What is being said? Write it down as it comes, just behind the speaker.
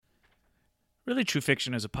Really True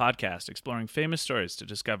Fiction is a podcast exploring famous stories to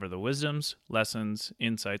discover the wisdoms, lessons,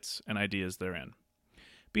 insights, and ideas therein.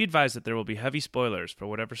 Be advised that there will be heavy spoilers for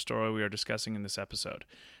whatever story we are discussing in this episode,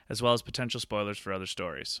 as well as potential spoilers for other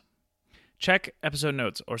stories. Check episode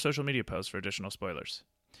notes or social media posts for additional spoilers.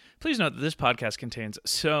 Please note that this podcast contains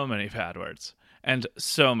so many bad words and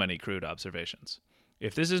so many crude observations.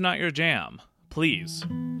 If this is not your jam, please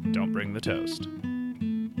don't bring the toast.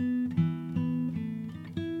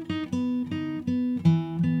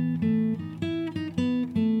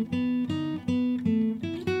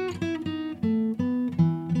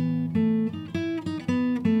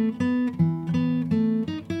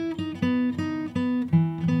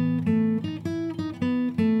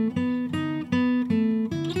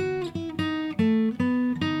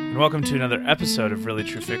 Welcome to another episode of Really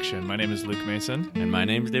True Fiction. My name is Luke Mason. And my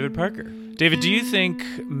name is David Parker. David, do you think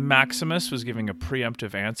Maximus was giving a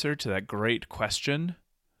preemptive answer to that great question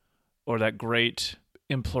or that great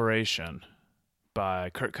imploration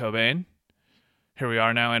by Kurt Cobain? Here we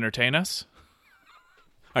are now, entertain us.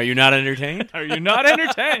 Are you not entertained? Are you not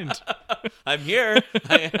entertained? I'm here.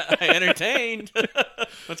 I entertained.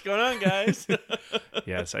 What's going on, guys?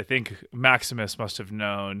 Yes, I think Maximus must have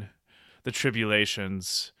known the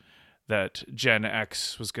tribulations that Gen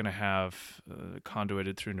X was going to have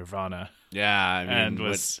conduited through Nirvana. Yeah, I mean,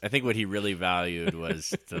 and I think what he really valued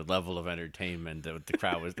was the level of entertainment that the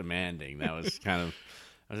crowd was demanding. That was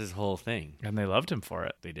his whole thing. And they loved him for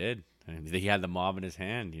it. They did. And he had the mob in his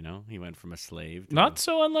hand, you know? He went from a slave to... Not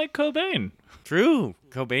so unlike Cobain. True.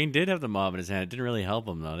 Cobain did have the mob in his hand. It didn't really help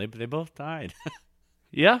him, though. They both died.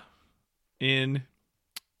 Yeah. In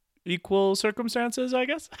equal circumstances, I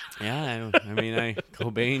guess. Yeah, I mean,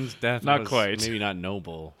 Cobain's death not was quite. Maybe not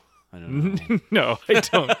noble. I don't know. No, I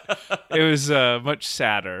don't. It was much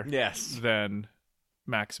sadder Yes. than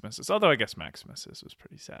Maximus's. Although I guess Maximus's was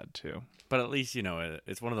pretty sad too. But at least, you know,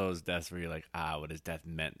 it's one of those deaths where you're like, what his death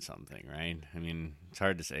meant something, right? I mean, it's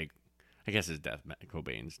hard to say. I guess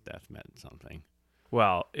Cobain's death meant something.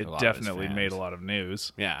 Well, it A lot of his definitely fans. made a lot of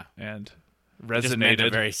news. Yeah. And It just meant a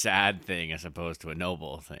resonated. very sad thing as opposed to a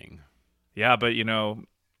noble thing. Yeah, but you know,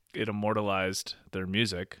 it immortalized their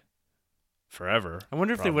music forever. I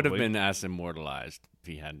wonder if they would have probably. been as immortalized if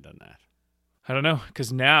he hadn't done that. I don't know,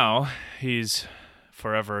 because now he's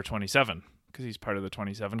forever 27, because he's part of the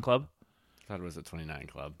 27 Club. I thought it was a 29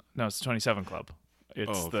 Club. No, it's the 27 Club.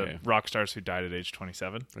 It's okay. the rock stars who died at age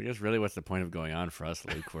 27. I guess really what's the point of going on for us,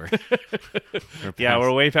 Luke? We're Yeah, past-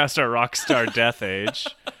 we're way past our rock star death age.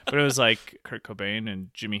 But it was like Kurt Cobain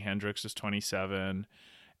and Jimi Hendrix was 27,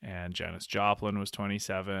 and Janis Joplin was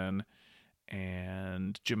 27,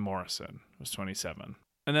 and Jim Morrison was 27.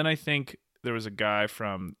 And then I think there was a guy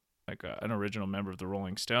from like an original member of the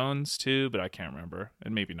Rolling Stones too, but I can't remember.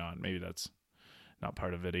 And maybe not. Maybe that's not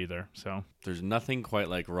part of it either. So There's nothing quite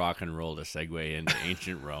like rock and roll to segue into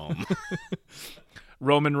ancient Rome.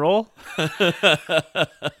 Roman roll?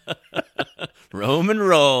 Roman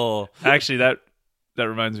roll. Actually, that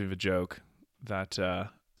reminds me of a joke that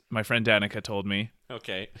my friend Danica told me.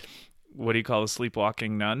 Okay. What do you call a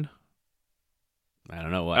sleepwalking nun? I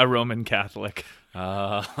don't know what. A Roman Catholic.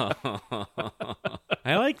 I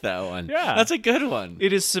like that one. Yeah. That's a good one.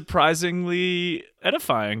 It is surprisingly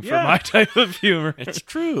edifying for Yeah. my type of humor. It's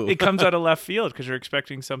true. It comes out of left field because you're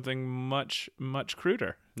expecting something much, much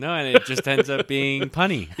cruder. No, and it just ends up being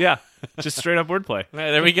punny. Yeah, just straight up wordplay.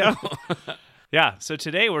 There we go. Yeah, so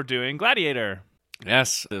today we're doing Gladiator.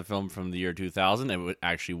 Yes, the film from the year 2000. It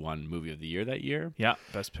actually won Movie of the Year that year. Yeah,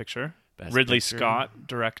 Best Picture. Best Ridley Picture. Scott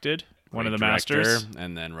directed, one of the Great director. masters.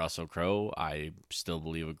 And then Russell Crowe, I still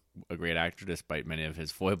believe a great actor despite many of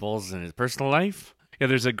his foibles in his personal life. Yeah,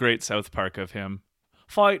 there's a great South Park of him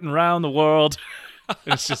fighting around the world.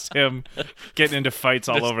 It's just him getting into fights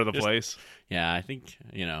all over the place. Yeah, I think,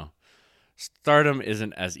 you know, stardom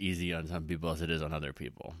isn't as easy on some people as it is on other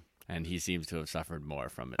people. And he seems to have suffered more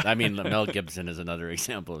from it. I mean, Mel Gibson is another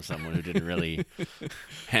example of someone who didn't really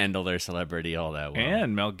handle their celebrity all that well.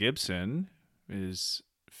 And Mel Gibson is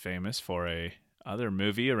famous for a other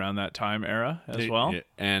movie around that time era as well.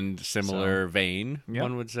 And similar vein, yeah.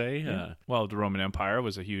 one would say. Yeah. Well, the Roman Empire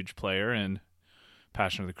was a huge player in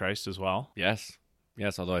Passion of the Christ as well. Yes,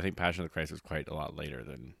 although I think Passion of the Christ was quite a lot later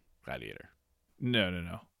than Gladiator.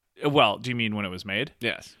 No. Well, do you mean when it was made?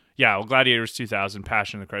 Yes. Yeah, well, Gladiator was 2000.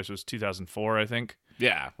 Passion of the Christ was 2004, I think.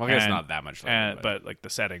 Yeah, well, I guess And- not that much later. But like the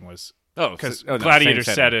setting was... Because Because Gladiator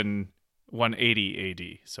set in 180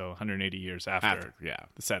 AD, so 180 years after yeah,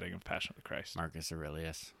 the setting of Passion of the Christ. Marcus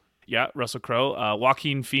Aurelius. Yeah, Russell Crowe,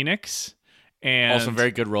 Joaquin Phoenix, and Also,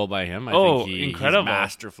 very good role by him. I Oh, think he's incredible.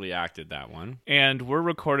 masterfully acted that one. And we're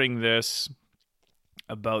recording this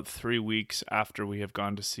about 3 weeks after we have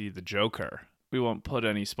gone to see The Joker. We won't put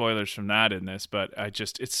any spoilers from that in this, but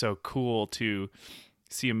it's so cool to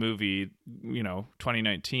see a movie,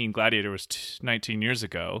 2019. Gladiator was 19 years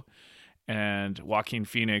ago, and Joaquin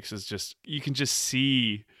Phoenix is just, you can just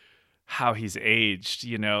see how he's aged,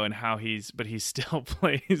 and but he still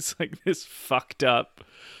plays like this fucked up,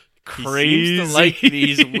 crazy. He seems to like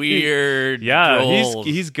these weird roles.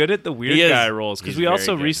 He's good at the weird guy roles, because we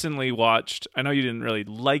also recently watched, I know you didn't really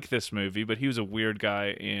like this movie, but he was a weird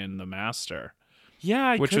guy in The Master.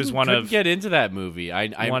 Yeah, which was one of get into that movie.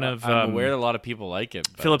 I'm aware that a lot of people like it.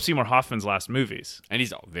 Philip Seymour Hoffman's last movies, and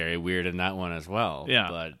he's very weird in that one as well. Yeah,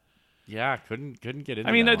 but yeah, couldn't get into.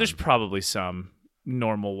 I mean, that there's one. probably some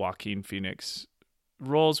normal Joaquin Phoenix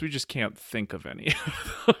roles. We just can't think of any.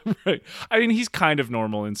 Right? I mean, he's kind of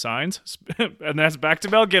normal in Signs, and that's back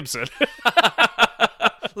to Mel Gibson.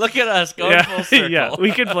 Look at us going full circle. Yeah,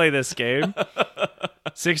 we could play this game.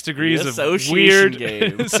 6 degrees of association weird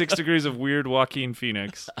game. 6 degrees of weird Joaquin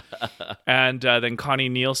Phoenix. And then Connie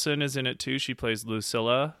Nielsen is in it too. She plays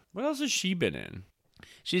Lucilla. What else has she been in?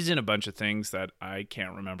 She's in a bunch of things that I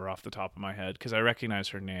can't remember off the top of my head because I recognize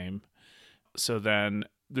her name. So then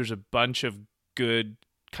there's a bunch of good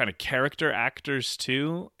kind of character actors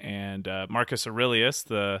too. And Marcus Aurelius,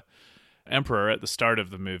 the emperor at the start of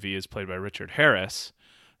the movie, is played by Richard Harris,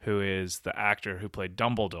 who is the actor who played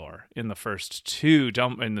Dumbledore in the first two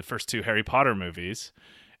Harry Potter movies,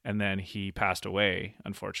 and then he passed away,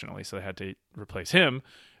 unfortunately, so they had to replace him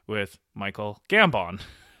with Michael Gambon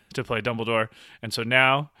to play Dumbledore. And so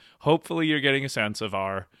now, hopefully, you're getting a sense of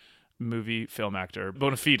our movie film actor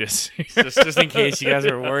bona fides. just in case you guys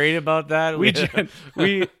are worried about that,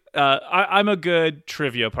 I'm a good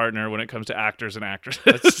trivia partner when it comes to actors and actresses.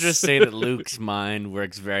 Let's just say that Luke's mind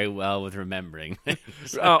works very well with remembering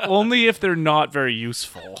things. Only if they're not very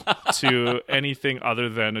useful to anything other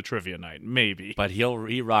than a trivia night, maybe. But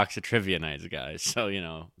he rocks the trivia nights, guys. So,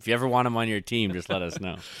 if you ever want him on your team, just let us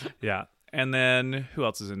know. Yeah. And then who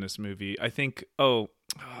else is in this movie? I think,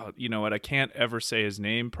 you know what? I can't ever say his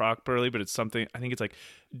name properly, but it's something, I think it's like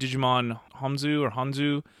Digimon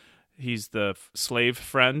Honzu. He's the slave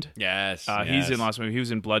friend. Yes. He's in last movie. He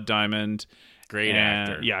was in Blood Diamond. Great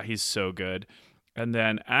actor. Yeah, he's so good. And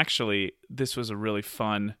then actually, this was a really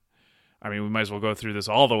fun. I mean, we might as well go through this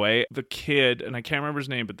all the way. The kid, and I can't remember his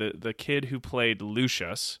name, but the kid who played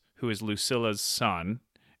Lucius, who is Lucilla's son,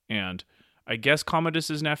 and I guess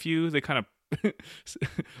Commodus's nephew. They kind of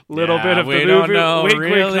little bit of the movie. Don't know, wink,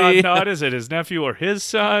 really. wink, nod, nod. Is it his nephew or his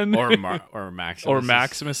son? or Maximus. Or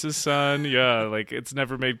Maximus's son. Yeah, like it's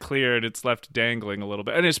never made clear and it's left dangling a little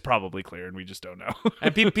bit. And it's probably clear and we just don't know.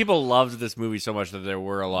 And people loved this movie so much that there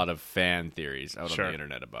were a lot of fan theories out Sure. on the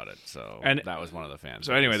internet about it. So that was one of the fans.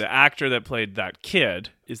 So anyway, the actor that played that kid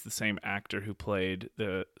is the same actor who played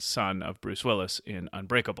the son of Bruce Willis in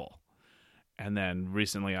Unbreakable. And then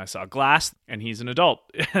recently I saw Glass, and he's an adult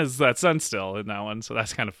as that son still in that one, so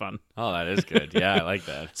that's kind of fun. Oh, that is good. Yeah, I like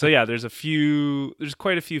that. So yeah, there's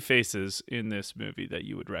quite a few faces in this movie that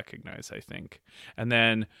you would recognize, I think. And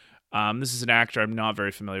then this is an actor I'm not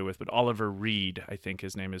very familiar with, but Oliver Reed, I think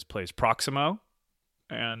his name is, plays Proximo.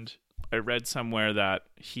 And I read somewhere that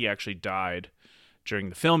he actually died during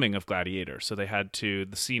the filming of Gladiator. So they had the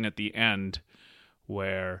scene at the end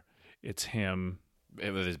where it's him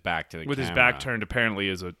with his back to the with camera. his back turned, apparently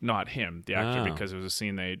is not him, the actor, Oh. because it was a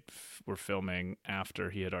scene they were filming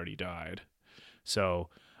after he had already died. So,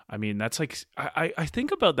 I mean, that's like, I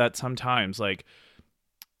think about that sometimes. Like,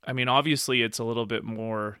 I mean, obviously it's a little bit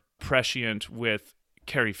more prescient with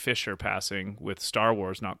Carrie Fisher passing with Star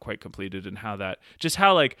Wars not quite completed, and how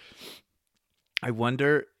like, I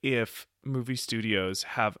wonder if movie studios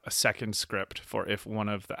have a second script for if one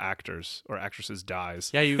of the actors or actresses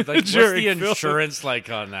dies. Yeah, you like what's the insurance like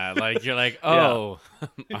on that? Like you're like, oh,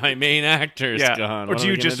 my main actor's gone. Or do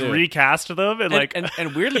you just recast them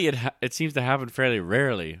and weirdly it seems to happen fairly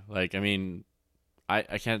rarely. Like, I mean,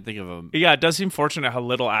 I can't think of a. Yeah, it does seem fortunate how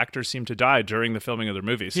little actors seem to die during the filming of their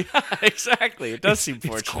movies. Yeah, exactly. It does seem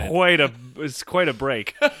fortunate. It's quite a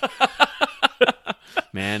break.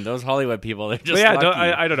 Man, those Hollywood people, they're just lucky.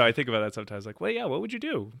 I don't know. I think about that sometimes. Like, well, yeah, what would you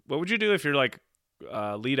do? What would you do if you're like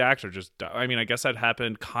lead actor just die? I mean, I guess that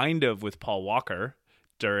happened kind of with Paul Walker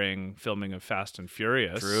during filming of Fast and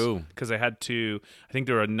Furious. True. Because they had to, I think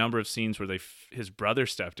there were a number of scenes where his brother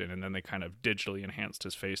stepped in and then they kind of digitally enhanced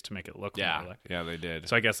his face to make it look more like. Yeah, they did.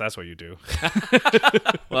 So I guess that's what you do.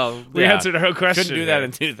 Well, we answered our own question. Couldn't do that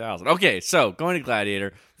in 2000. Okay, so going to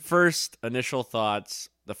Gladiator. First initial thoughts,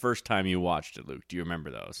 the first time you watched it, Luke. Do you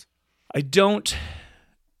remember those? I don't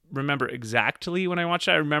remember exactly when I watched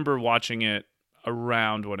it. I remember watching it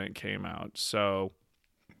around when it came out. So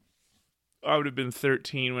I would have been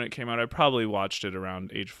 13 when it came out. I probably watched it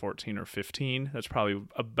around age 14 or 15. That's probably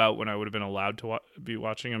about when I would have been allowed to be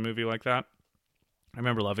watching a movie like that. I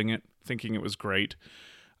remember loving it, thinking it was great.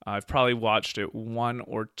 I've probably watched it one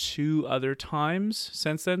or two other times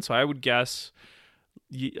since then. So I would guess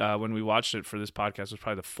when we watched it for this podcast was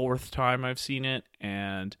probably the fourth time I've seen it.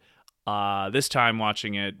 And this time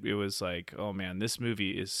watching it, it was like, oh man, this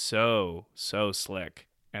movie is so slick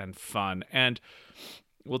and fun. And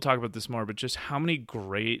we'll talk about this more, but just how many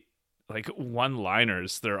great like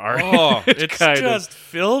one-liners there are. Oh, it's just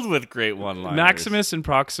filled with great one-liners. Maximus and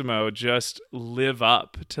Proximo just live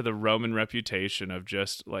up to the Roman reputation of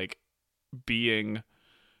just like being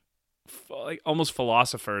like almost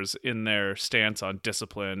philosophers in their stance on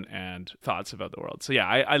discipline and thoughts about the world. So yeah,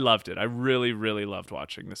 I loved it. I really, really loved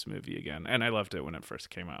watching this movie again, and I loved it when it first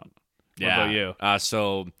came out. What about you?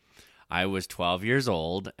 So I was 12 years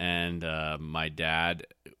old, and my dad,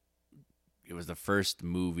 it was the first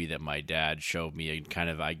movie that my dad showed me kind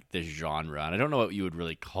of this genre. And I don't know what you would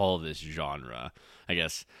really call this genre. I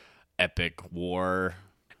guess epic war.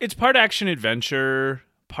 It's part action-adventure,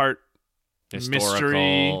 part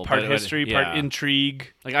mystery, part history, part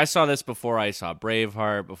intrigue. Like I saw this before I saw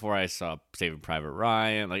Braveheart, before I saw Saving Private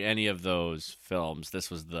Ryan, like any of those films.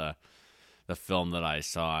 This was the film that I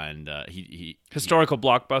saw, and he historical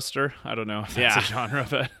blockbuster. I don't know if that's a genre,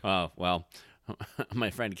 but oh well.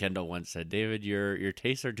 My friend Kendall once said, "David, your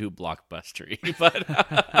tastes are too blockbustery," but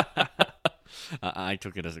I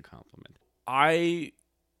took it as a compliment.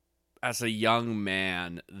 As a young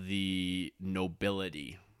man, the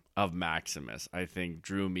nobility of Maximus, I think,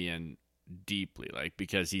 drew me in deeply, like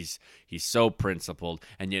because he's so principled,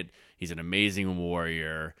 and yet he's an amazing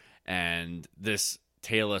warrior, and this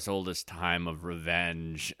tale as old as time of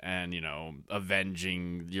revenge and,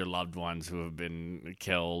 avenging your loved ones who have been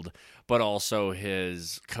killed, but also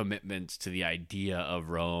his commitment to the idea of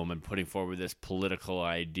Rome and putting forward this political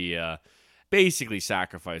idea, basically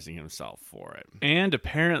sacrificing himself for it. And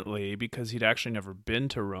apparently, because he'd actually never been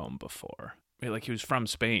to Rome before, like he was from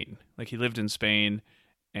Spain, like he lived in Spain,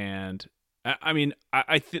 and I mean,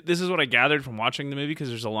 this is what I gathered from watching the movie, because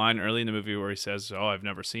there's a line early in the movie where he says, "Oh, I've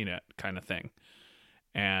never seen it," kind of thing.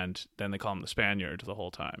 And then they call him the Spaniard the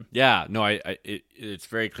whole time. Yeah, no, it's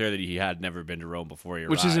very clear that he had never been to Rome before he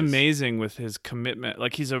arrived. Which is amazing with his commitment.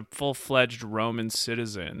 Like, he's a full-fledged Roman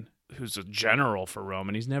citizen who's a general for Rome,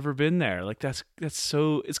 and he's never been there. Like, that's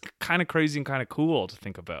so... It's kind of crazy and kind of cool to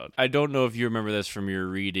think about. I don't know if you remember this from your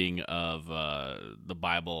reading of the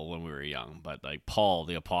Bible when we were young, but, like, Paul,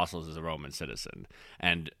 the apostle, is a Roman citizen,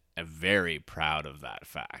 and I'm very proud of that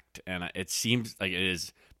fact. And it seems like it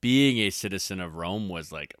is... Being a citizen of Rome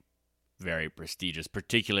was like very prestigious,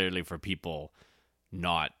 particularly for people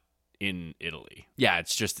not in Italy. Yeah,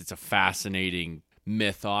 it's a fascinating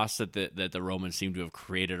mythos that the Romans seem to have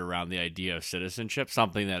created around the idea of citizenship,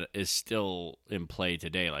 something that is still in play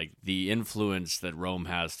today. Like the influence that Rome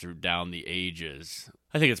has through down the ages.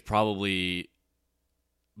 I think it's probably,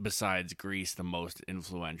 besides Greece, the most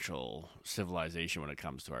influential civilization when it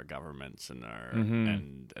comes to our governments and our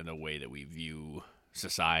and the way that we view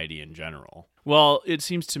society in general. Well, it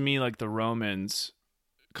seems to me like the Romans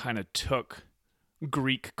kind of took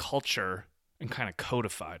Greek culture and kind of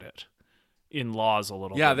codified it in laws a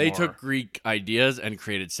little bit more. Yeah, they took Greek ideas and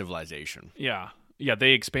created civilization. Yeah,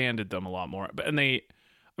 they expanded them a lot more. But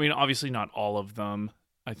obviously not all of them.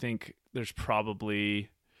 I think there's probably...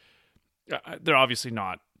 they're obviously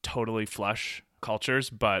not totally flesh cultures,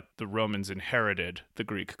 but the Romans inherited the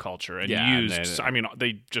Greek culture and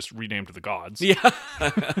they just renamed the gods. Yeah.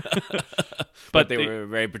 but they were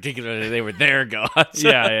very particular. They were their gods.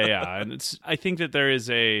 yeah. And I think that there is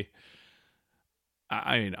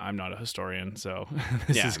I'm not a historian, so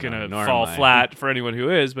this is going to fall flat for anyone who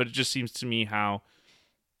is, but it just seems to me how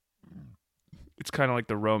it's kind of like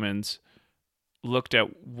the Romans looked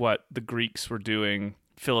at what the Greeks were doing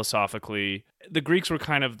philosophically. The Greeks were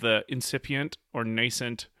kind of the incipient or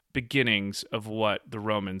nascent beginnings of what the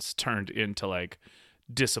Romans turned into like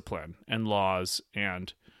discipline and laws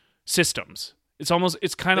and systems.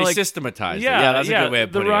 It's kind of like systematized. Yeah, that's a good way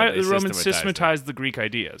of putting it. The Romans systematized the Greek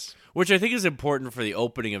ideas, which I think is important for the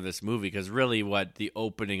opening of this movie, because really what the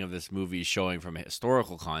opening of this movie is showing from a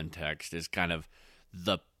historical context is kind of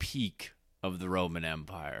the peak of the Roman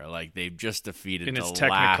Empire. Like they've just defeated in its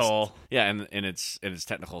technical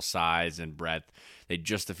technical size and breadth. They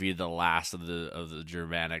just defeated the last of the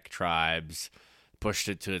Germanic tribes, pushed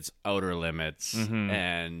it to its outer limits,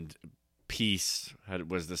 and peace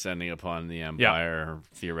was descending upon the empire,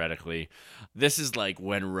 theoretically. This is like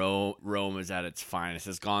when Rome is at its finest.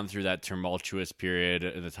 It's gone through that tumultuous period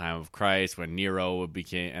in the time of Christ when Nero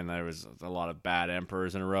became, and there was a lot of bad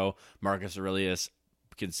emperors in a row. Marcus Aurelius,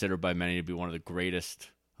 considered by many to be one of the greatest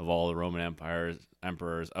of all the Roman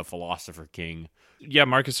emperors, a philosopher king. Yeah,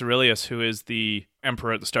 Marcus Aurelius, who is the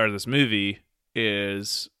emperor at the start of this movie,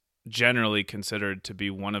 is generally considered to be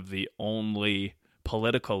one of the only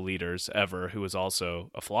political leaders ever who was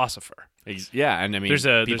also a philosopher. Yeah, and I mean,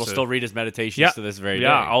 people still read his meditations to this very day.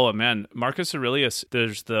 Yeah, oh man, Marcus Aurelius.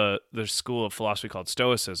 There's school of philosophy called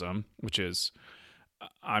Stoicism, which is,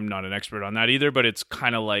 I'm not an expert on that either, but it's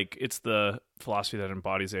kind of like, it's the philosophy that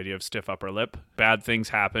embodies the idea of stiff upper lip. Bad things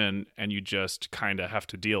happen, and you just kind of have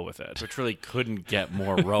to deal with it. Which really couldn't get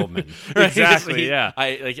more Roman. Exactly, yeah.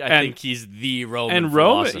 I think he's the Roman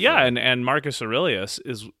philosopher. And Marcus Aurelius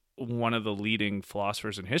is one of the leading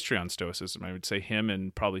philosophers in history on Stoicism. I would say him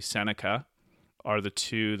and probably Seneca are the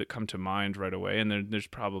two that come to mind right away, and there's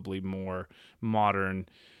probably more modern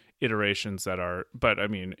iterations that are, but I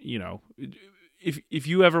mean, you know, if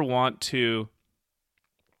you ever want to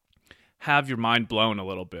have your mind blown a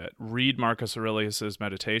little bit, read Marcus Aurelius's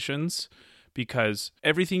Meditations, because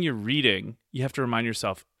everything you're reading, you have to remind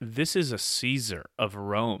yourself, this is a Caesar of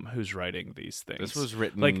Rome who's writing these things. This was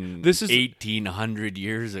written this is 1,800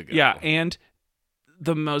 years ago. Yeah, and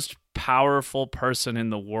the most powerful person in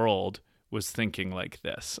the world was thinking like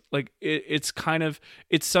this. Like, it's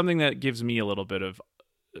something that gives me a little bit of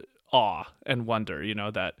awe and wonder, you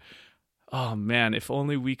know, that, oh man, if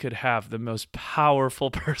only we could have the most powerful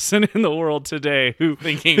person in the world today who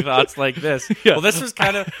thinking thoughts like this. Yeah. Well, this was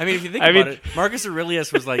kind of, I mean, if you think about it, Marcus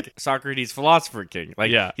Aurelius was like Socrates' philosopher king.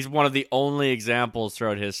 Like, he's one of the only examples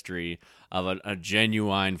throughout history of a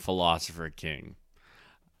genuine philosopher king.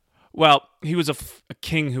 Well, he was a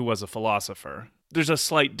king who was a philosopher. There's a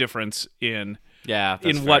slight difference in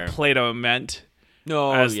what Plato meant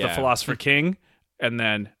as the philosopher king, and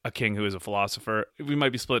then a king who is a philosopher. We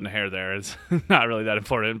might be splitting a hair there. It's not really that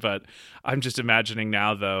important, but I'm just imagining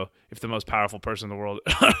now, though, if the most powerful person in the world,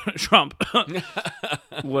 Trump,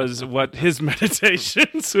 was what his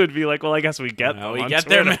meditations would be like. Well, I guess we get them. We get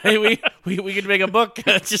there. We could make a book.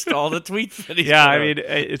 Just all the tweets that he's I mean,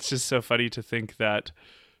 it's just so funny to think that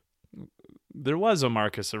there was a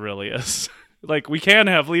Marcus Aurelius. Like, we can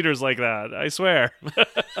have leaders like that, I swear.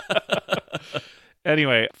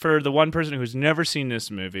 Anyway, for the one person who's never seen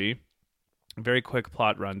this movie, very quick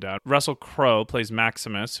plot rundown. Russell Crowe plays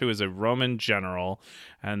Maximus, who is a Roman general,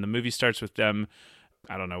 and the movie starts with them,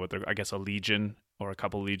 I don't know what they're, I guess a legion or a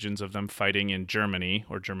couple legions of them fighting in Germany,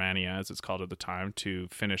 or Germania as it's called at the time, to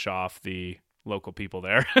finish off the local people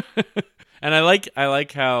there. And I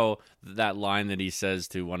like how that line that he says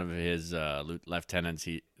to one of his lieutenants,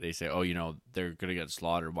 they say, oh, you know, they're going to get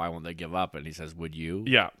slaughtered. Why won't they give up? And he says, would you?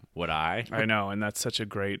 Yeah. Would I? I know, and that's such a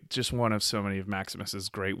great, just one of so many of Maximus's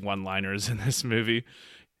great one-liners in this movie.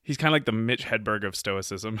 He's kind of like the Mitch Hedberg of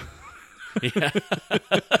Stoicism. Yeah.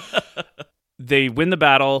 They win the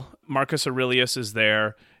battle. Marcus Aurelius is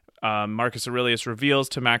there. Marcus Aurelius reveals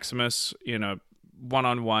to Maximus in a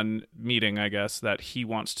one-on-one meeting, I guess, that he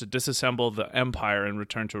wants to disassemble the empire and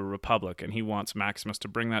return to a republic, and he wants Maximus to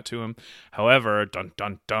bring that to him. However, dun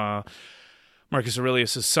dun dun, Marcus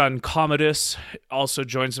Aurelius' son Commodus also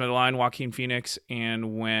joins him in the line, Joaquin Phoenix,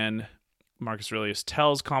 and when Marcus Aurelius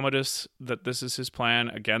tells Commodus that this is his plan,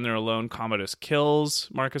 again they're alone, Commodus kills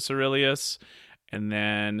Marcus Aurelius. And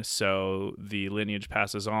then, so the lineage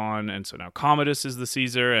passes on, and so now Commodus is the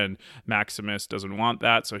Caesar, and Maximus doesn't want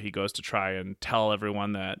that, so he goes to try and tell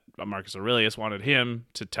everyone that Marcus Aurelius wanted him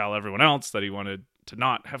to tell everyone else that he wanted to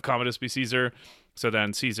not have Commodus be Caesar. So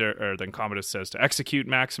then Commodus says to execute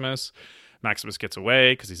Maximus. Maximus gets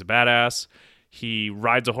away because he's a badass. He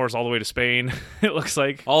rides a horse all the way to Spain, it looks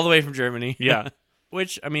like. All the way from Germany. Yeah.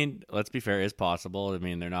 Which, I mean, let's be fair, is possible. I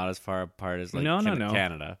mean, they're not as far apart as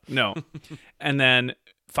Canada. No. And then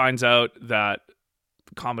finds out that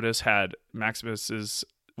Commodus had Maximus's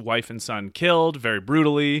wife and son killed very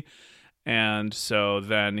brutally. And so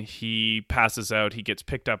then he passes out. He gets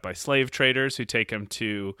picked up by slave traders who take him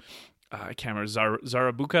to, I can't remember,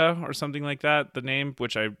 Zarabuka or something like that, the name,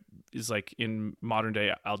 which is like in modern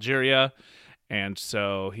day Algeria. And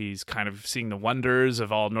so he's kind of seeing the wonders of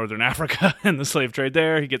all northern Africa and the slave trade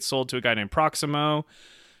there. He gets sold to a guy named Proximo,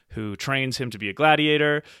 who trains him to be a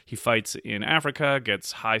gladiator. He fights in Africa,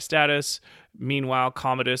 gets high status. Meanwhile,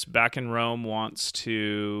 Commodus, back in Rome, wants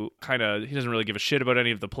to he doesn't really give a shit about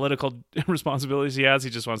any of the political responsibilities he has. He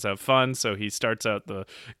just wants to have fun. So he starts out the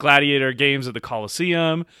gladiator games at the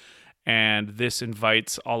Colosseum. And this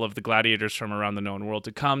invites all of the gladiators from around the known world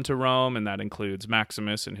to come to Rome, and that includes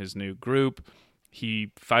Maximus and his new group.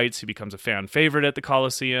 He fights, he becomes a fan favorite at the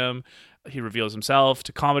Colosseum. He reveals himself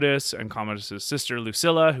to Commodus and Commodus' sister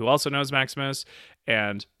Lucilla, who also knows Maximus.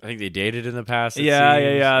 And I think they dated in the past.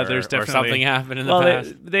 Yeah. Or, There's definitely something happened in the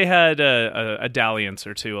past. They had a dalliance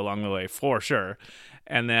or two along the way, for sure.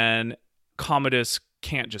 And then Commodus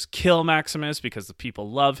can't just kill Maximus because the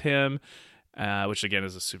people love him, which again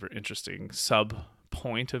is a super interesting sub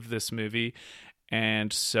point of this movie.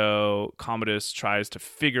 And so Commodus tries to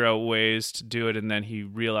figure out ways to do it, and then he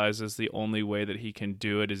realizes the only way that he can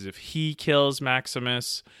do it is if he kills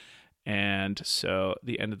Maximus. And so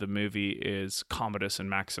the end of the movie is Commodus and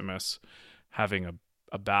Maximus having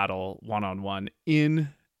a battle one-on-one in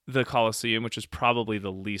the Colosseum, which is probably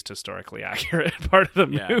the least historically accurate part of the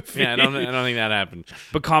movie. Yeah, I don't think that happened.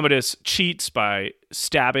 But Commodus cheats by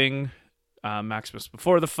stabbing Maximus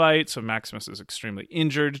before the fight, so Maximus is extremely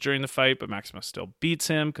injured during the fight, but Maximus still beats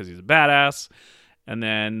him because he's a badass. And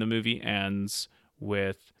then the movie ends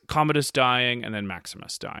with Commodus dying and then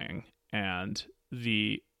Maximus dying. And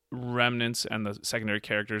the remnants and the secondary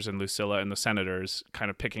characters and Lucilla and the senators kind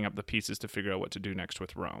of picking up the pieces to figure out what to do next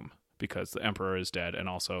with Rome, because the emperor is dead and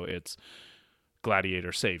also it's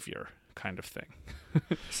gladiator savior kind of thing.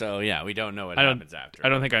 So yeah, we don't know what happens after. I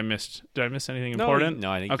don't think I missed. Did I miss anything important?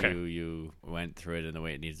 No, I think okay. you went through it in the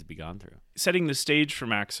way it needs to be gone through. Setting the stage for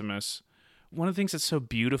Maximus, one of the things that's so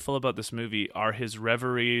beautiful about this movie are his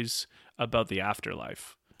reveries about the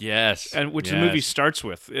afterlife. Yes, and which the movie starts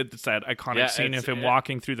with. It's that iconic scene of him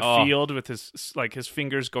walking through the field with his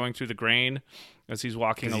fingers going through the grain as he's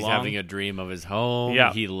walking along. He's having a dream of his home.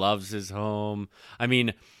 Yeah. He loves his home. I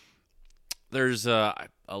mean, there's a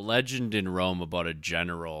legend in Rome about a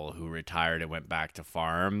general who retired and went back to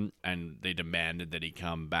farm, and they demanded that he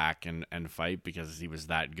come back and fight because he was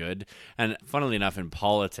that good. And funnily enough, in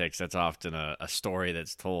politics, that's often a story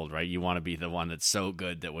that's told, right? You want to be the one that's so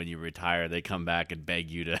good that when you retire, they come back and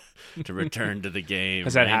beg you to return to the game.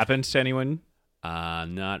 Has that happened to anyone?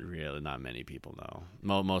 Not really. Not many people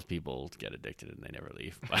know. Most people get addicted and they never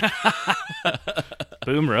leave.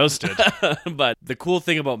 Boom roasted. But the cool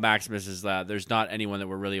thing about Maximus is that there's not anyone that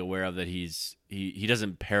we're really aware of that he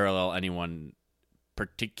doesn't parallel anyone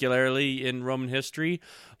particularly in Roman history.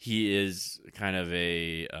 He is kind of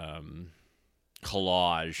a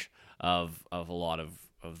collage of a lot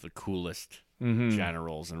of the coolest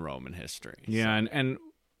generals in Roman history. Yeah, so. and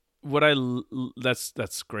what that's a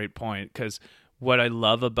great point, because what I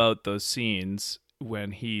love about those scenes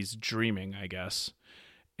when he's dreaming, I guess,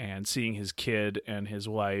 and seeing his kid and his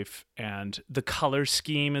wife, and the color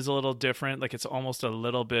scheme is a little different. Like it's almost a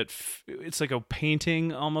little bit, it's like a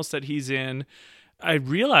painting almost that he's in. I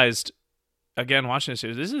realized, again, watching this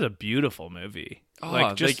is a beautiful movie.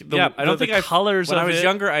 I don't think colors. When I was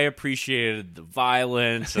younger, I appreciated the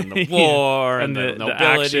violence and the war and the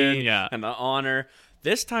nobility and the honor.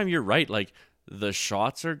 This time, you're right. Like, the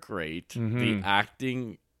shots are great. The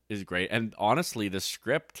acting is great. And honestly, the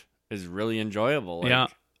script is really enjoyable. Like,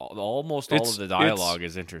 almost all of the dialogue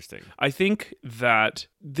is interesting. I think that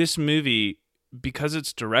this movie, because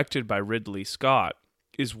it's directed by Ridley Scott,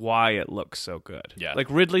 is why it looks so good. Yeah. Like,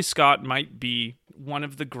 Ridley Scott might be one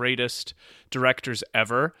of the greatest directors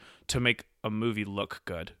ever to make a movie look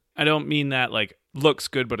good. I don't mean that, like, looks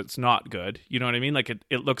good, but it's not good. You know what I mean? Like,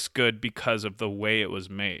 it looks good because of the way it was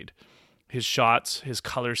made. His shots, his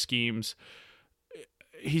color schemes.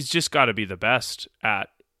 He's just got to be the best at,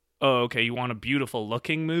 you want a beautiful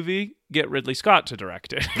looking movie? Get Ridley Scott to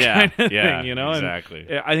direct it. Yeah, thing, you know? Exactly.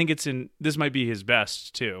 And I think this might be his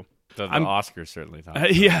best, too. The Oscars certainly thought so.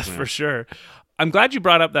 Yes, for sure. I'm glad you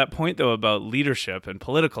brought up that point, though, about leadership and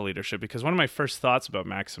political leadership, because one of my first thoughts about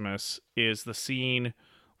Maximus is the scene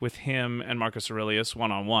with him and Marcus Aurelius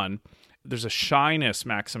one-on-one. There's a shyness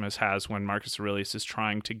Maximus has when Marcus Aurelius is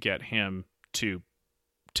trying to get him to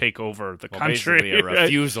take over the country. Basically a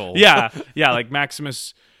refusal. Yeah, like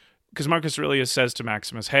Maximus, because Marcus Aurelius says to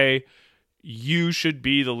Maximus, hey, you should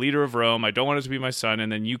be the leader of Rome. I don't want it to be my son,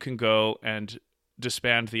 and then you can go and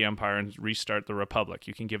disband the empire and restart the republic.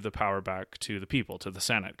 You can give the power back to the people, to the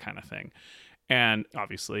Senate kind of thing. And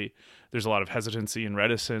obviously, there's a lot of hesitancy and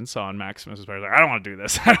reticence on Maximus's part. Like, I don't want to do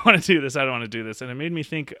this. I don't want to do this. I don't want to do this. And it made me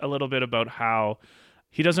think a little bit about how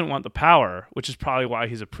he doesn't want the power, which is probably why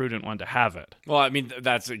he's a prudent one to have it. Well, I mean,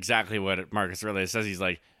 that's exactly what Marcus Aurelius says. He's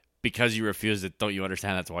like, because you refused it, don't you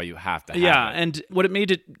understand that's why you have to have it? Yeah, and what it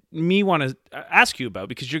made me want to ask you about,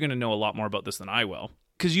 because you're going to know a lot more about this than I will,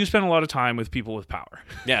 because you spend a lot of time with people with power.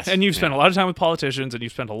 Yes. And you've spent a lot of time with politicians, and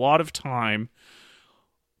you've spent a lot of time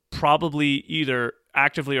probably either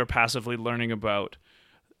actively or passively learning about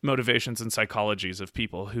motivations and psychologies of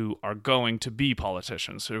people who are going to be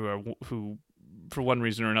politicians, who for one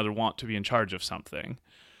reason or another want to be in charge of something.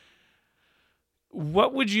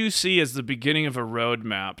 What would you see as the beginning of a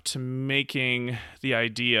roadmap to making the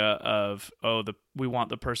idea of, we want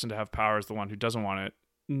the person to have power as the one who doesn't want it,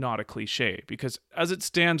 not a cliche? Because as it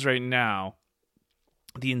stands right now,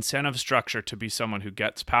 the incentive structure to be someone who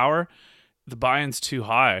gets power, the buy-in's too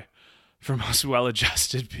high for most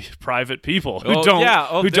well-adjusted private people who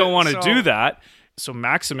don't want to do that. So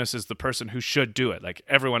Maximus is the person who should do it. Like,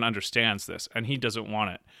 everyone understands this, and he doesn't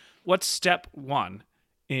want it. What's step one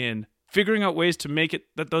in figuring out ways to make it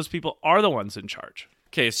that those people are the ones in charge?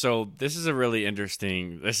 Okay, so this is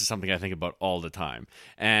this is something I think about all the time.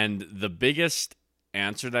 And the biggest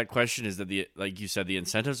answer to that question is that, like you said, the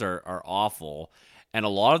incentives are awful. And a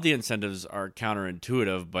lot of the incentives are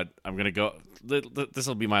counterintuitive, but I'm going to go... This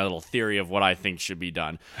will be my little theory of what I think should be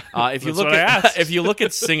done. If you look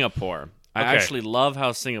at Singapore... I actually love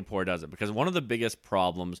how Singapore does it, because one of the biggest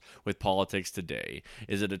problems with politics today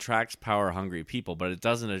is it attracts power-hungry people, but it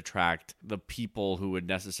doesn't attract the people who would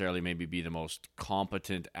necessarily maybe be the most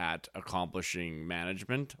competent at accomplishing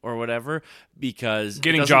management or whatever, because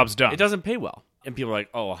getting jobs done. It doesn't pay well. And people are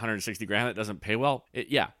like, $160,000, that doesn't pay well?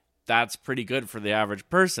 That's pretty good for the average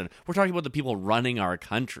person. We're talking about the people running our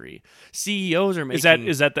country. CEOs are making...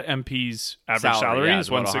 Is that the MP's average salary? Yeah, is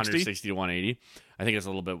 160? 160 to 180. I think it's a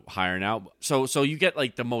little bit higher now. So you get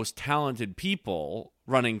like the most talented people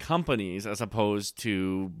running companies as opposed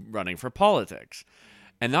to running for politics.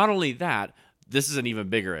 And not only that, this is an even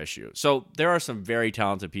bigger issue. So there are some very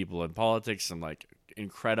talented people in politics, some like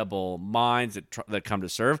incredible minds that come to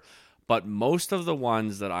serve. But most of the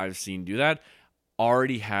ones that I've seen do that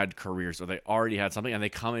already had careers, or they already had something, and they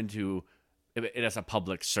come into it as a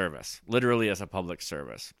public service, literally as a public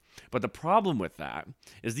service. But the problem with that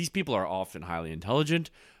is these people are often highly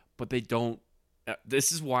intelligent, but they don't...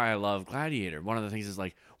 This is why I love Gladiator. One of the things is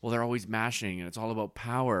like, well, they're always mashing, and it's all about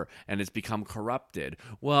power, and it's become corrupted.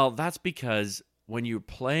 Well, that's because when you're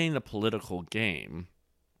playing the political game,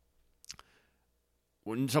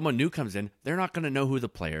 when someone new comes in, they're not going to know who the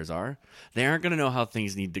players are. They aren't going to know how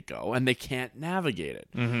things need to go, and they can't navigate it.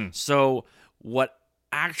 Mm-hmm. So what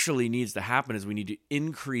actually needs to happen is we need to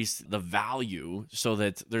increase the value so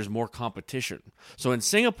that there's more competition. So in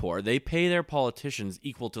Singapore, they pay their politicians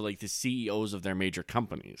equal to like the CEOs of their major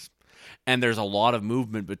companies. And there's a lot of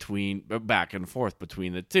movement back and forth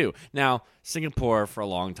between the two. Now, Singapore for a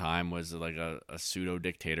long time was like a pseudo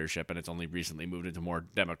dictatorship, and it's only recently moved into more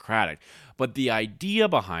democratic. But the idea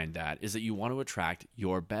behind that is that you want to attract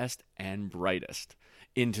your best and brightest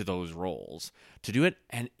into those roles to do it,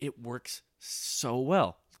 and it works so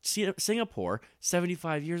well. Singapore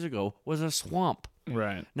 75 years ago was a swamp.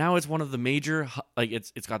 Right. Now it's one of the major, like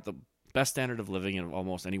it's got the best standard of living in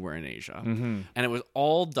almost anywhere in Asia. Mm-hmm. And it was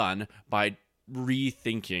all done by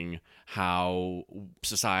rethinking how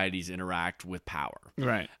societies interact with power.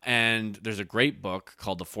 Right. And there's a great book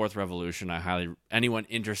called The Fourth Revolution. Anyone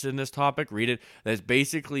interested in this topic, read it. That's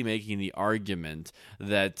basically making the argument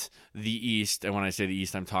that the East, and when I say the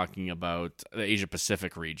East, I'm talking about the Asia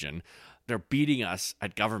Pacific region, they're beating us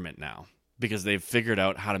at government now, because they've figured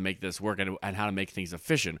out how to make this work and how to make things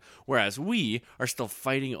efficient, whereas we are still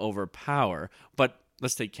fighting over power. But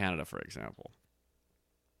let's take Canada, for example.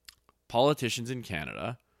 Politicians in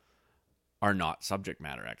Canada are not subject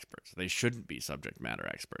matter experts. They shouldn't be subject matter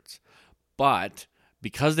experts. But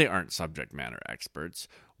because they aren't subject matter experts,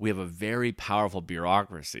 we have a very powerful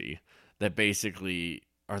bureaucracy that basically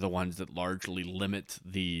are the ones that largely limit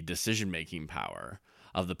the decision-making power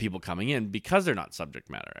of the people coming in because they're not subject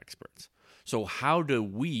matter experts. So how do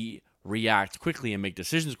we react quickly and make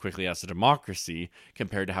decisions quickly as a democracy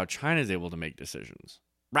compared to how China is able to make decisions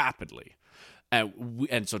rapidly?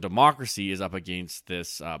 And so democracy is up against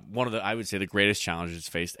this, one of the, I would say, the greatest challenges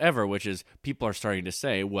faced ever, which is people are starting to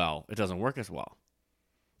say, well, it doesn't work as well.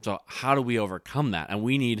 So how do we overcome that? And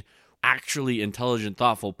we need actually intelligent,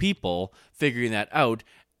 thoughtful people figuring that out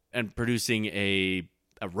and producing a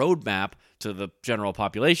roadmap to the general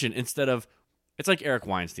population instead of, it's like Eric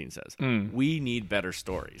Weinstein says, we need better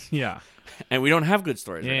stories. Yeah. And we don't have good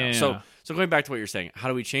stories right now. Yeah. So going back to what you're saying, how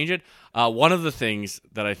do we change it? One of the things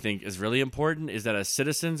that I think is really important is that as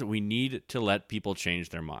citizens, we need to let people change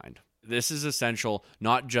their mind. This is essential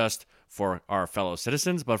not just for our fellow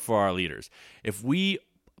citizens, but for our leaders. If we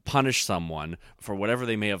punish someone for whatever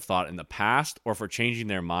they may have thought in the past or for changing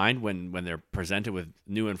their mind when they're presented with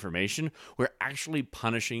new information, we're actually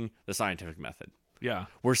punishing the scientific method. Yeah.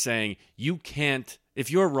 We're saying you can't,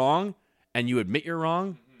 if you're wrong and you admit you're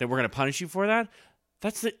wrong, then we're going to punish you for that.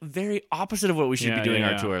 That's the very opposite of what we should be doing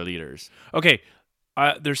to our leaders. Okay.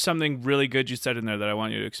 There's something really good you said in there that I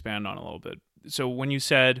want you to expand on a little bit. So when you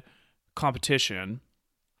said competition,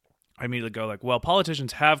 I immediately go like, well,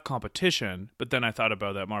 politicians have competition, but then I thought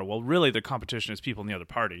about that more. Well, really, the competition is people in the other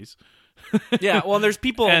parties. Yeah, well, there's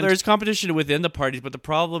there's competition within the parties, but the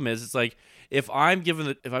problem is, it's like if I'm given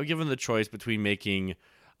the choice between making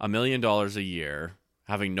 $1 million a year,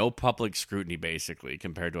 having no public scrutiny basically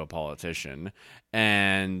compared to a politician,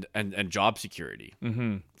 and job security,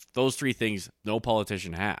 those three things no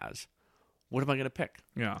politician has, what am I going to pick?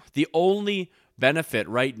 Yeah, the only benefit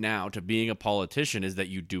right now to being a politician is that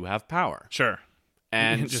you do have power. sure.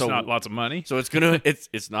 And just so, not lots of money. So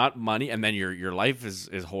it's not money, and then your life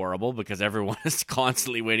is horrible because everyone is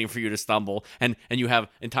constantly waiting for you to stumble, and you have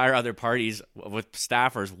entire other parties with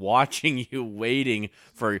staffers watching you, waiting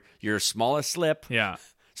for your smallest slip, Yeah.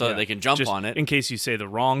 so that they can jump Just on it in case you say the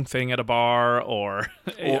wrong thing at a bar, or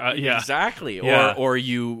yeah, exactly, Yeah.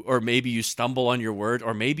 or maybe you stumble on your word,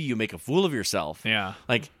 or maybe you make a fool of yourself. yeah,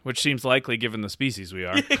 Like which seems likely given the species we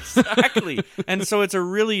are. exactly. And so it's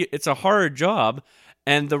a hard job,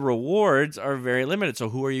 and the rewards are very limited. So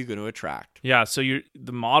who are you going to attract? Yeah, so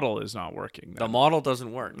the model is not working. The Then. model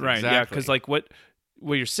doesn't work. Right, Exactly. yeah, because like what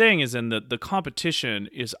you're saying is the competition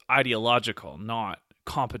is ideological, not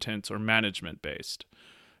competence or management based.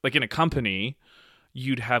 Like in a company,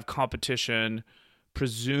 you'd have competition,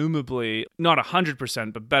 presumably not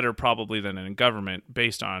 100%, but better probably than in government.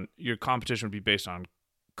 Based on your competition would be based on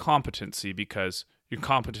competency, because your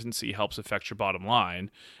competency helps affect your bottom line,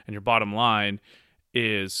 and your bottom line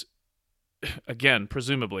is, again,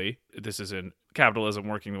 presumably, this is in capitalism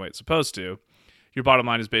working the way it's supposed to, your bottom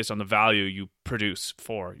line is based on the value you produce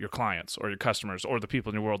for your clients or your customers or the people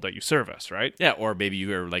in your world that you service, right? Yeah, or maybe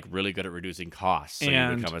you are like really good at reducing costs, so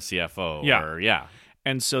you become a CFO. Yeah. Or, yeah.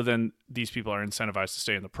 And so then these people are incentivized to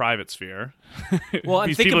stay in the private sphere. Well, and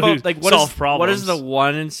These think people about who like solve problems. what is the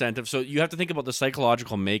one incentive? So you have to think about the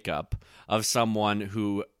psychological makeup of someone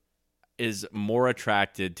who is more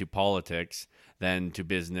attracted to politics than to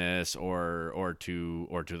business or to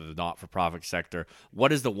the not-for-profit sector.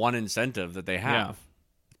 What is the one incentive that they have?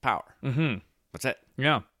 Power. Mm-hmm. That's it.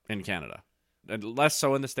 Yeah. In Canada. And less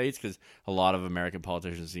so in the States, because a lot of American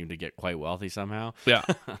politicians seem to get quite wealthy somehow. Yeah.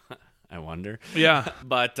 I wonder. Yeah.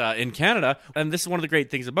 But in Canada, and this is one of the great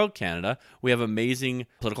things about Canada, we have amazing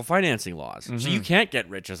political financing laws. So you can't get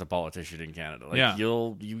rich as a politician in Canada. Like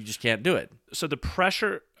you just can't do it. So the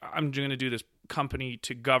pressure, I'm going to do this company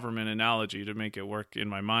to government analogy to make it work in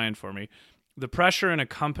my mind for me. The pressure in a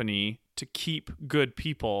company to keep good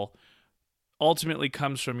people ultimately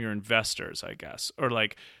comes from your investors, I guess, or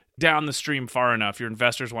like down the stream far enough, your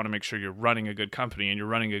investors want to make sure you're running a good company, and you're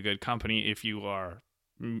running a good company if you are,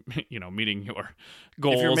 meeting your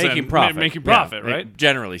goals. If you're making and profit. making profit, Yeah, right?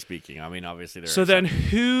 Generally speaking. I mean, obviously there So are then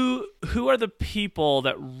who are the people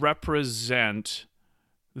that represent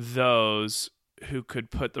those who could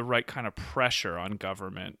put the right kind of pressure on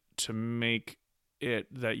government to make it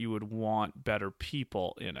that you would want better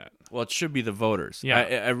people in it? Well, it should be the voters.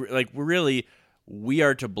 Yeah. We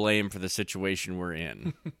are to blame for the situation we're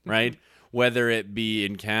in, right? Whether it be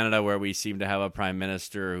in Canada, where we seem to have a prime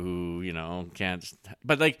minister who, can't.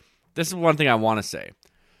 But this is one thing I want to say.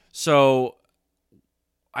 So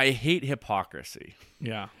I hate hypocrisy.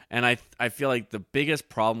 Yeah. And I feel like the biggest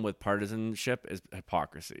problem with partisanship is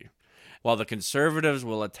hypocrisy. While the conservatives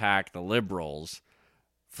will attack the liberals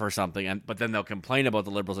for something, but then they'll complain about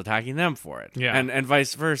the liberals attacking them for it. Yeah. And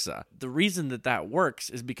vice versa. The reason that works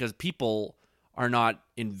is because people are not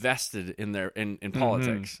invested in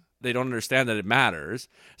politics. They don't understand that it matters.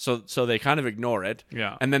 So they kind of ignore it.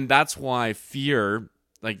 Yeah. And then that's why fear,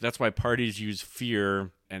 that's why parties use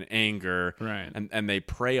fear and anger. Right. And they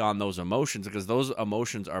prey on those emotions, because those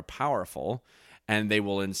emotions are powerful. And they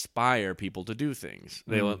will inspire people to do things.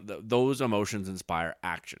 Those emotions inspire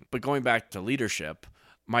action. But going back to leadership,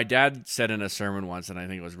 my dad said in a sermon once, and I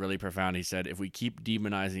think it was really profound, he said, if we keep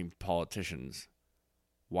demonizing politicians,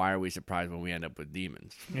 why are we surprised when we end up with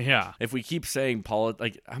demons? Yeah. If we keep saying how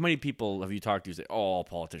many people have you talked to who say, oh, all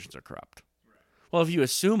politicians are corrupt? Well, if you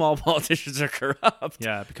assume all politicians are corrupt,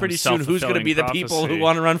 Yeah, it becomes pretty soon who's going to be the self-fulfilling people who prophecy.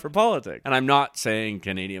 want to run for politics? And I'm not saying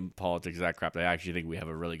Canadian politics is that crap. I actually think we have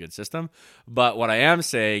a really good system. But what I am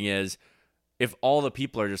saying is, if all the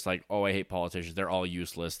people are just like, oh, I hate politicians, they're all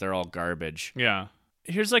useless, they're all garbage. Yeah.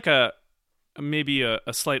 Here's maybe a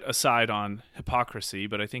slight aside on hypocrisy,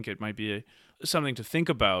 but I think it might be something to think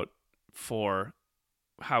about for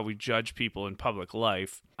how we judge people in public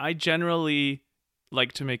life. I generally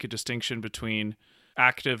like to make a distinction between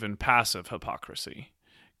active and passive hypocrisy,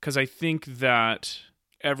 because I think that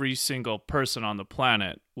every single person on the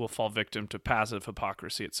planet will fall victim to passive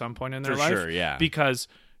hypocrisy at some point in their For life. sure, yeah. Because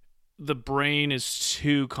the brain is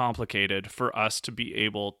too complicated for us to be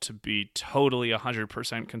able to be totally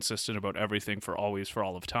 100% consistent about everything for always, for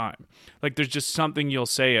all of time. Like, there's just something you'll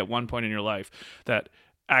say at one point in your life that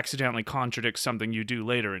accidentally contradicts something you do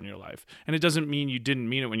later in your life. And it doesn't mean you didn't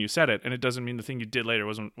mean it when you said it, and it doesn't mean the thing you did later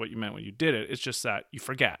wasn't what you meant when you did it. It's just that you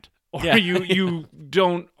forget. Or you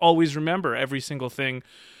don't always remember every single thing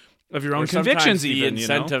of your own convictions, even. The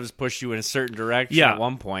incentives push you in a certain direction at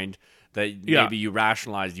one point that maybe you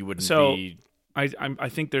rationalized you wouldn't be. I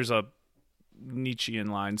think there's a Nietzschean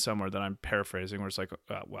line somewhere that I'm paraphrasing where it's like,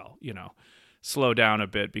 slow down a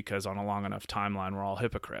bit, because on a long enough timeline, we're all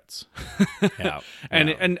hypocrites.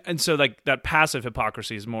 And so like that passive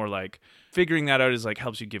hypocrisy is more like figuring that out is like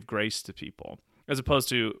helps you give grace to people, as opposed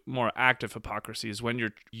to more active hypocrisy is when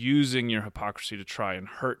you're using your hypocrisy to try and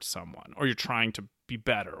hurt someone, or you're trying to be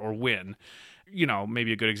better or win.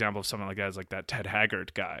 Maybe a good example of something like that is like that Ted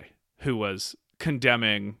Haggard guy who was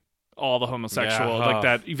condemning all the homosexuals, like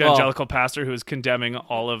that evangelical pastor who was condemning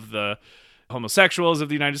all of the homosexuals of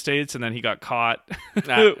the United States, and then he got caught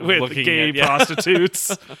with gay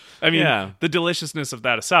prostitutes. I mean, the deliciousness of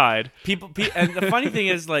that aside. People, and the funny thing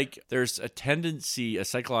is, like, there's a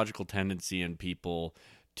psychological tendency in people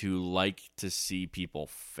to like to see people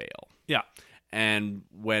fail. Yeah. And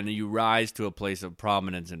when you rise to a place of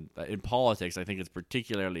prominence in politics, I think it's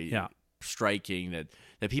particularly striking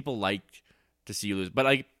that people like to see you lose. But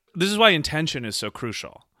like, this is why intention is so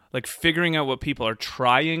crucial. Like, figuring out what people are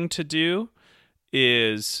trying to do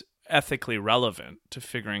is ethically relevant to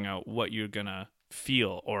figuring out what you're gonna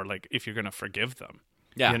feel, or like if you're gonna forgive them.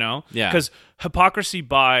 Because hypocrisy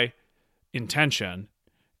by intention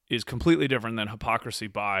is completely different than hypocrisy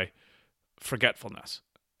by forgetfulness.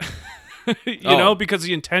 Because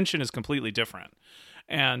the intention is completely different.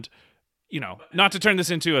 And not to turn this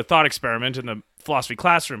into a thought experiment in the philosophy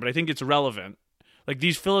classroom, but I think it's relevant. Like,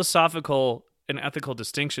 these philosophical and ethical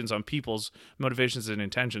distinctions on people's motivations and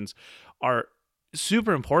intentions are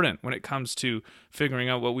super important when it comes to figuring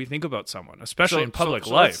out what we think about someone, especially in public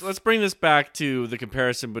life. Let's bring this back to the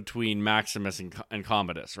comparison between Maximus and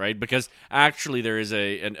Commodus, right? Because actually there is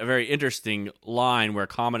a very interesting line where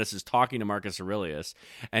Commodus is talking to Marcus Aurelius,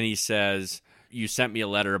 and he says, "You sent me a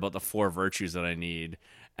letter about the 4 virtues that I need."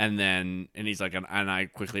 And he's like, and I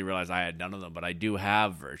quickly realized I had none of them, but I do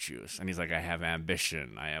have virtues. And he's like, I have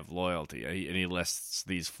ambition, I have loyalty. And he lists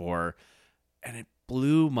these 4. And it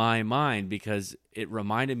blew my mind because it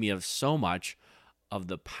reminded me of so much of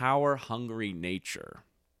the power-hungry nature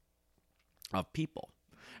of people.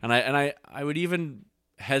 And I would even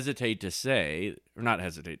hesitate to say, or not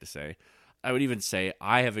hesitate to say, I would even say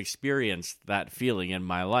I have experienced that feeling in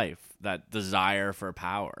my life, that desire for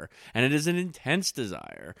power. And it is an intense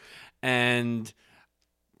desire. And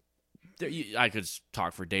I could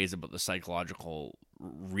talk for days about the psychological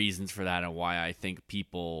reasons for that and why I think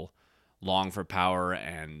people long for power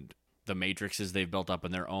and the matrices they've built up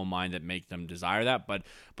in their own mind that make them desire that. But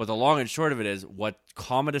the long and short of it is, what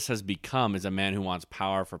Commodus has become is a man who wants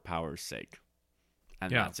power for power's sake.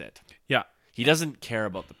 And that's it. Yeah. He doesn't care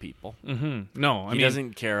about the people. Mm-hmm. No, he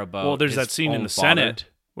doesn't care about. Well, there's his that scene in the Senate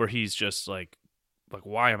where he's just like,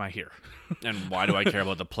 why am I here? And why do I care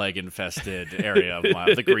about the plague-infested area of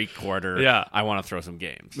the Greek Quarter? Yeah, I want to throw some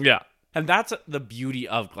games. Yeah, and that's the beauty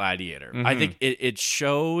of Gladiator. Mm-hmm. I think it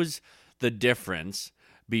shows the difference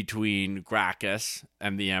between Gracchus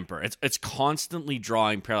and the Emperor. It's constantly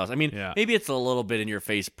drawing parallels. I mean, maybe it's a little bit in your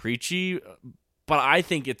face preachy, but I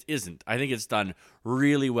think it isn't. I think it's done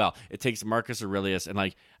really well. It takes Marcus Aurelius, and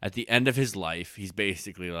like at the end of his life, he's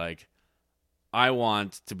basically like, I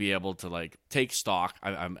want to be able to like take stock.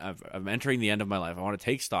 I'm entering the end of my life. I want to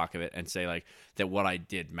take stock of it and say like that what I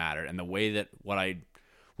did mattered, and the way that what I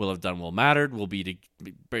will have done will be to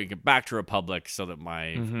bring it back to Republic so that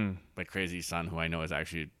my crazy son, who I know is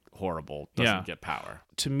actually horrible, doesn't get power.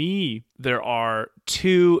 To me, there are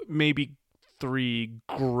 2, maybe 3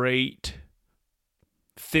 great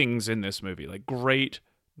things in this movie, like great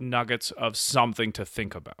nuggets of something to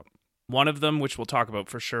think about. One of them, which we'll talk about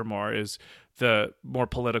for sure more, is the more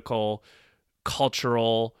political,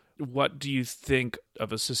 cultural, what do you think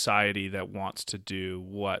of a society that wants to do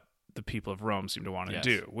what the people of Rome seem to want to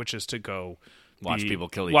do, which is to go watch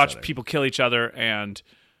people kill each other and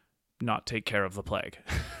not take care of the plague.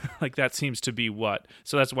 Like, that seems to be what.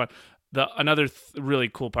 So that's one. Another really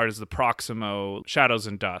cool part is the Proximo, shadows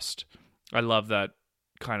and dust. I love that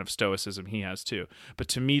kind of stoicism he has too. But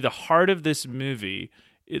to me, the heart of this movie,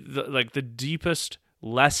 the deepest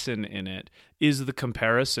lesson in it is the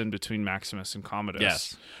comparison between Maximus and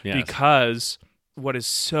Commodus. Yes. Because what is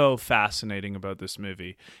so fascinating about this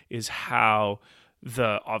movie is how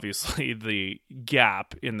obviously the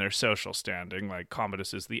gap in their social standing, like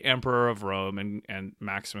Commodus is the emperor of Rome and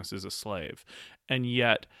Maximus is a slave. And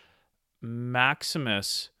yet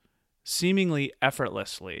Maximus seemingly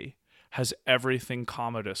effortlessly has everything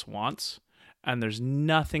Commodus wants, and there's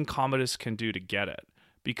nothing Commodus can do to get it,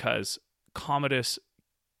 because Commodus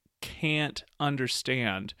can't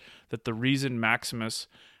understand that the reason Maximus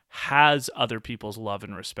has other people's love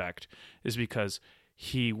and respect is because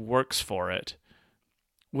he works for it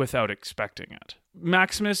without expecting it.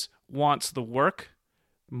 Maximus wants the work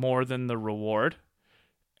more than the reward,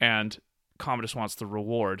 and Commodus wants the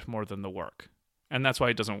reward more than the work. And that's why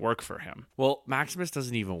it doesn't work for him. Well, Maximus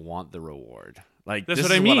doesn't even want the reward. Like, That's this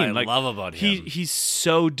what I is mean. what I love about him. He's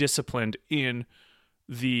so disciplined in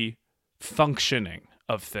the functioning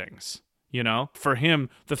of things. You know, for him,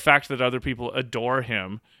 the fact that other people adore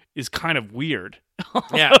him is kind of weird.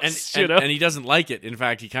 Yeah, and he doesn't like it. In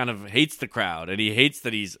fact, he kind of hates the crowd, and he hates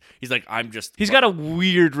that he's like, He's got a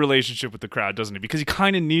weird relationship with the crowd, doesn't he? Because he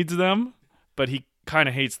kind of needs them, but he kind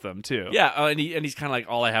of hates them too. Yeah, and he's kind of like,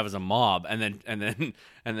 all I have is a mob, and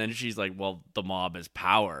then she's like, well, the mob is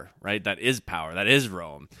power, right? That is power. That is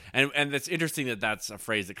Rome. And it's interesting that that's a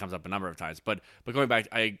phrase that comes up a number of times. But going back,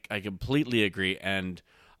 I completely agree. And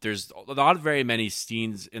there's not very many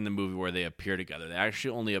scenes in the movie where they appear together. They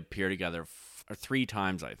actually only appear together 3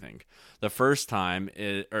 times, I think. The first time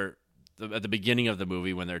is at the beginning of the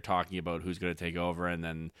movie when they're talking about who's going to take over, and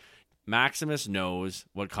then Maximus knows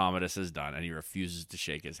what Commodus has done, and he refuses to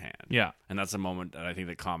shake his hand. Yeah. And that's the moment that I think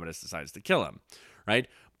that Commodus decides to kill him, right?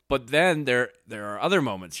 But then there are other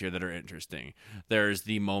moments here that are interesting. There's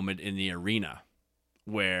the moment in the arena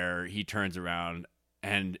where he turns around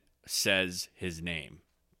and says his name.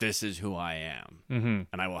 This is who I am,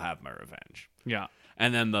 and I will have my revenge. Yeah.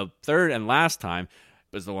 And then the third and last time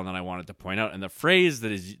was the one that I wanted to point out. And the phrase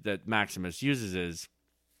that Maximus uses is,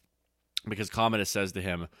 because Commodus says to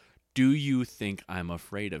him, "Do you think I'm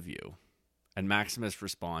afraid of you?" And Maximus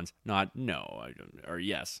responds, not no, or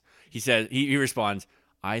yes. He says, he responds,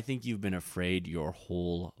 "I think you've been afraid your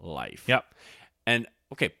whole life." Yep. And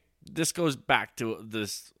okay, this goes back to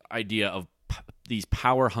this idea of these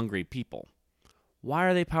power-hungry people. Why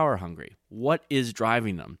are they power hungry? What is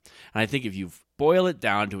driving them? And I think if you boil it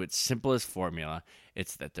down to its simplest formula,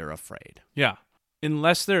 it's that they're afraid. Yeah.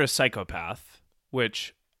 Unless they're a psychopath,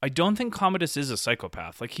 which I don't think Commodus is a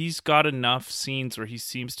psychopath. Like, he's got enough scenes where he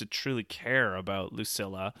seems to truly care about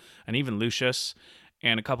Lucilla and even Lucius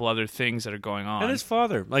and a couple other things that are going on. And his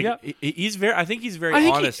father. Like, yeah. He's very, I think he's very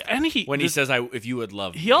honest when he says, if you would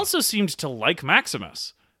love me. He also seemed to like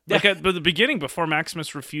Maximus. Like, at the beginning, before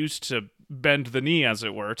Maximus refused to bend the knee, as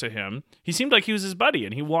it were, to him, he seemed like he was his buddy,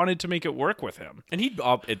 and he wanted to make it work with him. And he'd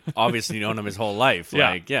obviously known him his whole life.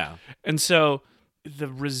 Like, yeah. And so the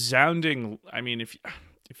resounding, I mean, it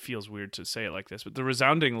feels weird to say it like this, but the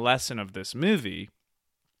resounding lesson of this movie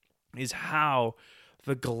is how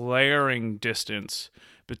the glaring distance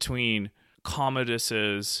between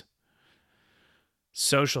Commodus's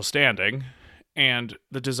social standing and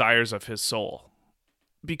the desires of his soul.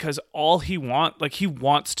 Because all he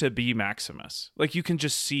wants to be Maximus. Like, you can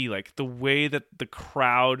just see, like, the way that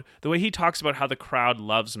the way he talks about how the crowd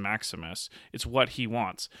loves Maximus, it's what he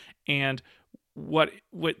wants. And what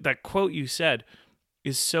that quote you said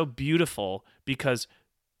is so beautiful, because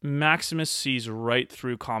Maximus sees right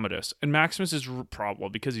through Commodus. And Maximus is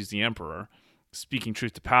because he's the emperor, speaking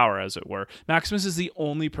truth to power, as it were. Maximus is the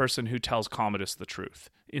only person who tells Commodus the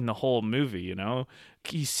truth in the whole movie, you know?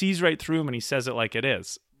 He sees right through him and he says it like it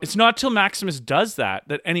is. It's not till Maximus does that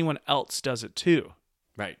anyone else does it too.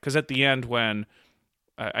 Right. Because at the end, when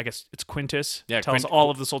I guess it's Quintus tells Quint all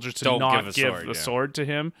of the soldiers to not give the sword, sword to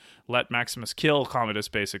him, let Maximus kill Commodus,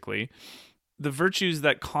 basically. The virtues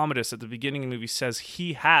that Commodus at the beginning of the movie says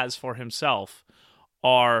he has for himself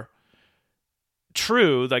are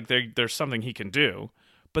true, like there's something he can do,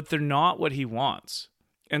 but they're not what he wants.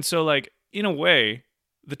 And so, like, in a way,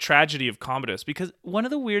 the tragedy of Commodus, because one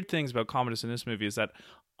of the weird things about Commodus in this movie is that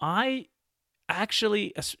I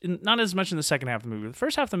actually, not as much in the second half of the movie, but the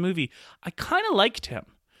first half of the movie, I kind of liked him,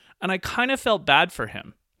 and I kind of felt bad for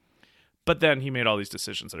him. But then he made all these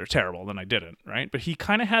decisions that are terrible, then I didn't, right? But he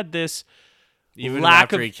kind of had this even lack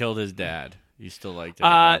after of... he killed his dad, you still liked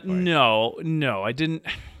it? No, I didn't.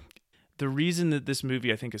 The reason that this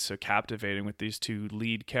movie, I think, is so captivating with these two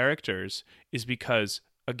lead characters is because,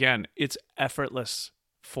 again, it's effortless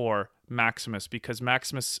for Maximus, because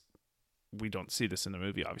Maximus, we don't see this in the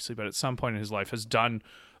movie, obviously, but at some point in his life has done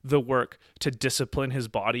the work to discipline his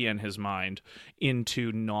body and his mind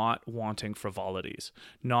into not wanting frivolities,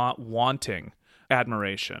 not wanting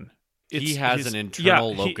admiration. He has an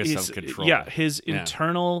internal locus of control. Yeah, his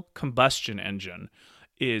internal combustion engine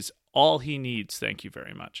is all he needs, thank you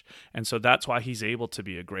very much. And so that's why he's able to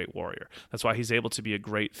be a great warrior. That's why he's able to be a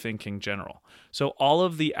great thinking general. So all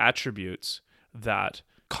of the attributes that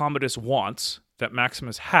Commodus wants, that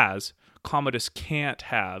Maximus has, Commodus can't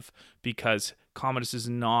have because Commodus is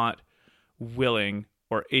not willing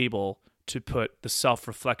or able to put the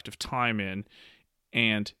self-reflective time in,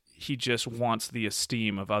 and he just wants the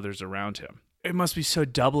esteem of others around him. It must be so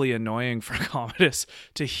doubly annoying for Commodus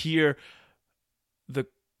to hear the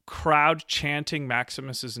crowd chanting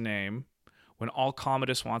Maximus's name when all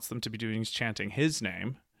Commodus wants them to be doing is chanting his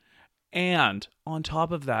name. And on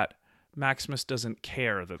top of that, Maximus doesn't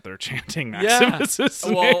care that they're chanting Maximus's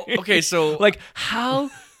name. Well, okay, so like, how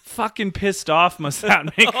fucking pissed off must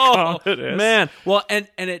that make Commodus? Man. Well, and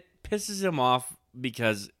it pisses him off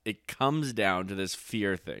because it comes down to this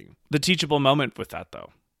fear thing. The teachable moment with that, though,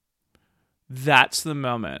 that's the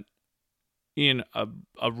moment in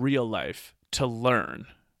a real life to learn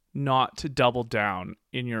not to double down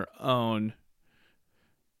in your own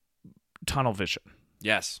tunnel vision.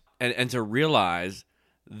 Yes. And to realize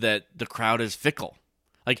that the crowd is fickle.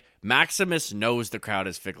 Like, Maximus knows the crowd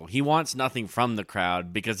is fickle. He wants nothing from the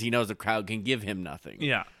crowd because he knows the crowd can give him nothing.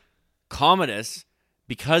 Yeah. Commodus,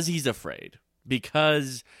 because he's afraid,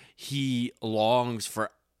 because he longs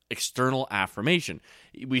for external affirmation.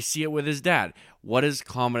 We see it with his dad. What does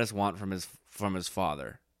Commodus want from his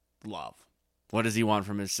father? Love. What does he want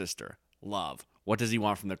from his sister? Love. What does he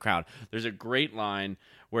want from the crowd? There's a great line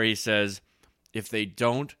where he says, if they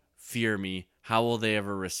don't fear me, how will they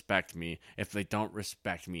ever respect me? If they don't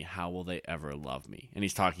respect me, how will they ever love me? And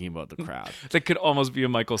he's talking about the crowd. That could almost be a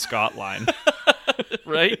Michael Scott line.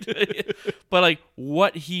 Right? But like,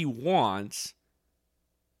 what he wants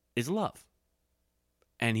is love.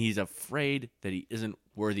 And he's afraid that he isn't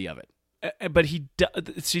worthy of it. But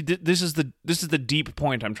see, this is the deep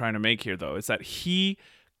point I'm trying to make here, though. Is that he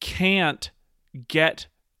can't get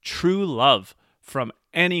true love from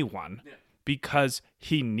anyone because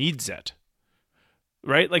he needs it,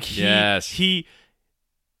 right? Like he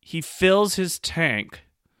fills his tank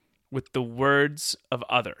with the words of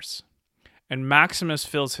others, and Maximus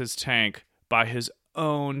fills his tank by his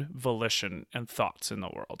own volition and thoughts in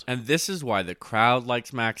the world. And this is why the crowd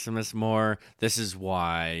likes Maximus more. This is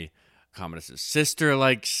why Commodus' sister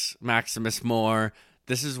likes Maximus more.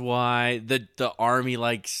 This is why the army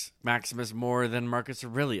likes Maximus more than Marcus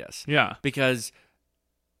Aurelius. Yeah. Because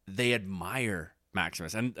they admire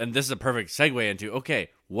Maximus. And this is a perfect segue into, okay,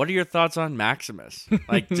 what are your thoughts on Maximus?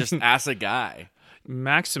 Like, just ask a guy.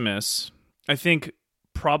 Maximus, I think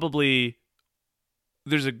probably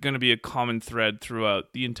there's going to be a common thread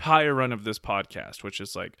throughout the entire run of this podcast, which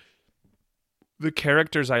is like the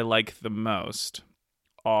characters I like the most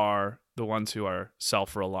are the ones who are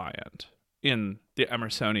self-reliant in the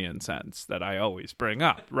Emersonian sense that I always bring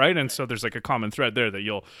up, right? And so there's like a common thread there that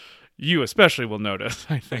you especially will notice,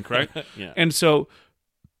 I think, right? Yeah. And so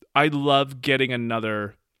I love getting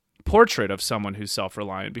another portrait of someone who's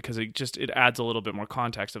self-reliant because it adds a little bit more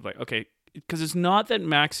context of like, okay, because it's not that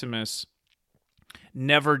Maximus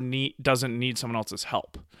doesn't need someone else's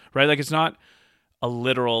help, right? Like, it's not a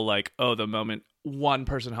literal like, oh, the moment one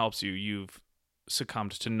person helps you, you've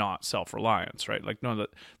succumbed to not self-reliance, right? Like, no,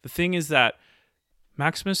 the thing is that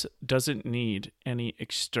Maximus doesn't need any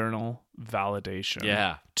external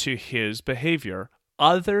validation to his behavior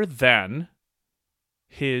other than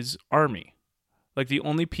his army. Like, the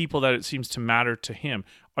only people that it seems to matter to him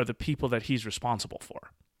are the people that he's responsible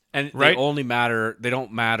for. And they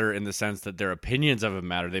don't matter in the sense that their opinions of him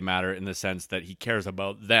matter. They matter in the sense that he cares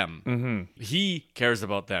about them. Mm-hmm. He cares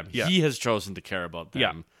about them. Yeah. He has chosen to care about them.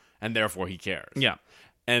 Yeah. And therefore he cares. Yeah.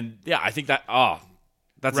 And I think that's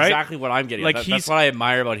right? exactly what I'm getting like at. That's what I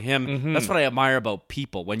admire about him. Mm-hmm. That's what I admire about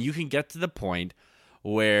people. When you can get to the point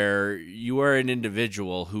where you are an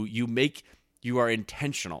individual who you are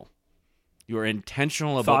intentional. You are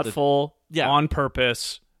intentional about thoughtful, on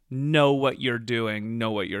purpose, know what you're doing,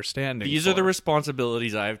 know what you're standing These for. are the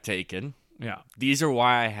responsibilities I have taken. Yeah. These are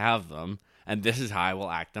why I have them, and this is how I will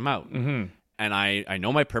act them out. Mm-hmm. And I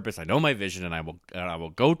know my purpose, I know my vision, and I will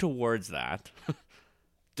go towards that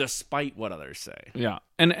despite what others say. Yeah.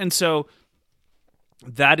 And so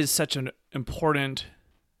that is such an important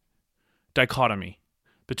dichotomy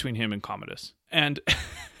between him and Commodus. And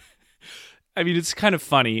I mean, it's kind of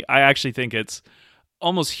funny. I actually think it's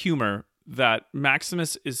almost humor that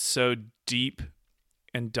Maximus is so deep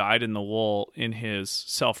and dyed in the wool in his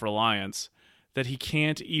self-reliance that he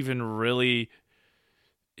can't even really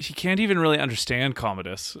he can't even really understand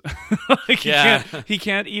Commodus. Like Yeah. he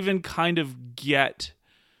can't even kind of get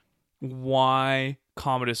why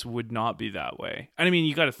Commodus would not be that way. And I mean,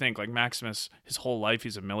 you got to think like Maximus, his whole life,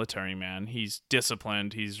 he's a military man. He's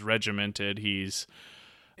disciplined. He's regimented.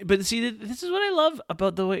 But see, this is what I love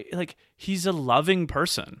about the way, like, he's a loving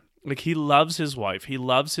person. Like, he loves his wife. He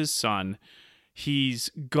loves his son. He's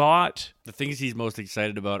got The things he's most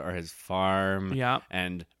excited about are his farm. Yeah.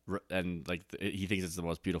 And like he thinks it's the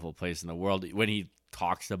most beautiful place in the world. When he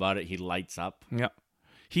talks about it, he lights up. Yeah.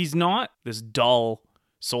 He's not this dull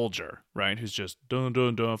soldier, right? Who's just dun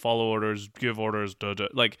dun dun, follow orders, give orders, dun, dun.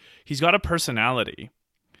 Like, he's got a personality,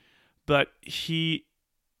 but he's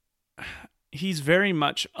very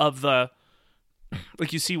much of the,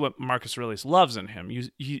 like, you see what Marcus Aurelius loves in him.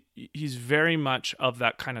 He's very much of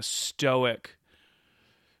that kind of stoic.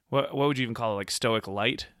 What would you even call it? Like stoic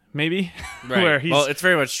light, maybe? Right. Where he's, well, it's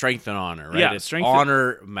very much strength and honor, right? Yeah, It's strength.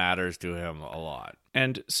 honor matters to him a lot.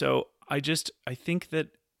 And so I think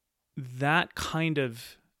that kind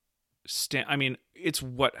of I mean, it's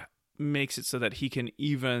what makes it so that he can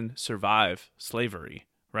even survive slavery,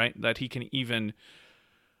 right? That he can even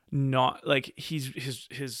not, like,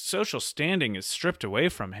 his social standing is stripped away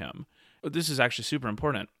from him. But this is actually super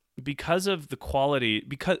important because of the quality,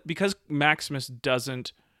 because Maximus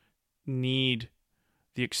doesn't need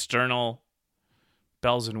the external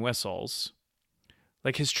bells and whistles.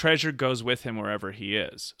 Like, his treasure goes with him wherever he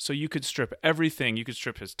is. So you could strip everything. You could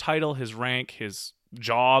strip his title, his rank, his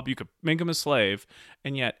job. You could make him a slave.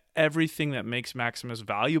 And yet everything that makes Maximus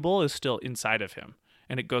valuable is still inside of him.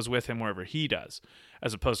 And it goes with him wherever he does.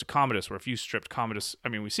 As opposed to Commodus, where if you stripped Commodus, I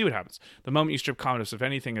mean, we see what happens. The moment you strip Commodus of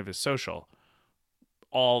anything of his social,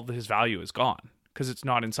 all his value is gone. Because it's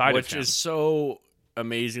not inside of him. Which is so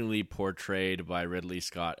amazingly portrayed by Ridley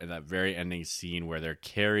Scott in that very ending scene where they're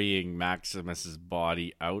carrying Maximus's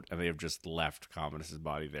body out and they have just left Commodus's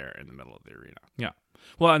body there in the middle of the arena. Yeah.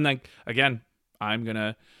 Well, and like, again, I'm going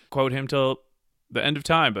to quote him till the end of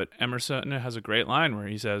time, but Emerson has a great line where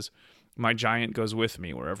he says, "My giant goes with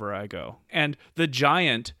me wherever I go." And the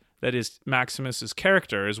giant that is Maximus's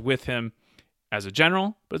character is with him as a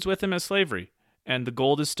general, but it's with him as slavery. And the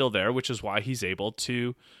gold is still there, which is why he's able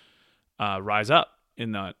to rise up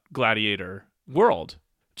in the gladiator world.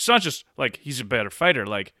 It's not just like he's a better fighter,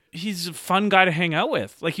 like he's a fun guy to hang out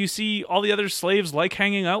with. Like, you see all the other slaves like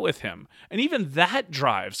hanging out with him. And even that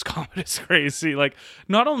drives Commodus crazy. Like,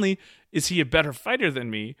 not only is he a better fighter than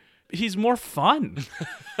me, he's more fun.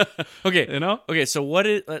 Okay. You know? Okay, so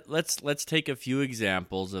let's take a few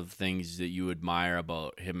examples of things that you admire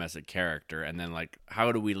about him as a character, and then, like,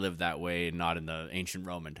 how do we live that way not in the ancient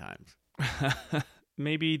Roman times?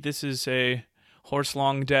 Maybe this is a horse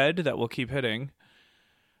long dead that we'll keep hitting,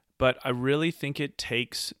 but I really think it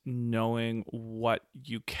takes knowing what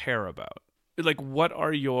you care about. Like, what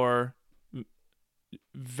are your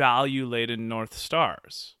value-laden North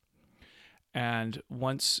Stars? And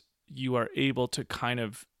once you are able to kind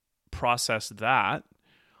of process that,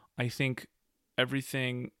 I think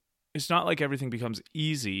everything, it's not like everything becomes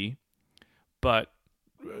easy, but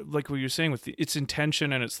like what you're saying with its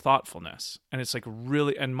intention and its thoughtfulness, and it's like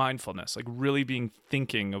really, and mindfulness, like really being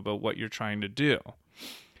thinking about what you're trying to do.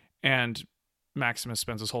 And Maximus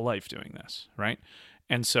spends his whole life doing this, right?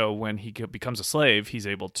 And so when he becomes a slave, he's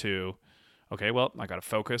able to, okay, well, I got to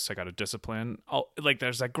focus, I got to discipline. Like,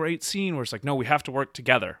 there's that great scene where it's like, no, we have to work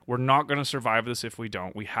together. We're not going to survive this if we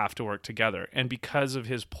don't. We have to work together. And because of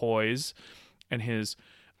his poise and his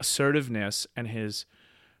assertiveness and his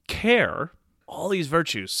care, all these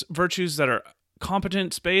virtues that are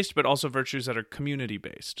competence-based, but also virtues that are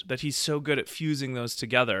community-based, that he's so good at fusing those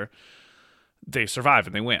together, they survive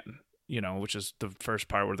and they win, you know, which is the first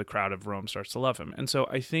part where the crowd of Rome starts to love him. And so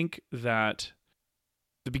I think that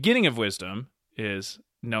the beginning of wisdom is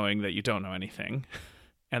knowing that you don't know anything.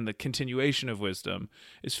 And the continuation of wisdom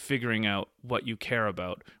is figuring out what you care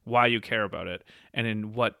about, why you care about it, and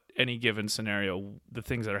in what any given scenario, the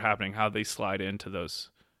things that are happening, how they slide into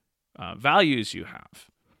those values you have.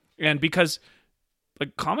 And because,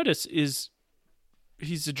 like, Commodus he's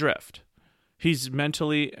adrift. He's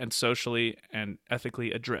mentally and socially and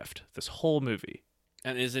ethically adrift this whole movie.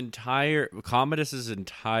 And Commodus's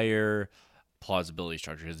entire plausibility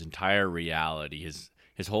structure, his entire reality,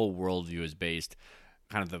 his whole worldview is based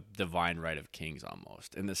kind of the divine right of kings,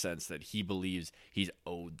 almost, in the sense that he believes he's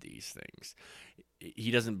owed these things.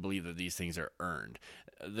 He doesn't believe that these things are earned.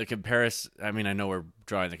 The comparison, I mean, I know we're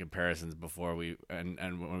drawing the comparisons before and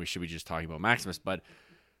when we should be just talking about Maximus, but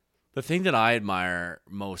the thing that I admire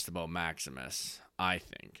most about Maximus, I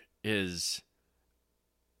think, is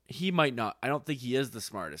he might not. I don't think he is the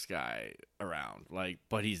smartest guy around.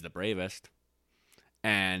 But he's the bravest,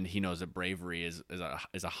 and he knows that bravery is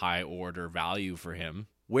a high order value for him.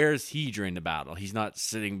 Where is he during the battle? He's not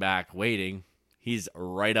sitting back waiting. He's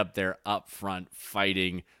right up there, up front,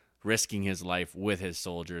 fighting, risking his life with his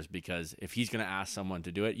soldiers, because if he's going to ask someone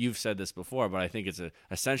to do it, you've said this before, but I think it's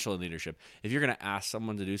essential in leadership. If you're going to ask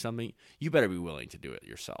someone to do something, you better be willing to do it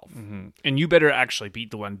yourself. Mm-hmm. And you better actually be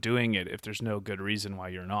the one doing it if there's no good reason why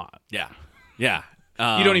you're not. Yeah. Yeah.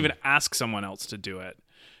 You don't even ask someone else to do it.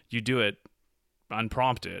 You do it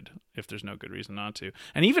unprompted if there's no good reason not to.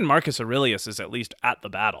 And even Marcus Aurelius is at least at the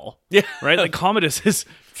battle. Yeah. Right? Like Commodus is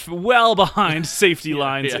well behind safety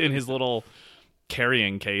lines in his little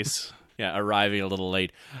carrying case. Yeah, arriving a little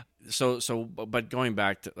late. But going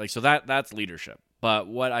back to that's leadership. But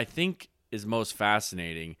what I think is most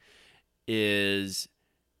fascinating is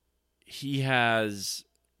he has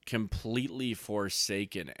completely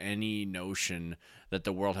forsaken any notion that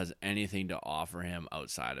the world has anything to offer him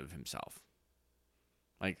outside of himself.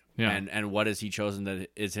 And what has he chosen that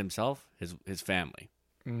is himself? His family.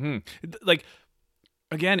 Mm-hmm. Like,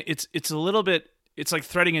 again, it's a little bit, it's like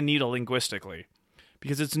threading a needle linguistically,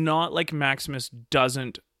 because it's not like Maximus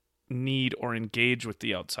doesn't need or engage with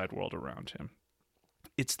the outside world around him.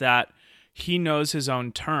 It's that he knows his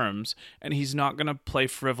own terms, and he's not going to play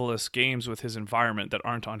frivolous games with his environment that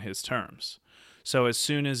aren't on his terms. So as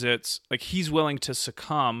soon as it's like he's willing to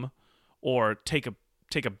succumb or take a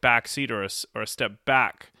back seat or a step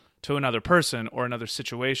back to another person or another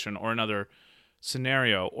situation or another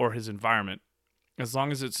scenario or his environment, as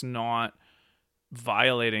long as it's not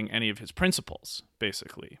violating any of his principles,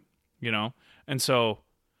 basically, And so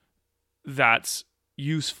that's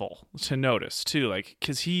useful to notice too, like,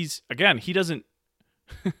 because he doesn't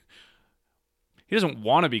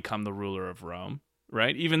want to become the ruler of Rome,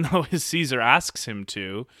 right? Even though his Caesar asks him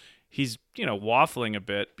to. He's, waffling a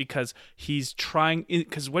bit because he's trying,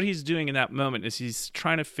 because what he's doing in that moment is he's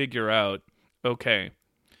trying to figure out, okay,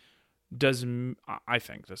 I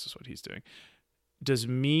think this is what he's doing. Does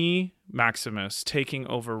me, Maximus, taking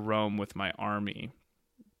over Rome with my army,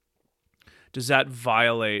 does that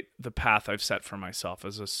violate the path I've set for myself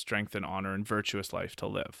as a strength and honor and virtuous life to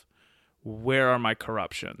live? Where are my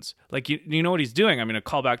corruptions? Like, you know what he's doing? I mean, a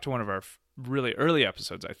call back to one of our really early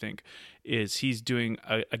episodes, I think, is he's doing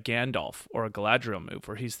a Gandalf or a Galadriel move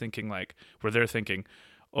where he's thinking where they're thinking,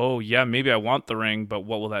 oh yeah, maybe I want the ring, but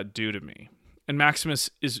what will that do to me? And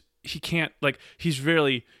Maximus he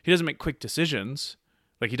doesn't make quick decisions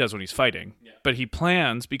like he does when he's fighting, but he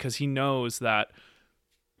plans because he knows that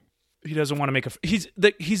he doesn't want to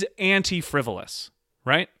he's anti-frivolous,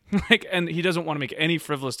 right? And he doesn't want to make any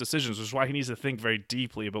frivolous decisions, which is why he needs to think very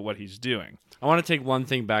deeply about what he's doing. I want to take one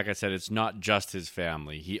thing back. I said it's not just his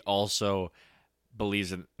family. He also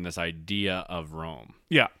believes in this idea of Rome.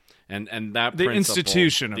 Yeah. And that the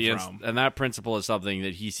institution of Rome. And that principle is something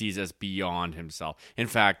that he sees as beyond himself. In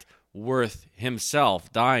fact, worth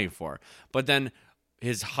himself dying for. But then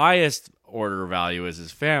his highest order value is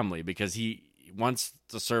his family, because once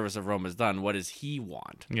the service of Rome is done, what does he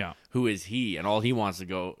want? Yeah. Who is he? And all he wants to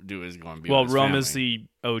go do is go and be with his Rome family. is the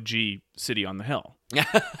OG city on the hill.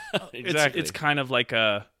 Exactly. It's kind of like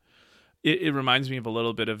it reminds me of a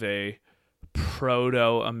little bit of a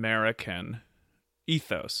proto-American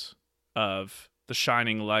ethos of the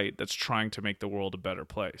shining light that's trying to make the world a better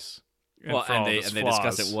place. And they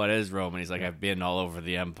discuss it. What is Rome? And he's like, I've been all over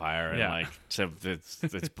the empire, and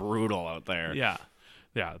it's brutal out there. Yeah.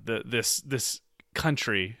 Yeah, this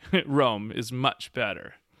country, Rome, is much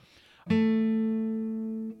better.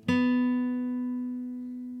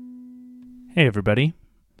 Hey, everybody.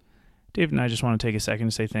 Dave and I just want to take a second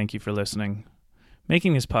to say thank you for listening.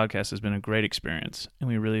 Making this podcast has been a great experience, and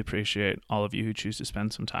we really appreciate all of you who choose to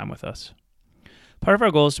spend some time with us. Part of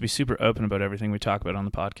our goal is to be super open about everything we talk about on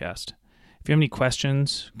the podcast. If you have any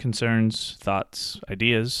questions, concerns, thoughts,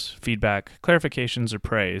 ideas, feedback, clarifications, or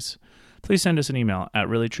praise, please send us an email at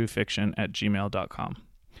reallytruefiction@gmail.com.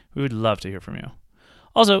 We would love to hear from you.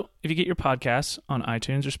 Also, if you get your podcasts on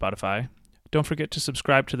iTunes or Spotify, don't forget to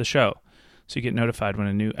subscribe to the show so you get notified when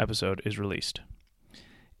a new episode is released.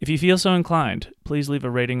 If you feel so inclined, please leave a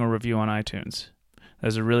rating or review on iTunes. That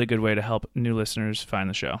is a really good way to help new listeners find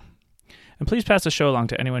the show. And please pass the show along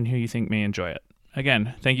to anyone who you think may enjoy it.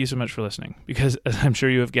 Again, thank you so much for listening, because as I'm sure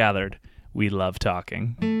you have gathered, we love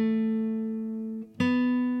talking.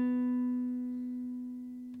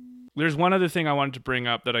 There's one other thing I wanted to bring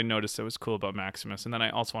up that I noticed that was cool about Maximus, and then I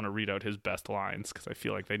also want to read out his best lines because I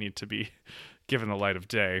feel like they need to be given the light of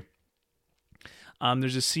day.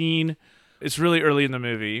 There's a scene, it's really early in the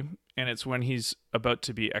movie, and it's when he's about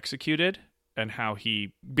to be executed, and how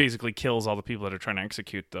he basically kills all the people that are trying to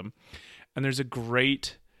execute them. And there's a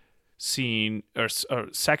great scene or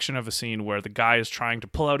section of a scene where the guy is trying to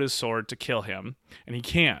pull out his sword to kill him, and he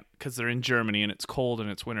can't because they're in Germany and it's cold and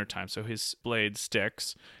it's wintertime, so his blade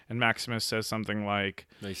sticks, and Maximus says something like,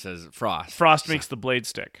 He says frost. Frost makes the blade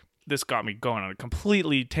stick. This got me going on a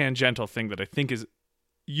completely tangential thing that I think is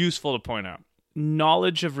useful to point out.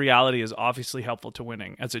 Knowledge of reality is obviously helpful to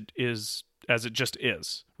winning, as it just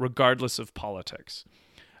is, regardless of politics.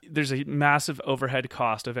 There's a massive overhead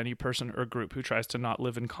cost of any person or group who tries to not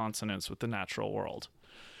live in consonance with the natural world.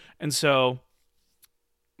 And so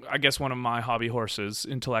I guess one of my hobby horses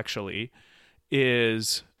intellectually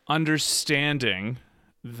is understanding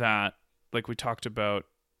that, like we talked about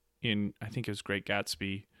in, I think it was Great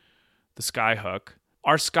Gatsby, the skyhook.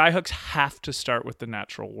 Our skyhooks have to start with the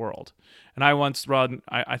natural world. And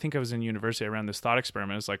I think I was in university, I ran this thought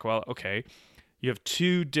experiment. It's like, well, okay, you have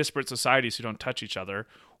two disparate societies who don't touch each other.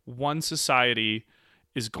 One society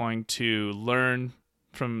is going to learn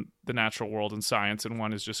from the natural world and science, and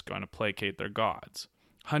one is just going to placate their gods.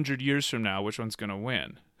 100 years from now, which one's going to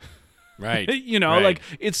win? Right. Right. Like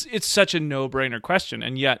it's such a no-brainer question.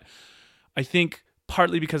 And yet I think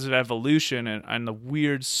partly because of evolution and the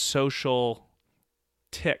weird social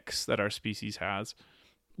ticks that our species has,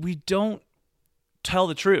 we don't tell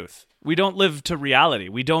the truth. We don't live to reality.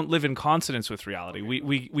 We don't live in consonance with reality.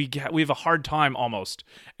 We have a hard time almost,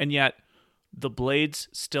 and yet the blades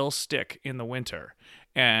still stick in the winter.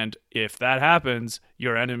 And if that happens,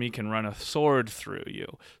 your enemy can run a sword through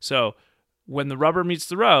you. So when the rubber meets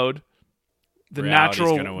the road, the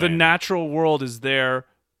natural world is there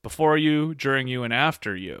before you, during you, and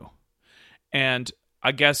after you. And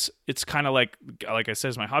I guess it's kind of like I said,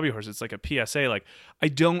 it's my hobby horse. It's like a PSA. Like, I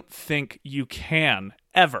don't think you can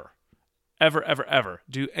ever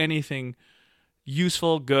do anything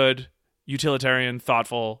useful, good, utilitarian,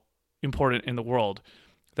 thoughtful, important in the world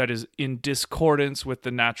that is in discordance with the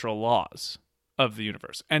natural laws of the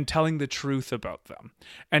universe and telling the truth about them.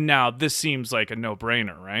 And now this seems like a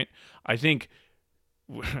no-brainer, right? I think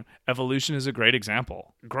evolution is a great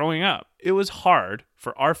example. Growing up, it was hard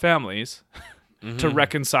for our families to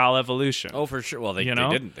reconcile evolution. Oh, for sure. Well, they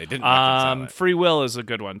didn't reconcile it. Free will is a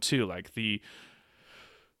good one too, like the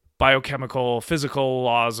biochemical, physical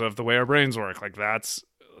laws of the way our brains work. Like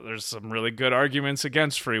there's some really good arguments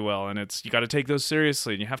against free will, and you got to take those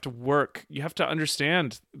seriously, and you have to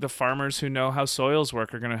understand the farmers who know how soils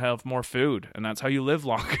work are going to have more food, and that's how you live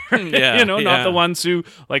longer. Not the ones who,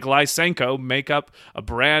 like Lysenko, make up a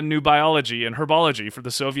brand new biology and herbology for the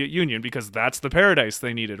Soviet Union because that's the paradise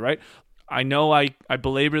they needed, right? I know I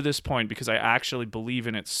belabor this point because I actually believe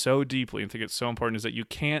in it so deeply and think it's so important, is that you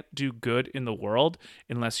can't do good in the world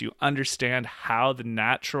unless you understand how the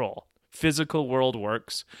natural physical world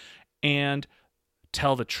works and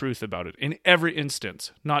tell the truth about it in every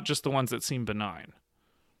instance, not just the ones that seem benign.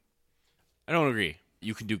 I don't agree.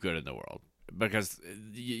 You can do good in the world because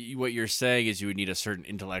what you're saying is you would need a certain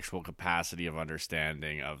intellectual capacity of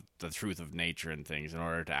understanding of the truth of nature and things in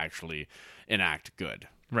order to actually enact good.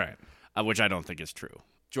 Right. Which I don't think is true.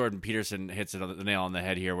 Jordan Peterson hits the nail on the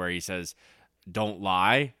head here where he says, don't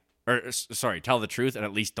lie, tell the truth and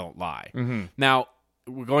at least don't lie. Mm-hmm. Now,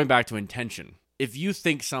 we're going back to intention. If you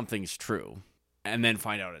think something's true and then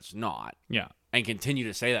find out it's not, and continue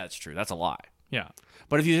to say that's true, that's a lie. Yeah.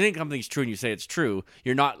 But if you think something's true and you say it's true,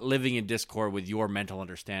 you're not living in discord with your mental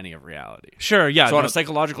understanding of reality. Sure, yeah. So on a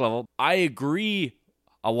psychological level, I agree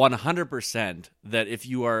 100% that if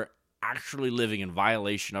you are actually living in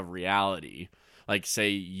violation of reality, like say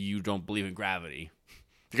you don't believe in gravity,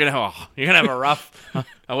 you're gonna have a rough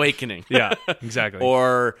awakening. Yeah, exactly.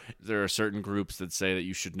 Or there are certain groups that say that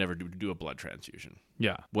you should never do a blood transfusion.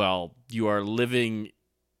 Yeah. Well, you are living.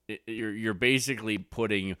 You're basically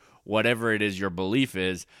putting whatever it is your belief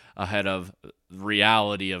is ahead of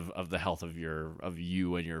reality of the health of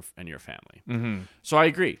you and your family. Mm-hmm. So I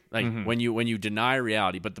agree. Like when you deny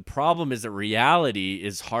reality, but the problem is that reality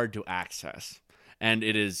is hard to access, and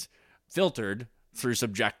it is filtered through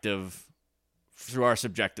our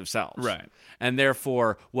subjective selves. Right. And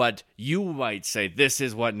therefore, what you might say, this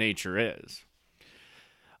is what nature is.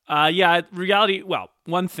 Reality. Well,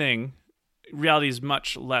 one thing. Reality is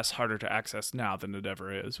much less harder to access now than it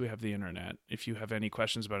ever is. We have the internet. If you have any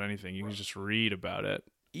questions about anything, you can just read about it.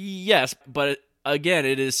 Yes, but again,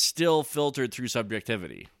 it is still filtered through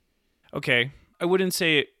subjectivity. Okay. I wouldn't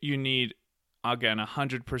say you need, again,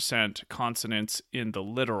 100% consonance in the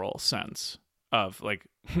literal sense of, like,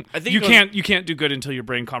 I think you can't do good until your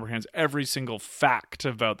brain comprehends every single fact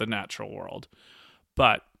about the natural world.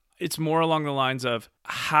 But It's more along the lines of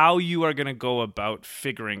how you are going to go about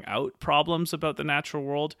figuring out problems about the natural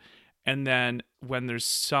world. And then when there's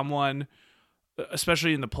someone,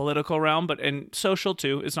 especially in the political realm, but in social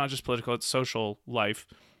too, it's not just political, it's social life,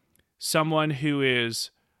 someone who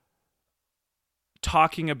is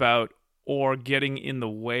talking about or getting in the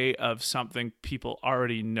way of something people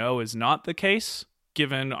already know is not the case,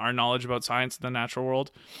 given our knowledge about science and the natural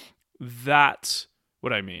world. That's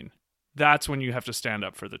what I mean. That's when you have to stand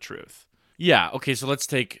up for the truth. Yeah. Okay. So let's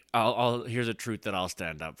take. Here's a truth that I'll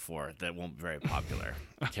stand up for that won't be very popular.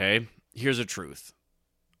 Okay. Here's a truth.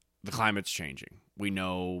 The climate's changing. We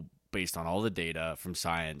know based on all the data from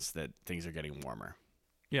science that things are getting warmer.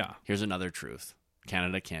 Yeah. Here's another truth.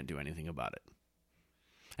 Canada can't do anything about it.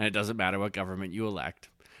 And it doesn't matter what government you elect.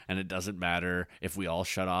 And it doesn't matter if we all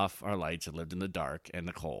shut off our lights and lived in the dark and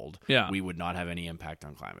the cold. Yeah. We would not have any impact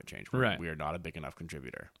on climate change. Right. We are not a big enough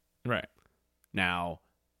contributor. Right. Now,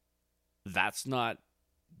 that's not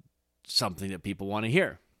something that people want to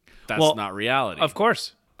hear. That's not reality. Of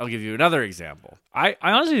course. I'll give you another example. I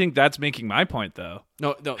honestly think that's making my point, though.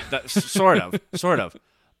 No, that's sort of.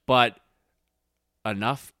 But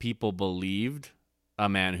enough people believed a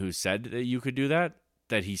man who said that you could do that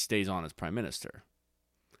he stays on as prime minister.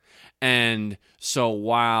 And so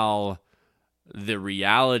while the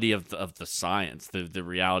reality of the science, the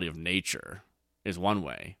reality of nature is one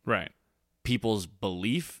way, right? People's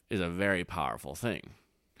belief is a very powerful thing.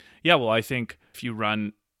 Yeah, well, I think if you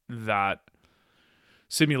run that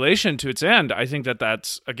simulation to its end, I think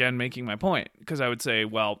that's, again, making my point. Because I would say,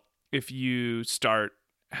 well, if you start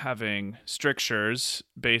having strictures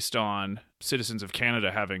based on citizens of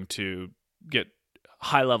Canada having to get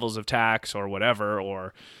high levels of tax or whatever,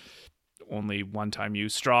 or only one-time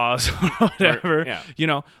use straws or whatever,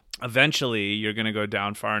 eventually you're going to go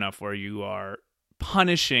down far enough where you are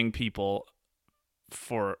punishing people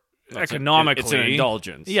for economically. It's an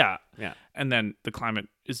indulgence. Yeah. Yeah. And then the climate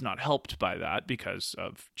is not helped by that because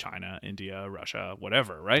of China, India, Russia,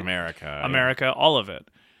 whatever, right? America, all of it.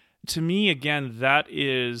 To me, again, that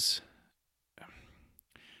is...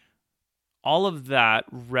 all of that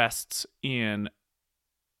rests in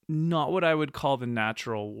not what I would call the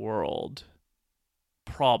natural world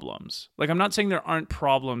problems. Like, I'm not saying there aren't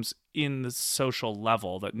problems in the social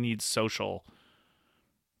level that need social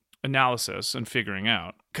analysis and figuring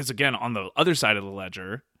out. Because, again, on the other side of the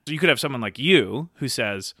ledger, you could have someone like you who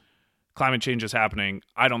says, climate change is happening.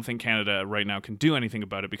 I don't think Canada right now can do anything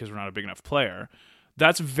about it because we're not a big enough player.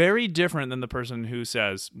 That's very different than the person who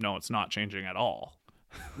says, no, it's not changing at all.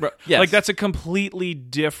 Yes. Like, that's a completely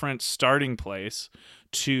different starting place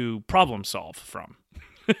to problem solve from.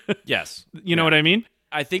 Yes. You know what I mean?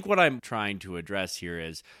 I think what I'm trying to address here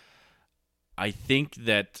is I think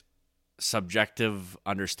that subjective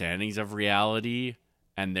understandings of reality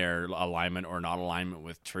and their alignment or not alignment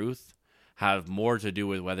with truth have more to do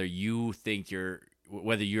with whether you're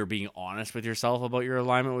being honest with yourself about your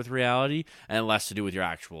alignment with reality, and less to do with your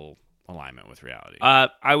actual alignment with reality.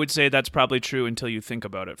 I would say that's probably true until you think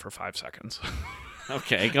about it for 5 seconds.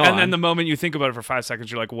 Okay, go on. And then the moment you think about it for 5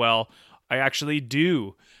 seconds, you're like, well, I actually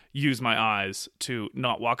do use my eyes to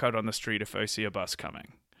not walk out on the street if I see a bus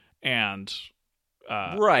coming. And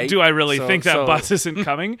right. do I really think that bus isn't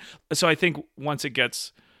coming? So I think once it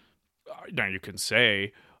gets... now you can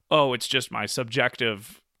say, oh, it's just my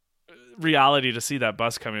subjective reality to see that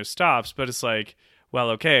bus coming, it stops. But it's like, well,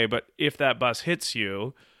 okay, but if that bus hits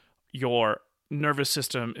you, your nervous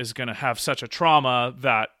system is going to have such a trauma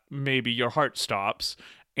that maybe your heart stops,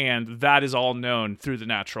 and that is all known through the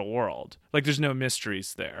natural world. Like, there's no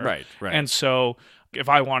mysteries there. Right. And so if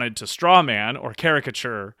I wanted to straw man or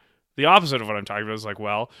caricature the opposite of what I'm talking about, is like,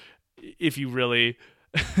 well, if you really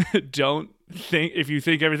if you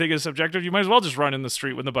think everything is subjective, you might as well just run in the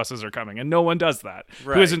street when the buses are coming, and no one does that.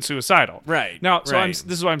 Right. Who isn't suicidal. Right. Now, so this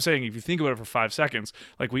is what I'm saying. If you think about it for 5 seconds,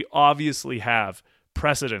 like, we obviously have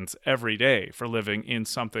precedents every day for living in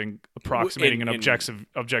something approximating an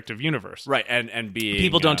objective universe. Right, and being...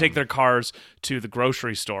 people don't take their cars to the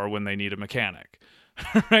grocery store when they need a mechanic.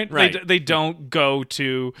 Right? They don't go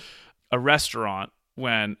to a restaurant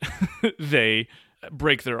when they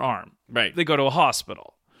break their arm. Right. They go to a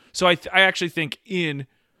hospital. So I actually think in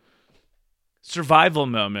survival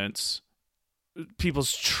moments,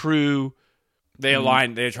 people's true... They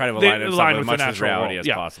try to align themselves with much as reality as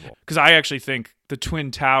possible. Because I actually think the twin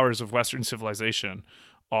towers of Western civilization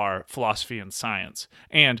are philosophy and science.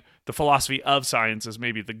 And the philosophy of science is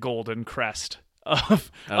maybe the golden crest of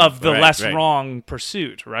the less wrong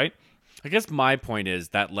pursuit, right? I guess my point is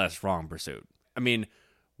that less wrong pursuit. I mean,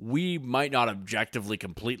 we might not objectively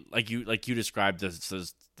complete, like you described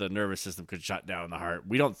this the nervous system could shut down the heart.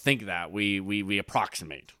 We don't think that. We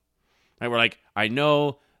approximate. Right? We're like, I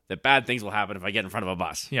know that bad things will happen if I get in front of a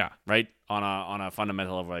bus. Yeah. Right? On a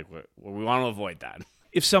fundamental level, like we want to avoid that.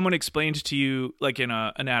 If someone explained to you, like in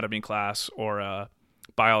a anatomy class or a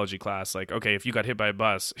biology class, like, okay, if you got hit by a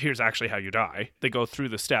bus, here's actually how you die. They go through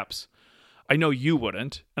the steps. I know you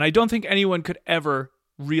wouldn't. And I don't think anyone could ever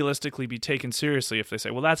realistically be taken seriously if they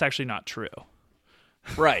say, well, that's actually not true.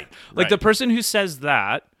 Right. Like the person who says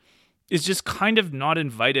that is just kind of not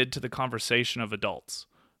invited to the conversation of adults.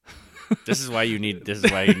 This is why you need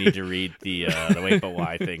to read the Wait But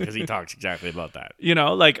Why thing, because he talks exactly about that. You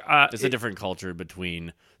know, like there's a different culture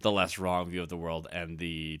between the less wrong view of the world and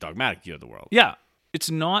the dogmatic view of the world. Yeah.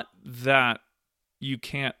 It's not that you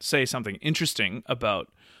can't say something interesting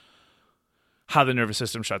about how the nervous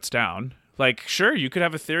system shuts down. Like, sure, you could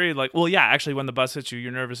have a theory like, well, yeah, actually, when the bus hits you,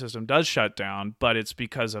 your nervous system does shut down, but it's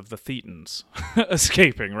because of the thetans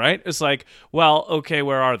escaping, right? It's like, well, okay,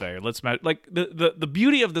 where are they? Like the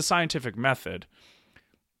beauty of the scientific method,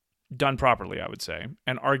 done properly, I would say,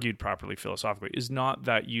 and argued properly philosophically, is not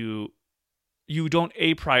that you don't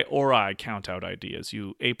a priori count out ideas,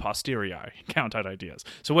 you a posteriori count out ideas.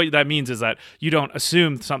 So what that means is that you don't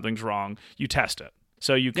assume something's wrong, you test it.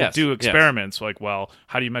 So you could do experiments like, well,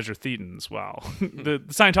 how do you measure thetans? Well, the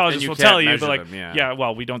Scientologists will tell you, but like, them,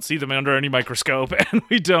 well, we don't see them under any microscope, and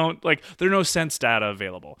we don't, like, there are no sense data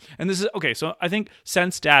available. And this is, okay, so I think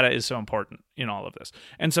sense data is so important in all of this.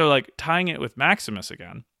 And so, like, tying it with Maximus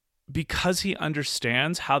again, because he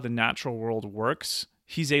understands how the natural world works,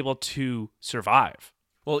 he's able to survive.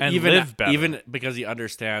 Well, and even live better. Even because he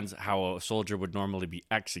understands how a soldier would normally be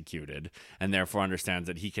executed, and therefore understands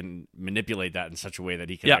that he can manipulate that in such a way that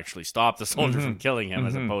he can actually stop the soldier from killing him,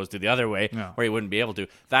 as opposed to the other way where he wouldn't be able to.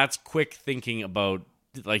 That's quick thinking about,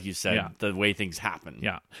 like you said, the way things happen.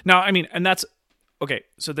 Yeah. Now, I mean, and that's okay.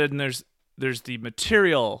 So then there's the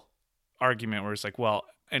material argument where it's like, well,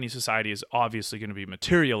 any society is obviously going to be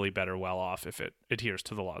materially better well off if it adheres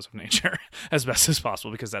to the laws of nature as best as possible,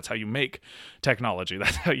 because that's how you make technology.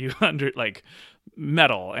 That's how you like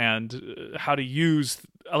metal and how to use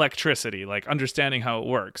electricity. Like, understanding how it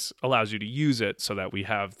works allows you to use it so that we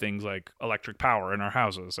have things like electric power in our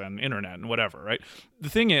houses and internet and whatever, right? The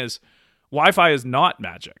thing is, Wi-Fi is not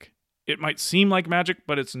magic. It might seem like magic,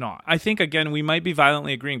 but it's not. I think, again, we might be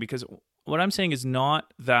violently agreeing, because what I'm saying is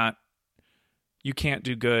not that you can't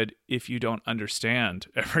do good if you don't understand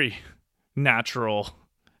every natural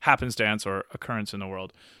happenstance or occurrence in the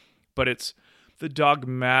world. But it's the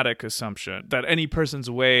dogmatic assumption that any person's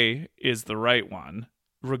way is the right one,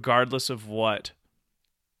 regardless of what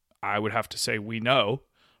I would have to say we know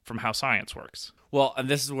from how science works. Well, and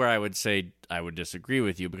this is where I would say I would disagree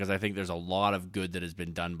with you, because I think there's a lot of good that has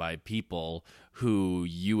been done by people who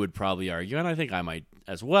you would probably argue, and I think I might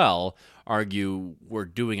as well argue, we're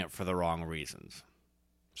doing it for the wrong reasons.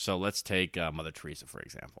 So let's take Mother Teresa, for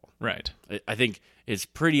example. Right. I think it's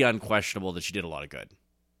pretty unquestionable that she did a lot of good.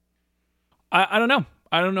 I don't know.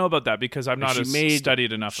 I don't know about that, because I've not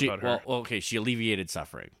studied enough about her. Well, okay, she alleviated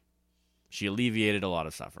suffering. She alleviated a lot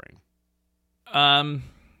of suffering.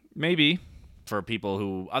 Maybe. For people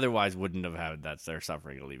who otherwise wouldn't have had their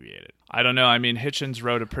suffering alleviated. I don't know. I mean, Hitchens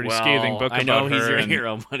wrote a pretty scathing book about her. I know he's your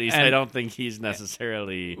hero, but I don't think he's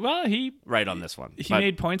necessarily right on this one. He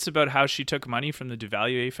made points about how she took money from the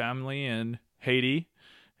Duvalier family in Haiti,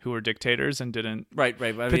 who were dictators and didn't right.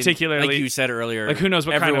 But particularly, like you said earlier, like, who knows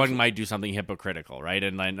what everyone might do something hypocritical, right?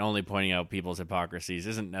 And like, only pointing out people's hypocrisies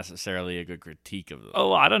isn't necessarily a good critique of them. Oh,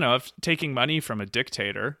 well, I don't know if taking money from a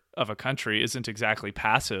dictator of a country isn't exactly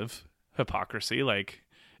passive hypocrisy. Like,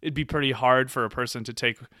 it'd be pretty hard for a person to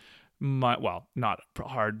take well, not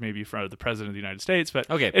hard maybe for the president of the United States, but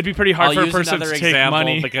it'd be pretty hard for a person to take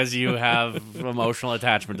money because you have emotional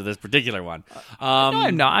attachment to this particular one. No,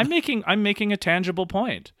 I'm not. I'm making a tangible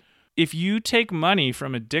point. If you take money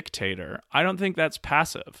from a dictator, I don't think that's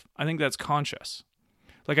passive. I think that's conscious.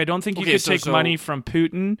 Like, I don't think you could take money from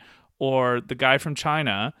Putin or the guy from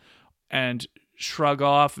China and shrug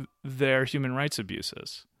off their human rights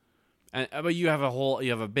abuses. But you have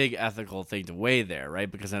a big ethical thing to weigh there,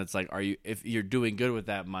 right? Because then it's like, if you're doing good with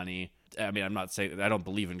that money? I mean, I'm not saying I don't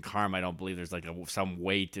believe in karma. I don't believe there's like some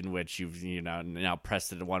weight in which you've now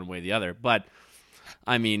pressed it one way or the other. But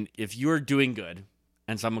I mean, if you're doing good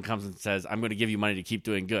and someone comes and says, "I'm going to give you money to keep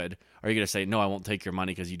doing good," are you going to say, "No, I won't take your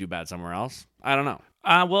money because you do bad somewhere else"? I don't know.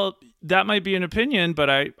 Well, that might be an opinion, but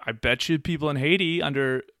I bet you people in Haiti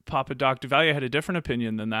under Papa Doc Duvalier had a different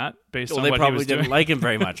opinion than that based on what he was doing. They probably didn't like him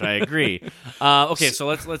very much. I agree. Okay, so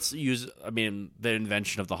let's use, the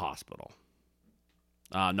invention of the hospital.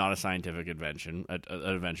 Not a scientific invention, an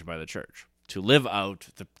invention by the church. to live out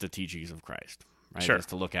the teachings of Christ. Right? Sure. Is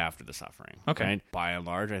to look after the suffering. Okay. Right? By and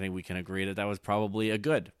large, I think we can agree that was probably a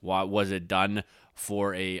good. Was it done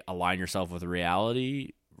for a align yourself with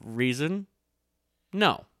reality reason?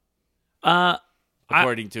 No.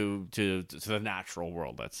 According to the natural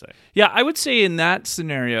world, let's say. Yeah, I would say in that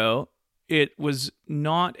scenario, it was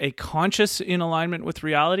not a conscious in alignment with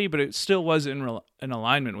reality, but it still was in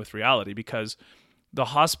alignment with reality because the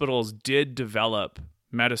hospitals did develop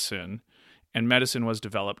medicine, and medicine was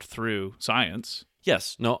developed through science.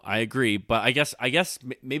 Yes, no, I agree, but I guess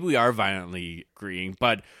maybe we are violently agreeing.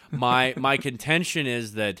 But my contention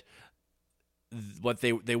is that what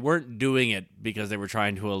they weren't doing it because they were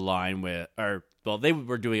trying to align with, they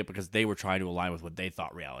were doing it because they were trying to align with what they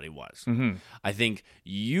thought reality was. Mm-hmm. I think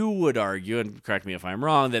you would argue, and correct me if I'm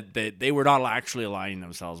wrong, that they were not actually aligning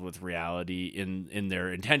themselves with reality in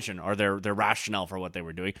their intention or their rationale for what they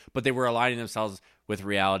were doing, but they were aligning themselves with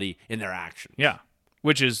reality in their actions. Yeah,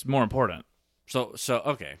 which is more important. So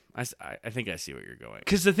okay, I think I see where you're going.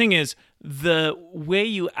 Because the thing is, the way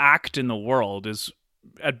you act in the world is,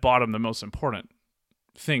 at bottom, the most important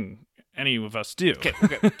thing any of us do.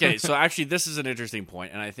 Okay. So actually, this is an interesting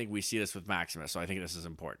point, and I think we see this with Maximus, so I think this is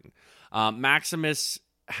important. Maximus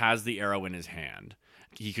has the arrow in his hand.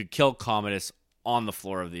 He could kill Commodus on the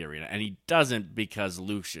floor of the arena, and he doesn't because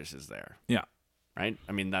Lucius is there. Yeah. Right?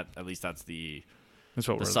 I mean, at least that's the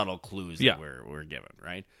what subtle clues that we're given,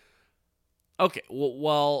 right? Okay,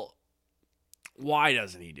 well, why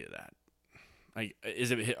doesn't he do that? Like,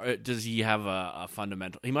 does he have a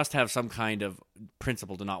fundamental? He must have some kind of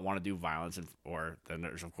principle to not want to do violence, or then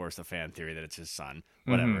there's of course the fan theory that it's his son,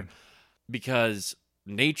 whatever. Mm-hmm. Because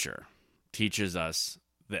nature teaches us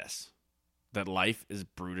this: that life is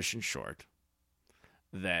brutish and short,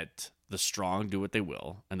 that the strong do what they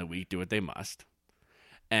will, and the weak do what they must,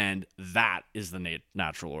 and that is the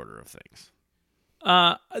natural order of things.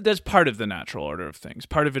 That's part of the natural order of things.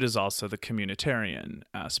 Part of it is also the communitarian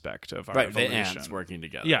aspect of our evolution. The ants working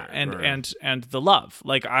together. Yeah, and the love.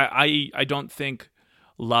 Like I don't think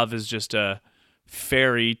love is just a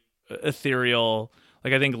fairy, ethereal.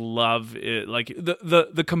 Like I think love is, like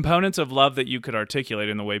the components of love that you could articulate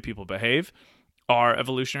in the way people behave are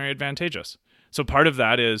evolutionary advantageous. So part of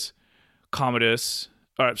that is Maximus.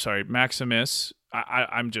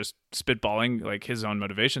 I'm just spitballing like his own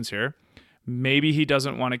motivations here. Maybe he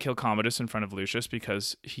doesn't want to kill Commodus in front of Lucius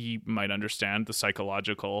because he might understand the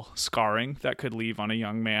psychological scarring that could leave on a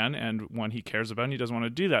young man and one he cares about, and he doesn't want to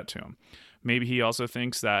do that to him. Maybe he also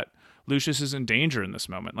thinks that Lucius is in danger in this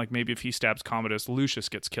moment. Like maybe if he stabs Commodus, Lucius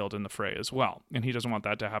gets killed in the fray as well. And he doesn't want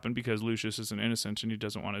that to happen because Lucius is an innocent and he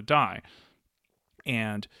doesn't want to die.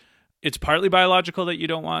 And it's partly biological that you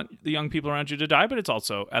don't want the young people around you to die, but it's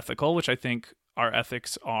also ethical, which I think our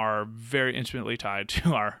ethics are very intimately tied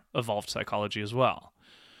to our evolved psychology as well.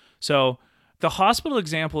 So the hospital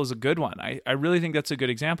example is a good one. I really think that's a good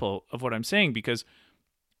example of what I'm saying because...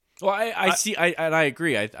 Well, I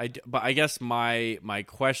agree. But I guess my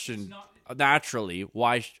question... Naturally,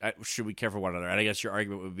 why should we care for one another? And I guess your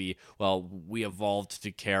argument would be, well, we evolved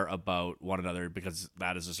to care about one another because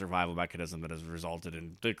that is a survival mechanism that has resulted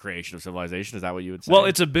in the creation of civilization. Is that what you would say? Well,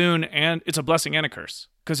 it's a boon and it's a blessing and a curse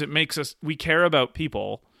because it makes us, we care about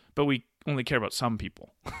people, but we only care about some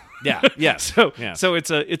people. Yeah. So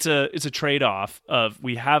it's a trade-off of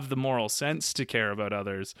we have the moral sense to care about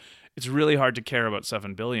others. It's really hard to care about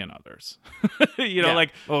 7 billion others. We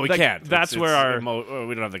can't. That's where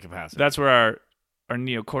we don't have the capacity. That's where our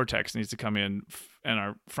neocortex needs to come in and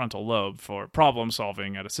our frontal lobe for problem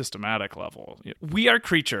solving at a systematic level. We are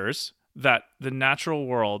creatures that the natural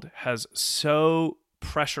world has so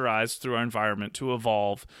pressurized through our environment to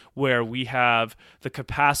evolve where we have the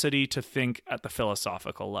capacity to think at the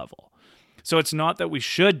philosophical level. So it's not that we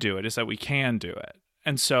should do it, it's that we can do it.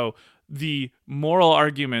 And so the moral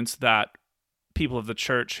arguments that people of the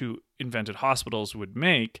church who invented hospitals would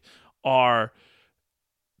make are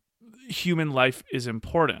human life is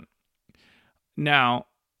important. Now,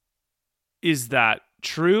 is that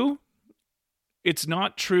true? It's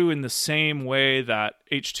not true in the same way that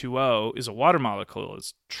H2O is a water molecule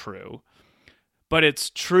is true, but it's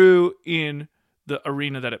true in the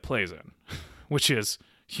arena that it plays in, which is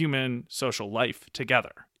human social life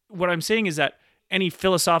together. What I'm saying is that any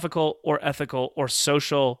philosophical or ethical or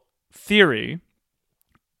social theory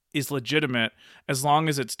is legitimate as long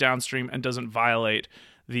as it's downstream and doesn't violate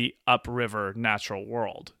the upriver natural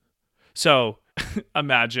world. So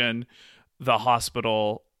imagine the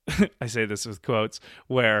hospital, I say this with quotes,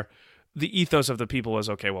 where the ethos of the people is,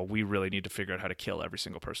 okay, well, we really need to figure out how to kill every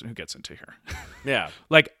single person who gets into here. Yeah.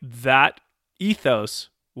 Like that ethos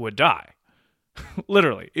would die.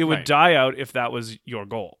 Literally. It would Right. die out if that was your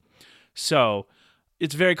goal. So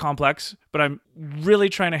it's very complex, but I'm really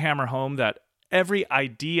trying to hammer home that every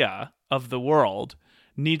idea of the world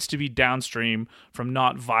needs to be downstream from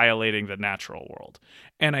not violating the natural world.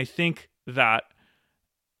 And I think that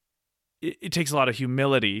it takes a lot of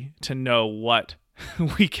humility to know what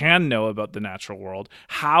we can know about the natural world,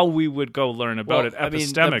 how we would go learn about it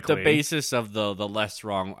epistemically. The basis of the less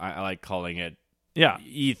wrong, I like calling it, yeah.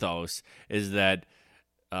 ethos, is that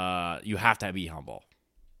you have to be humble.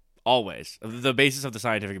 Always. The basis of the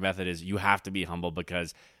scientific method is you have to be humble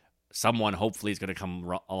because someone hopefully is going to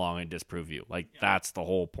come along and disprove you. Like, that's the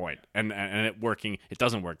whole point. And it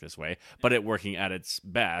doesn't work this way, but it working at its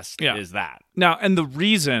best is that. Now, and the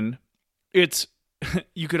reason it's,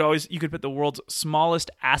 you could put the world's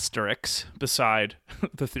smallest asterisk beside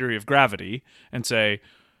the theory of gravity and say,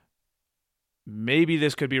 maybe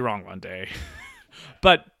this could be wrong one day.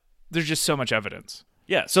 But there's just so much evidence.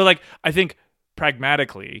 Yeah. So, like, I think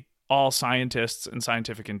pragmatically, all scientists and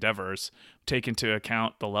scientific endeavors take into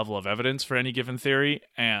account the level of evidence for any given theory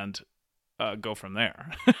and go from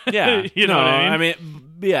there. Yeah. You know what I mean? I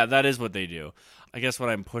mean, yeah, that is what they do. I guess what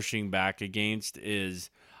I'm pushing back against is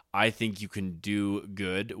I think you can do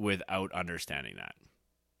good without understanding that.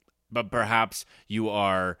 But perhaps you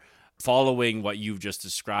are following what you've just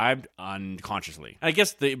described unconsciously. I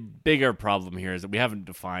guess the bigger problem here is that we haven't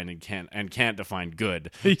defined and can't define good.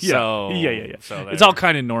 Yeah. So, So it's all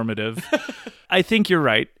kind of normative. I think you're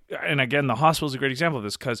right. And again, the hospital is a great example of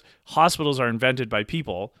this because hospitals are invented by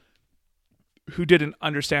people who didn't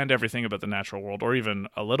understand everything about the natural world or even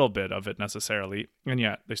a little bit of it necessarily, and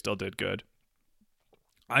yet they still did good.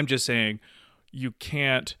 I'm just saying you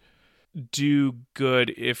can't do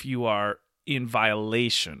good if you are in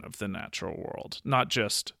violation of the natural world, not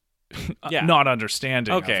just not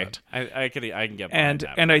understanding of it. I can get behind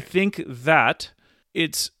that. And I think that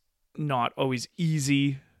it's not always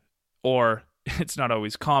easy or it's not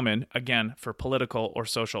always common, again, for political or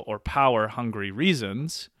social or power-hungry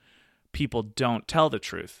reasons, people don't tell the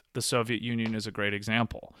truth. The Soviet Union is a great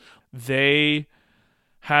example. They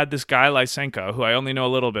had this guy, Lysenko, who I only know a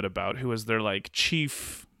little bit about, who was their, like,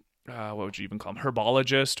 chief... what would you even call him?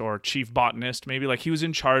 Herbologist or chief botanist, maybe. Like, he was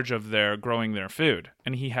in charge of growing their food,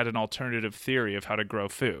 and he had an alternative theory of how to grow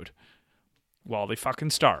food. Well, they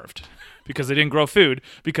fucking starved because they didn't grow food,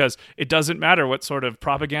 because it doesn't matter what sort of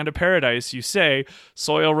propaganda paradise you say,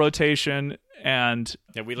 soil rotation and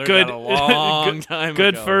we learned that a long time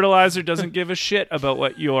good ago. Fertilizer doesn't give a shit about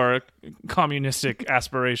what your communistic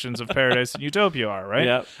aspirations of paradise and utopia are, right?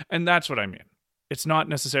 Yep. And that's what I mean. It's not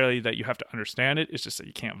necessarily that you have to understand it. It's just that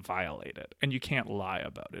you can't violate it. And you can't lie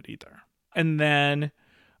about it either. And then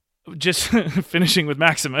just finishing with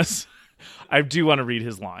Maximus, I do want to read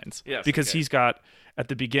his lines. Yes, because he's got, at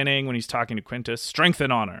the beginning when he's talking to Quintus, strength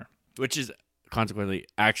and honor. Which is consequently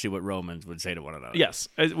actually what Romans would say to one another. Yes,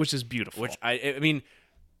 which is beautiful. Which, I mean,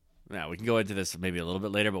 now we can go into this maybe a little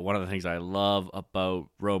bit later, but one of the things I love about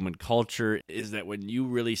Roman culture is that when you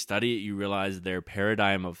really study it, you realize their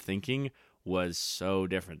paradigm of thinking was so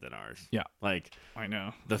different than ours. Yeah. Like, I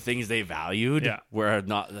know. The things they valued were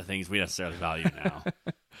not the things we necessarily value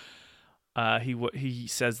now. He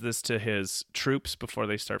says this to his troops before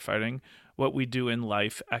they start fighting. What we do in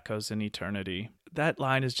life echoes in eternity. That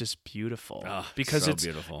line is just beautiful. Because so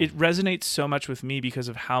beautiful. It resonates so much with me because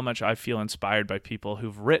of how much I feel inspired by people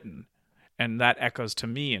who've written. And that echoes to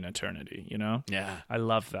me in eternity, you know? Yeah. I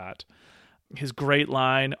love that. His great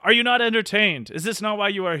line, "Are you not entertained? Is this not why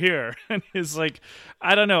you are here?" And he's like,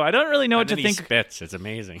 I don't know. I don't really know what to think. He spits. It's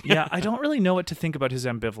amazing. Yeah, I don't really know what to think about his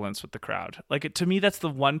ambivalence with the crowd. Like, to me, that's the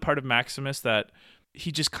one part of Maximus that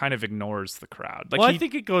he just kind of ignores the crowd. Like, I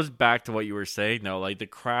think it goes back to what you were saying, though. Like, the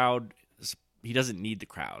crowd, he doesn't need the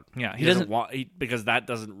crowd. Yeah, he doesn't want, because that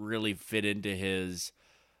doesn't really fit into his,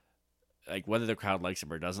 like, whether the crowd likes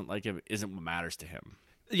him or doesn't like him isn't what matters to him.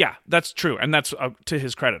 Yeah, that's true. And that's to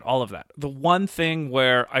his credit, all of that. The one thing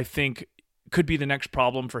where I think could be the next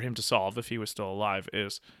problem for him to solve if he was still alive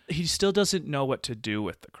is he still doesn't know what to do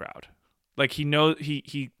with the crowd. Like, he knows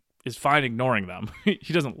he is fine ignoring them.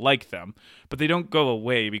 He doesn't like them, but they don't go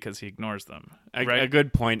away because he ignores them. Right? A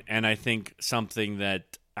good point. And I think something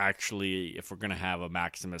that actually, if we're going to have a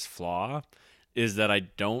Maximus flaw, is that I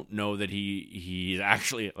don't know that he's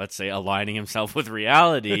actually, let's say, aligning himself with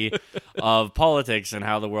reality of politics and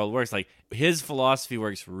how the world works. Like, his philosophy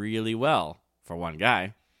works really well for one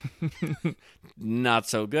guy. Not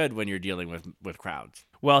so good when you're dealing with crowds.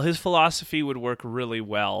 Well, his philosophy would work really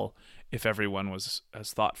well if everyone was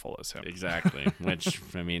as thoughtful as him. Exactly. Which,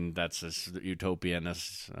 I mean, that's as utopian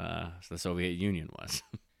as the Soviet Union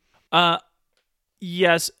was.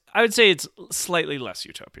 Yes, I would say it's slightly less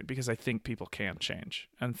utopian because I think people can change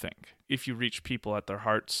and think. If you reach people at their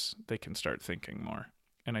hearts, they can start thinking more.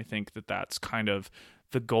 And I think that that's kind of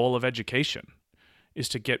the goal of education, is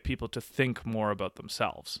to get people to think more about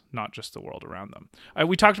themselves, not just the world around them.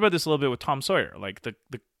 We talked about this a little bit with Tom Sawyer, like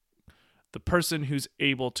the person who's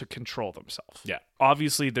able to control themselves. Yeah.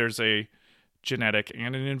 Obviously, there's a genetic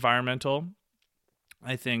and an environmental.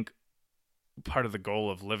 I think part of the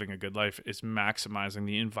goal of living a good life is maximizing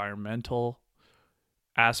the environmental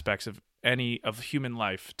aspects of human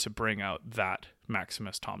life to bring out that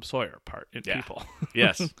Maximus Tom Sawyer part in people.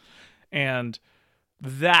 Yes. And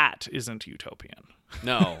that isn't utopian.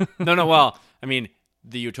 No. Well, I mean,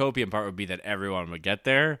 the utopian part would be that everyone would get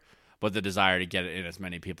there, but the desire to get it in as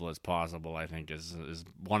many people as possible, I think, is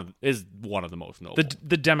one of the most noble.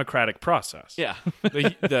 The democratic process. Yeah.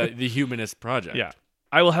 The humanist project. Yeah.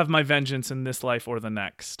 I will have my vengeance in this life or the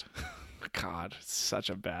next. God, such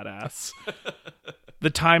a badass. The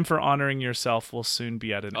time for honoring yourself will soon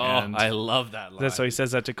be at an end. I love that line. That's why he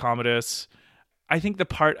says that to Commodus. I think the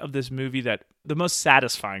part of this movie the most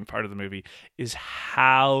satisfying part of the movie is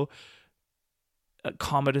how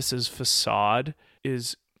Commodus's facade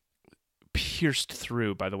is pierced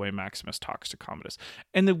through by the way Maximus talks to Commodus.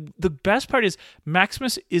 And the best part is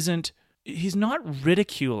Maximus he's not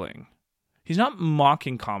ridiculing. He's not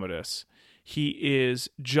mocking Commodus. He is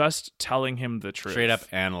just telling him the truth. Straight up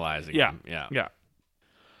analyzing him. Yeah.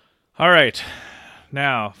 All right.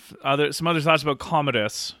 Now, some other thoughts about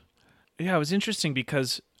Commodus. Yeah, it was interesting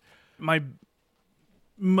because my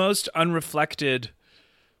most unreflected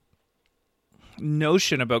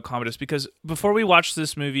notion about Commodus, because before we watched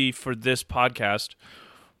this movie for this podcast,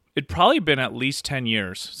 it'd probably been at least 10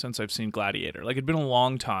 years since I've seen Gladiator. Like, it'd been a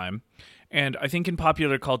long time. And I think in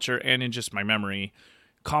popular culture and in just my memory,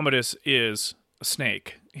 Commodus is a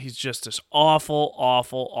snake. He's just this awful,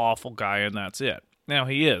 awful, awful guy, and that's it. Now,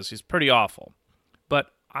 he's pretty awful.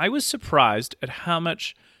 But I was surprised at how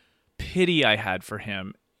much pity I had for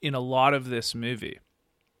him in a lot of this movie.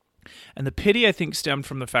 And the pity, I think, stemmed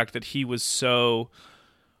from the fact that he was so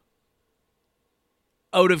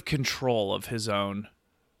out of control of his own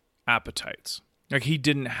appetites. Like, he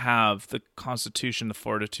didn't have the constitution, the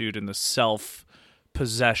fortitude, and the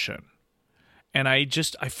self-possession. And I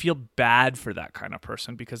feel bad for that kind of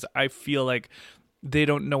person because I feel like they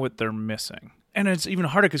don't know what they're missing. And it's even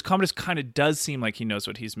harder because Commodus kind of does seem like he knows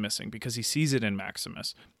what he's missing because he sees it in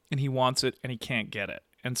Maximus and he wants it and he can't get it.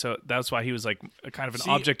 And so that's why he was like a kind of an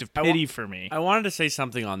object of pity for me. I wanted to say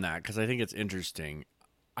something on that because I think it's interesting.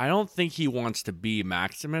 I don't think he wants to be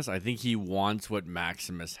Maximus. I think he wants what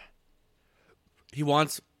Maximus... He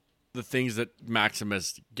wants the things that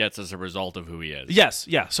Maximus gets as a result of who he is. Yes,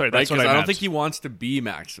 yeah, sorry, that's right? what I meant. I don't think he wants to be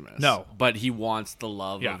Maximus. No. But he wants the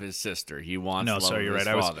love of his sister. He wants the love of his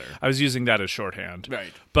father. I was using that as shorthand.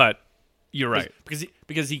 Right. But you're right.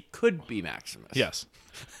 Because he could be Maximus. Yes.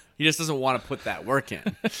 He just doesn't want to put that work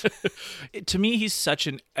in. To me, he's such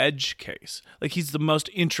an edge case. Like, he's the most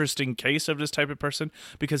interesting case of this type of person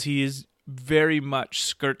because he is very much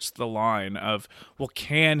skirts the line of, well,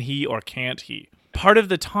 can he or can't he? Part of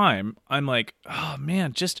the time, I'm like, oh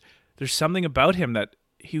man, just there's something about him that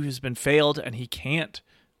he has been failed and he can't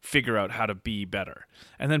figure out how to be better.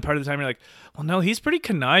 And then part of the time, you're like, well, no, he's pretty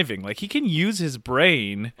conniving. Like, he can use his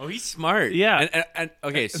brain. Oh, he's smart. Yeah. And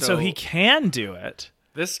okay, so he can do it.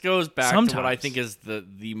 This goes back sometimes to what I think is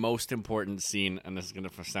the most important scene, and this is going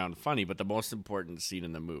to sound funny, but the most important scene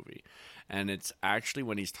in the movie. And it's actually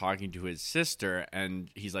when he's talking to his sister, and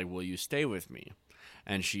he's like, will you stay with me?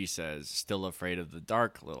 And she says, still afraid of the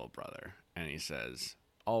dark, little brother. And he says,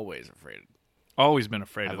 always afraid. Always been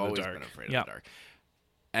afraid of the dark. I've always been afraid of the dark.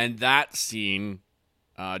 And that scene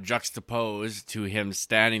juxtaposed to him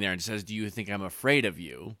standing there and says, do you think I'm afraid of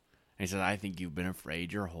you? And he says, I think you've been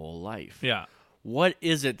afraid your whole life. Yeah. What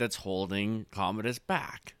is it that's holding Commodus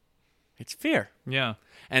back? It's fear. Yeah.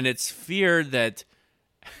 And it's fear that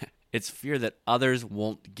others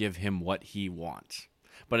won't give him what he wants.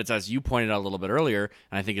 But it's, as you pointed out a little bit earlier,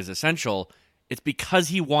 and I think is essential, it's because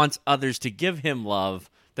he wants others to give him love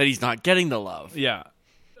that he's not getting the love. Yeah,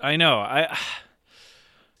 I know.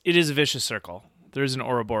 It is a vicious circle. There's an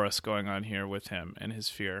Ouroboros going on here with him and his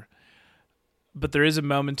fear. But there is a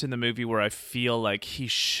moment in the movie where I feel like he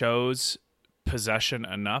shows possession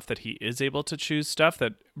enough that he is able to choose stuff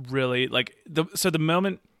that really, like, the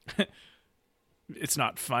moment... It's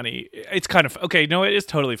not funny. It's kind of... Okay, no, it is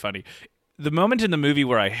totally funny. The moment in the movie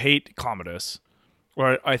where I hate Commodus,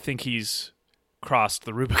 where I think he's crossed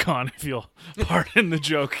the Rubicon, if you'll pardon the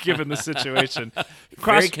joke, given the situation.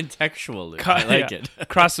 Very contextual, Luke. I like it.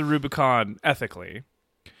 Cross the Rubicon ethically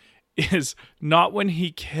is not when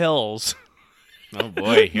he kills. Oh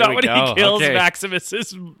boy, here Not we when go. he kills Okay.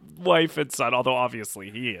 Maximus's wife and son, although obviously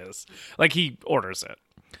he is. Like, he orders it.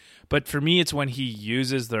 But for me, it's when he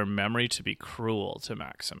uses their memory to be cruel to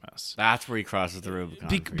Maximus. That's where he crosses the Rubicon.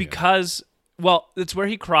 for you. Because, well, it's where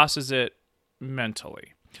he crosses it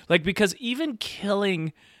mentally. Like, because even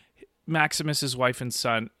killing Maximus's wife and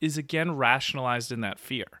son is again rationalized in that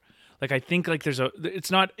fear. Like, I think like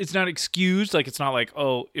it's not excused. Like, it's not like,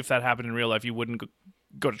 oh, if that happened in real life, you wouldn't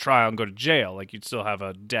go to trial and go to jail. Like, you'd still have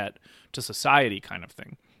a debt to society kind of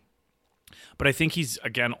thing. But I think he's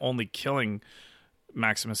again only killing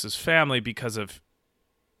Maximus's family because of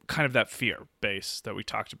kind of that fear base that we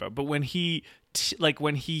talked about. But when he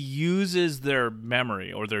when he uses their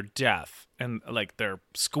memory or their death and like they're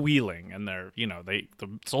squealing and they're,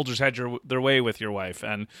 the soldiers had their way with your wife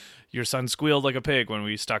and your son squealed like a pig when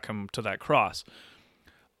we stuck him to that cross.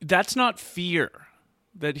 That's not fear.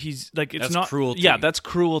 That he's like, it's That's not cruelty. Yeah, that's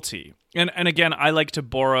cruelty. And again, I like to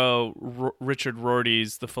borrow Richard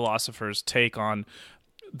Rorty's The Philosopher's take on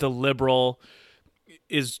the liberal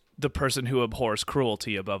is the person who abhors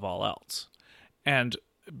cruelty above all else. And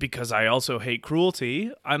because I also hate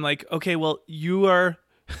cruelty, I'm like, okay, well, you're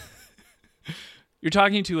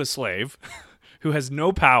talking to a slave who has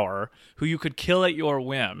no power, who you could kill at your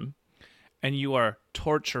whim, and you are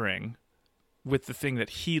torturing with the thing that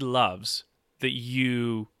he loves, that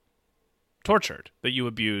you tortured, that you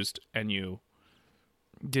abused, and you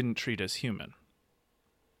didn't treat as human.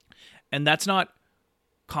 And that's not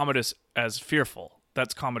Commodus as fearful.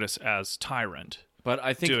 That's Commodus as tyrant. But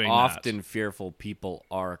I think doing often fearful people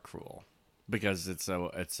are cruel because it's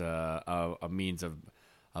a means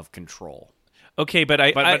of control. Okay, but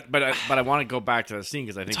I want to go back to the scene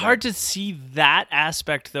because I think it's hard to see that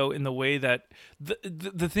aspect though in the way that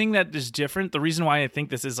the thing that is different. The reason why I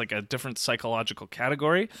think this is like a different psychological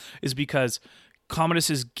category is because Commodus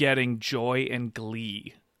is getting joy and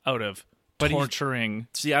glee out of torturing.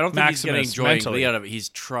 See, I don't think Maximus he's getting joy and mentally. glee out of it.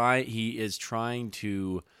 He is trying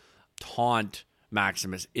to taunt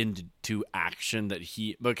Maximus into action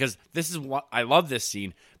because this is what I love this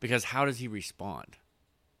scene because how does he respond?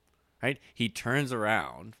 Right? He turns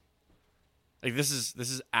around. Like this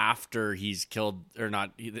is after he's killed or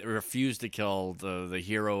not. He refused to kill the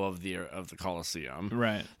hero of the Colosseum.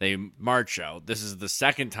 Right. They march out. This is the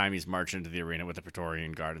second time he's marched into the arena with the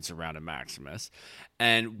Praetorian Guard and surrounded Maximus.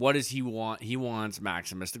 And what does he want? He wants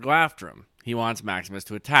Maximus to go after him. He wants Maximus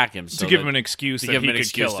to attack him. To give him an excuse that he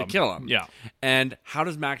could kill him. Yeah. And how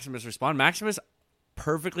does Maximus respond? Maximus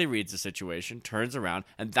perfectly reads the situation, turns around,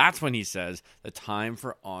 and that's when he says, the time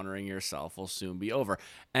for honoring yourself will soon be over.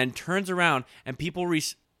 And turns around, and people,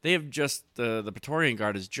 they have just, the Praetorian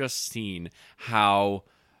Guard has just seen how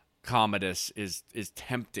Commodus is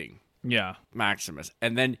tempting Maximus.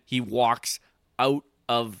 And then he walks out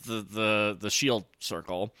of the shield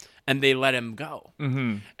circle, and they let him go.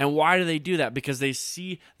 Mm-hmm. And why do they do that? Because they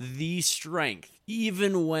see the strength,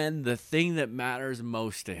 even when the thing that matters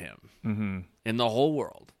most to him in the whole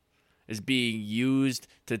world is being used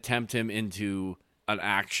to tempt him into an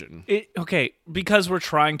action. Okay, because we're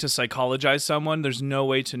trying to psychologize someone, there's no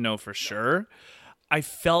way to know for sure. I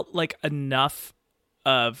felt like enough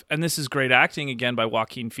of, and this is great acting again by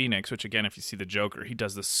Joaquin Phoenix, which again, if you see the Joker, he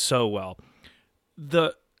does this so well.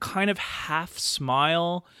 The kind of half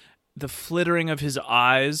smile, the flittering of his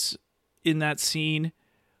eyes in that scene,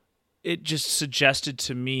 it just suggested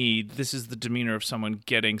to me this is the demeanor of someone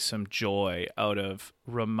getting some joy out of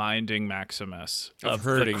reminding Maximus of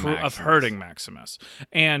hurting Maximus.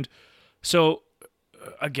 And so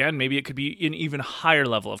again, maybe it could be an even higher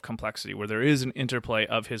level of complexity where there is an interplay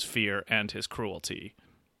of his fear and his cruelty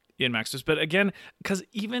in Maximus. But again, because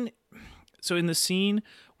even so in the scene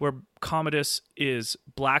where Commodus is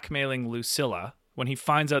blackmailing Lucilla, when he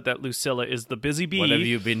finds out that Lucilla is the busy bee. What have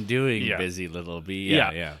you been doing, busy little bee?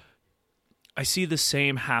 Yeah. I see the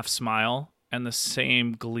same half smile and the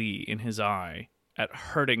same glee in his eye at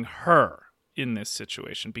hurting her in this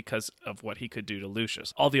situation because of what he could do to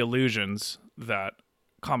Lucius. All the allusions that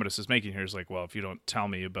Commodus is making here is like, well, if you don't tell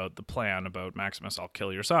me about the plan about Maximus, I'll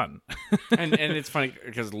kill your son. and it's funny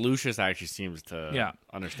because Lucius actually seems to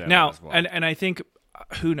understand now, that as well. And I think,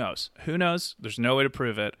 who knows? Who knows? There's no way to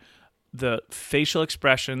prove it. The facial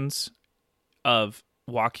expressions of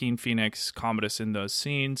Joaquin Phoenix, Commodus in those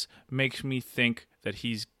scenes makes me think that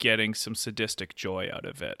he's getting some sadistic joy out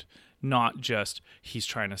of it. Not just he's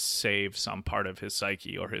trying to save some part of his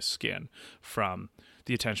psyche or his skin from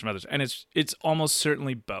the attention of others. And it's almost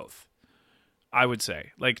certainly both, I would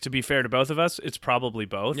say. Like, to be fair to both of us, it's probably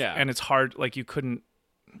both. Yeah. And it's hard, like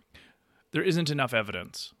there isn't enough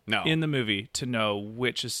evidence in the movie to know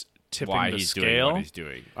which is tipping why the he's scale. doing what he's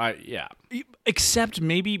doing. Yeah. Except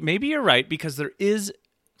maybe you're right, because there is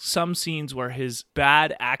some scenes where his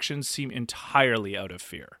bad actions seem entirely out of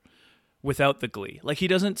fear, without the glee. Like, he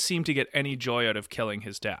doesn't seem to get any joy out of killing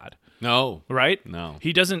his dad. No. Right? No.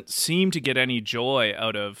 He doesn't seem to get any joy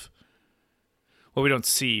out of, well, we don't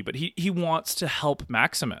see, but he wants to help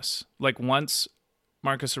Maximus. Like, once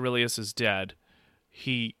Marcus Aurelius is dead,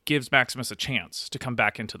 he gives Maximus a chance to come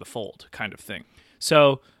back into the fold, kind of thing.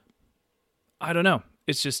 So, I don't know.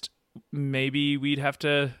 It's just, maybe we'd have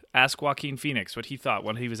to ask Joaquin Phoenix what he thought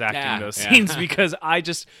when he was acting those scenes, because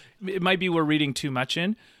it might be we're reading too much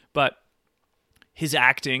in, but his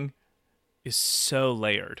acting is so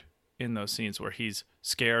layered in those scenes where he's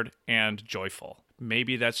scared and joyful.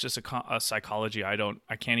 Maybe that's just a psychology I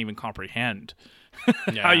can't even comprehend.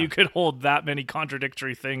 How you could hold that many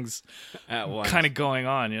contradictory things at once, kind of going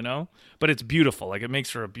on, you know? But it's beautiful. Like, it makes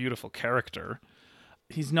for a beautiful character.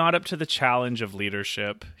 He's not up to the challenge of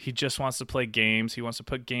leadership. He just wants to play games. He wants to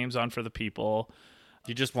put games on for the people.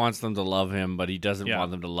 He just wants them to love him, but he doesn't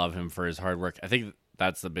want them to love him for his hard work. I think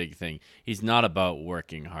that's the big thing. He's not about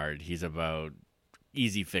working hard. He's about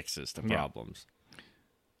easy fixes to problems.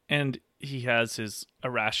 And he has his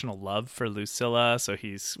irrational love for Lucilla, so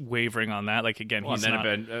he's wavering on that. Like, again, he's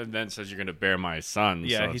then says you're going to bear my son.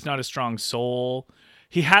 Yeah, so. He's not a strong soul.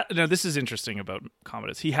 Now, this is interesting about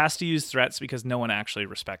Commodus. He has to use threats because no one actually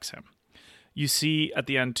respects him. You see at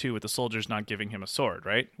the end, too, with the soldiers not giving him a sword,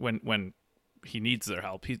 right? When he needs their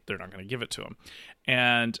help, they're not going to give it to him.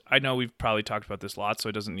 And I know we've probably talked about this a lot, so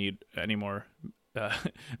it doesn't need any more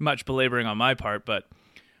much belaboring on my part, but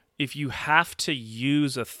if you have to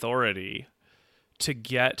use authority to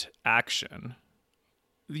get action,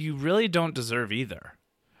 you really don't deserve either.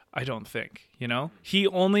 I don't think, you know?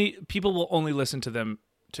 People will only listen to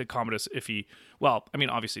Commodus if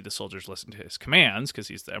obviously the soldiers listen to his commands because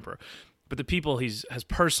he's the emperor, but the people has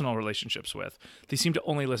personal relationships with, they seem to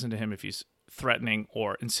only listen to him if he's threatening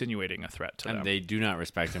or insinuating a threat to them. And they do not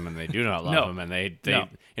respect him, and they do not love him, and they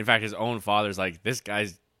in fact, his own father's like, this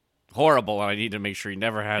guy's horrible, and I need to make sure he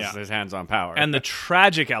never has his hands on power. And the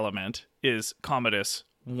tragic element is Commodus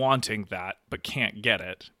wanting that, but can't get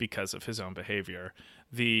it because of his own behavior.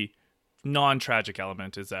 The non-tragic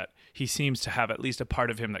element is that he seems to have at least a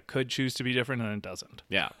part of him that could choose to be different and then doesn't.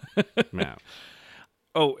 Yeah.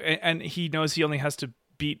 Oh, and he knows he only has to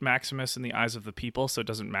beat Maximus in the eyes of the people, so it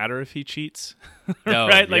doesn't matter if he cheats.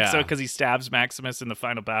 Right? So because he stabs Maximus in the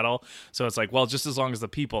final battle. So it's like, well, just as long as the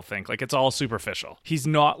people think. Like, it's all superficial. He's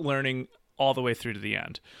not learning all the way through to the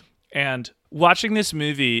end. And watching this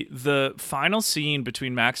movie, the final scene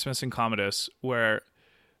between Maximus and Commodus, where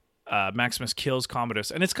Maximus kills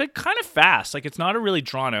Commodus, and it's kind of fast. Like, it's not a really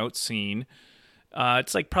drawn out scene.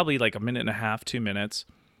 It's like probably like a minute and a half, 2 minutes.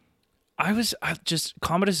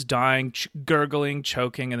 Commodus dying, gurgling,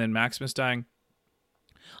 choking, and then Maximus dying.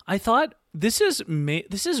 I thought this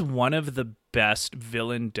is one of the best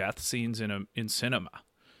villain death scenes in cinema.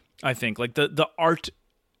 I think, like, the art,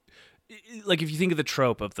 like, if you think of the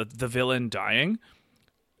trope of the villain dying,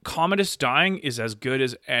 Commodus dying is as good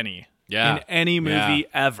as any in any movie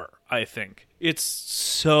ever. I think it's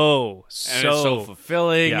so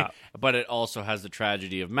fulfilling, but it also has the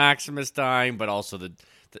tragedy of Maximus dying, but also the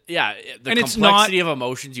complexity of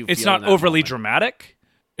emotions you feel. It's not overly dramatic.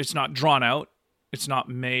 It's not drawn out. It's not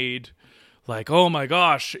made like, oh my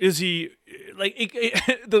gosh, is he like?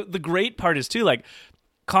 The great part is too, like,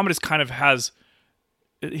 Commodus kind of has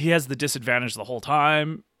the disadvantage the whole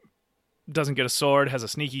time. Doesn't get a sword, has a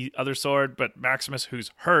sneaky other sword, but Maximus,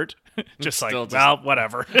 who's hurt,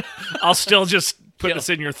 whatever. I'll still just put this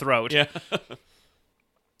in your throat. Yeah.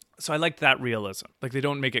 So I liked that realism. Like, they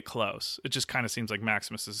don't make it close. It just kind of seems like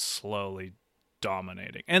Maximus is slowly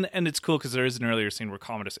dominating. And it's cool because there is an earlier scene where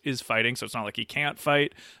Commodus is fighting, so it's not like he can't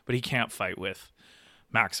fight, but he can't fight with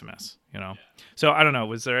Maximus, you know? Yeah. So I don't know.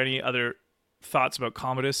 Was there any other thoughts about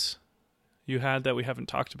Commodus you had that we haven't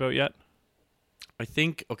talked about yet? I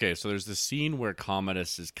think, so there's this scene where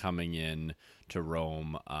Commodus is coming in to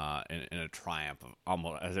Rome in a triumph,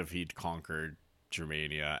 almost as if he'd conquered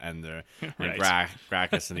Germania, and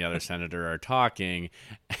Gracchus and the other senator are talking,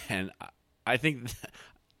 and I think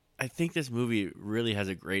this movie really has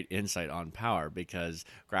a great insight on power, because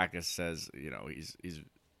Gracchus says,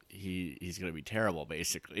 he's going to be terrible,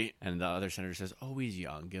 basically, and the other senator says, oh, he's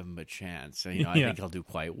young, give him a chance, and I think he'll do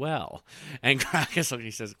quite well, and Gracchus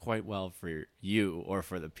says, quite well for you or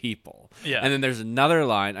for the people. And then there's another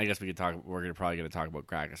line. I guess we're probably going to talk about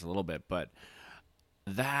Gracchus a little bit, but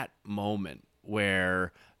that moment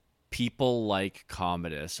where people like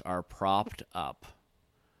Commodus are propped up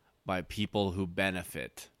by people who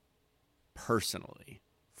benefit personally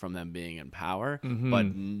from them being in power, Mm-hmm.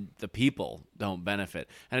 but the people don't benefit.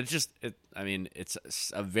 And it's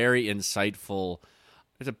a very insightful.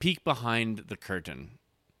 It's a peek behind the curtain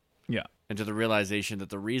Yeah. into the realization that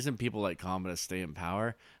the reason people like Commodus stay in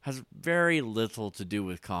power has very little to do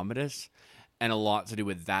with Commodus and a lot to do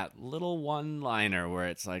with that little one-liner where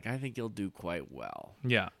it's like, I think you'll do quite well.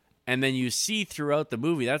 Yeah. And then you see throughout the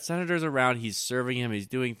movie that senator's around, he's serving him, he's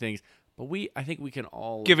doing things, but I think we can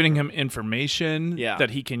all... Giving him information Yeah.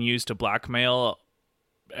 that he can use to blackmail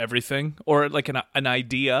everything, or like an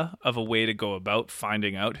idea of a way to go about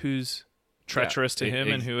finding out who's treacherous to him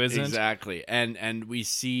and who isn't. Exactly. And we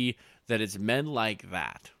see that it's men like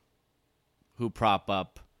that who prop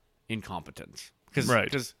up incompetence.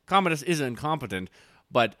 Because Commodus is incompetent,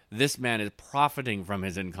 but this man is profiting from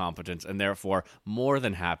his incompetence and therefore more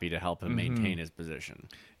than happy to help him maintain his position.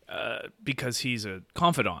 Because he's a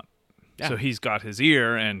confidant. Yeah. So he's got his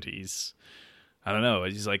ear, and he's, I don't know,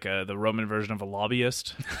 he's like the Roman version of a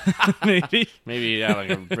lobbyist, maybe. Maybe, yeah, like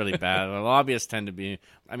a really bad. Lobbyists tend to be,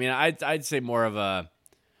 I mean, I'd say more of a,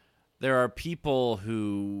 there are people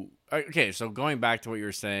who, okay, so going back to what you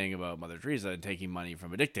were saying about Mother Teresa and taking money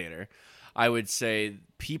from a dictator, I would say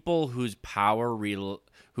people whose power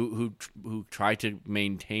who try to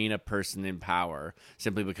maintain a person in power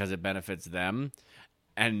simply because it benefits them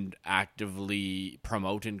and actively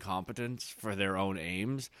promote incompetence for their own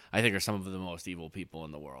aims, I think are some of the most evil people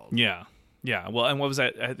in the world. Yeah. Yeah. Well, and what was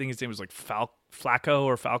that? I think his name was like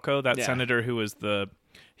Falco, that senator who was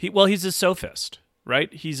he's a sophist,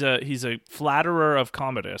 right? He's a flatterer of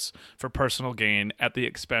Commodus for personal gain at the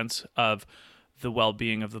expense of the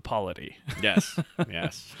well-being of the polity. Yes.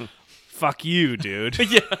 Yes. Fuck you, dude.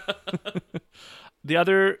 Yeah. The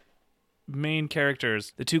other main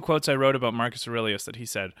characters, the two quotes I wrote about Marcus Aurelius that he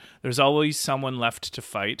said, there's always someone left to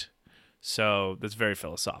fight. So that's very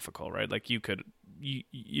philosophical, right? Like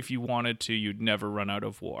if you wanted to, you'd never run out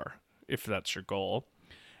of war if that's your goal.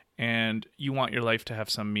 And you want your life to have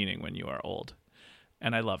some meaning when you are old.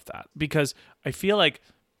 And I love that because I feel like,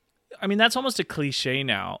 I mean, that's almost a cliche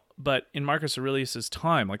now, but in Marcus Aurelius's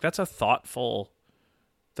time, like that's a thoughtful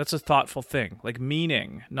thing, like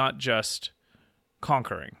meaning, not just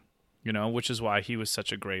conquering, which is why he was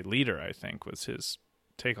such a great leader, I think, was his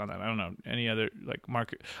take on that. I don't know any other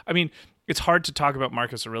I mean, it's hard to talk about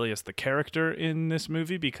Marcus Aurelius, the character in this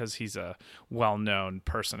movie, because he's a well-known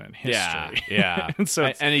person in history. Yeah. And so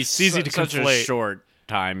it's easy to such conflate. a short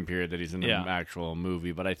time period that he's in the Yeah. actual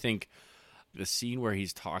movie, but I think the scene where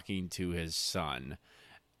he's talking to his son,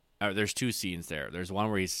 there's two scenes there. There's one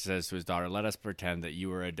where he says to his daughter, let us pretend that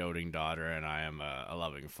you are a doting daughter and I am a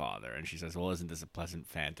loving father. And she says, well, isn't this a pleasant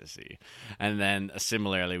fantasy? And then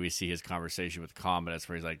similarly, we see his conversation with Commodus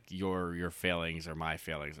where he's like, your failings are my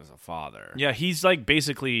failings as a father. Yeah, he's like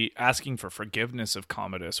basically asking for forgiveness of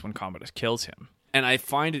Commodus when Commodus kills him. And I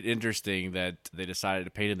find it interesting that they decided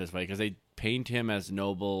to paint him this way because they paint him as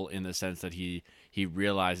noble in the sense that he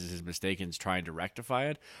realizes his mistake and is trying to rectify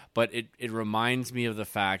it. But it reminds me of the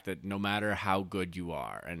fact that no matter how good you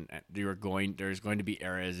are, and there's going to be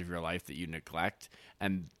areas of your life that you neglect,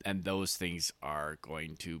 and those things are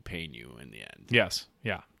going to pain you in the end. Yes,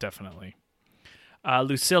 yeah, definitely.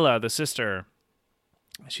 Lucilla, the sister,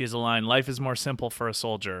 she has a line, life is more simple for a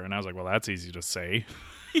soldier. And I was like, well, that's easy to say.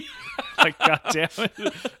 Like, God damn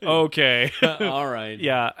it. Okay. All right.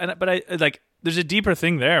 Yeah. But I like, there's a deeper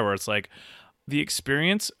thing there where it's like the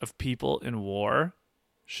experience of people in war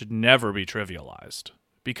should never be trivialized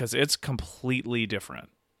because it's completely different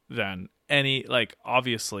than any, like,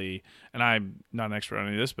 obviously, and I'm not an expert on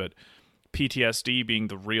any of this, but PTSD being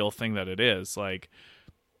the real thing that it is, like,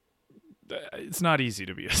 it's not easy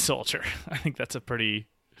to be a soldier. I think that's a pretty,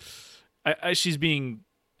 she's being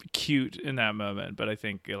cute in that moment, but I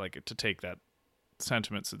think like to take that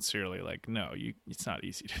sentiment sincerely, like, no, it's not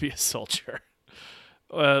easy to be a soldier.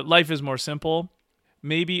 Life is more simple,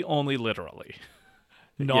 maybe only literally,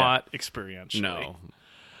 not experientially. No.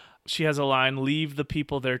 She has a line, leave the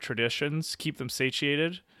people their traditions, keep them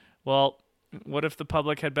satiated. Well, what if the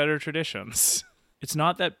public had better traditions? It's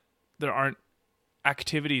not that there aren't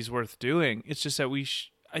activities worth doing. It's just that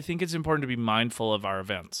I think it's important to be mindful of our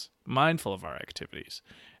events, mindful of our activities.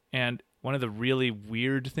 And one of the really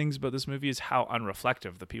weird things about this movie is how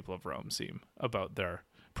unreflective the people of Rome seem about their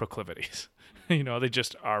proclivities. They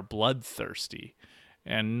just are bloodthirsty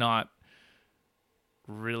and not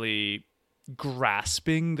really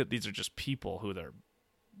grasping that these are just people who they're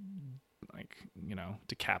like,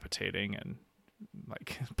 decapitating and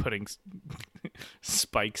like putting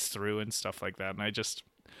spikes through and stuff like that. And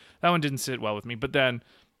that one didn't sit well with me. But then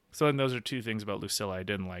those are two things about Lucilla I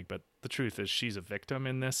didn't like. But the truth is she's a victim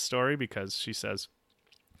in this story because she says,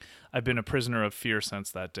 I've been a prisoner of fear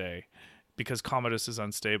since that day, because Commodus is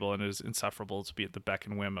unstable and it is insufferable to be at the beck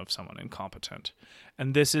and whim of someone incompetent.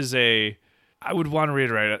 And this is I would want to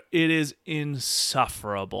reiterate it. It is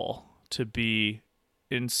insufferable to be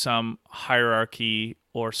in some hierarchy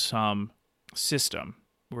or some system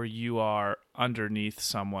where you are underneath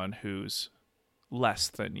someone who's less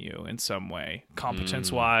than you in some way,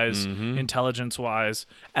 competence-wise, intelligence-wise,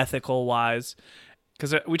 ethical-wise.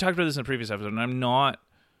 Because we talked about this in a previous episode, and I'm not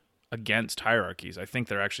against hierarchies. I think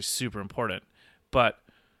they're actually super important. But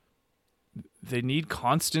they need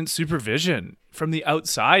constant supervision from the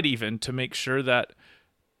outside even to make sure that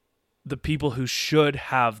the people who should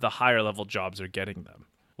have the higher level jobs are getting them.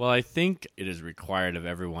 Well, I think it is required of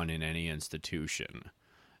everyone in any institution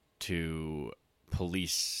to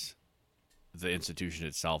police the institution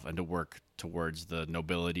itself and to work towards the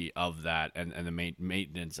nobility of that and the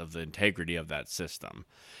maintenance of the integrity of that system.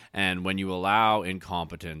 And when you allow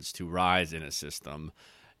incompetence to rise in a system,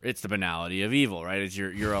 it's the banality of evil, right? It's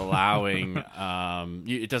you're allowing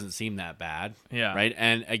it doesn't seem that bad, yeah, right?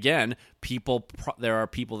 And again, there are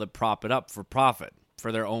people that prop it up for profit,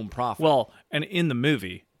 for their own profit. Well, and in the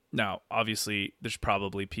movie, now obviously there's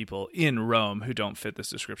probably people in Rome who don't fit this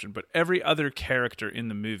description, but every other character in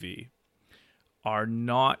the movie are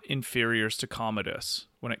not inferiors to Commodus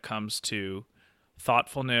when it comes to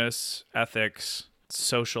thoughtfulness, ethics,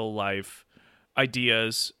 social life,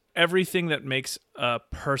 ideas, everything that makes a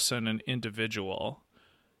person an individual.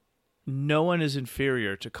 No one is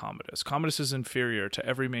inferior to Commodus. Commodus is inferior to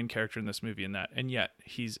every main character in this movie, and yet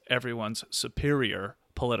he's everyone's superior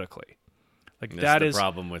politically. Like, and that is is the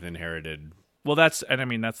problem with inherited. Well, that's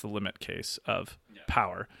the limit case of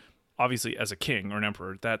power. Obviously, as a king or an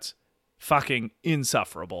emperor, that's fucking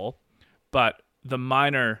insufferable. But the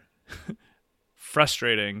minor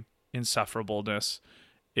frustrating insufferableness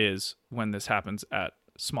is when this happens at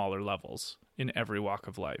smaller levels in every walk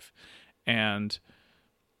of life. And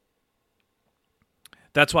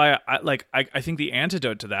that's why I think the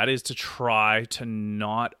antidote to that is to try to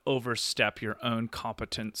not overstep your own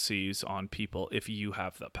competencies on people if you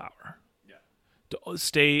have the power. Yeah. To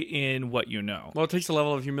stay in what you know. Well, it takes a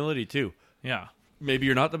level of humility too. Yeah. Maybe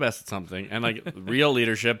you're not the best at something. And like real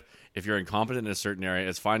leadership, if you're incompetent in a certain area,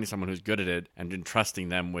 is finding someone who's good at it and entrusting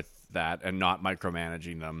them with that and not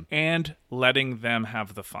micromanaging them. And letting them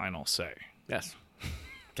have the final say. Yes.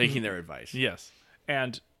 Taking their advice. Yes.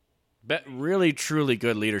 And but really, truly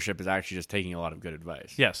good leadership is actually just taking a lot of good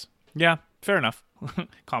advice. Yes. Yeah, fair enough.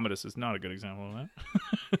 Commodus is not a good example of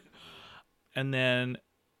that. And then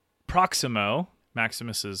Proximo,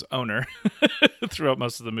 Maximus's owner, throughout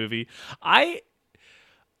most of the movie.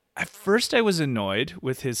 At first I was annoyed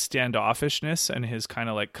with his standoffishness and his kind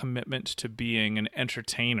of like commitment to being an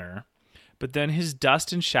entertainer. But then his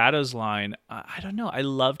Dust and Shadows line, I don't know. I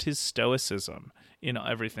loved his stoicism in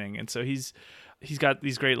everything. And so he's got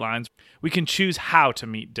these great lines. We can choose how to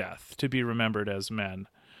meet death, to be remembered as men.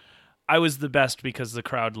 I was the best because the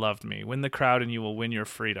crowd loved me. Win the crowd and you will win your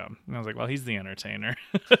freedom. And I was like, well, he's the entertainer.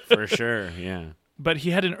 For sure, yeah. But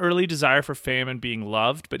he had an early desire for fame and being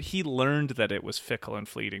loved, but he learned that it was fickle and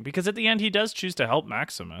fleeting. Because at the end, he does choose to help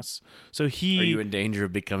Maximus. So Are you in danger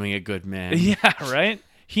of becoming a good man? Yeah, right?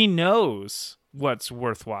 He knows what's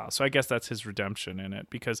worthwhile. So I guess that's his redemption in it.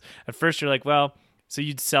 Because at first you're like, well, so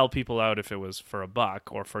you'd sell people out if it was for a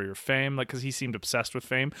buck or for your fame, like, because he seemed obsessed with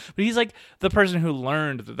fame. But he's like the person who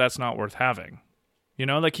learned that that's not worth having. You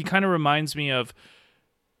know, like he kind of reminds me of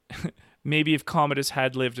maybe if Commodus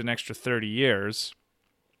had lived an extra 30 years,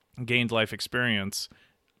 gained life experience,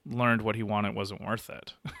 learned what he wanted wasn't worth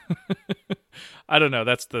it. I don't know.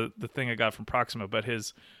 That's the thing I got from Proximo. But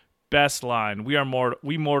his best line,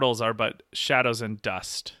 we mortals are but shadows and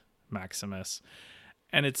dust, Maximus.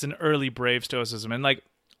 And it's an early brave stoicism. And like,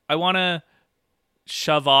 I want to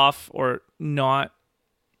shove off or not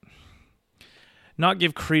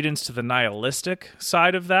give credence to the nihilistic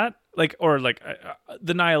side of that.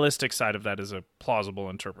 The nihilistic side of that is a plausible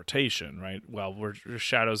interpretation, right? Well, we're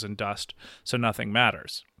shadows and dust, so nothing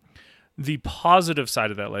matters. The positive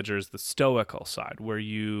side of that ledger is the stoical side, where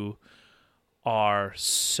you are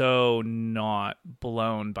so not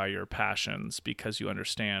blown by your passions because you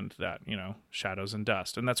understand that, shadows and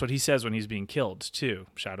dust. And that's what he says when he's being killed, too,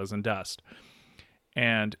 shadows and dust.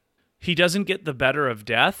 And he doesn't get the better of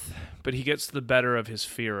death, but he gets the better of his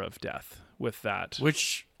fear of death. With that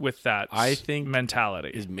I think mentality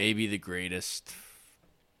is maybe the greatest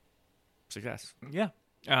success. Yeah.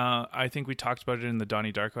 I think we talked about it in the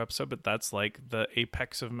Donnie Darko episode, but that's like the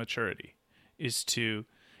apex of maturity, is to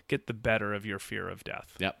get the better of your fear of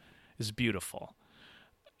death. Yep. Is beautiful.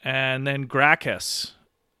 And then Gracchus,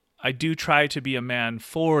 I do try to be a man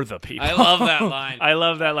for the people. I love that line. I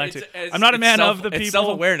love that line too. I'm not a man of the people. It's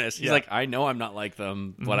self-awareness. He's Yeah. like, I know I'm not like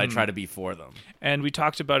them, but I try to be for them. And we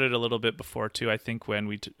talked about it a little bit before too. I think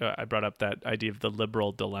when I brought up that idea of the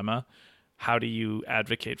liberal dilemma. How do you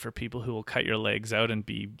advocate for people who will cut your legs out and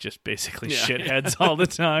be just basically shitheads all the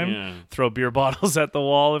time? Throw beer bottles at the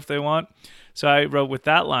wall if they want. So I wrote with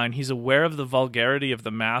that line, he's aware of the vulgarity of the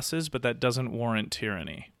masses, but that doesn't warrant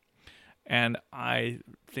tyranny. And I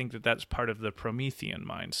think that that's part of the Promethean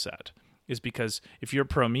mindset, is because if you're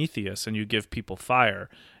Prometheus and you give people fire,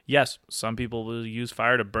 yes, some people will use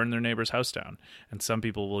fire to burn their neighbor's house down, and some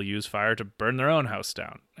people will use fire to burn their own house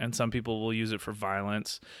down, and some people will use it for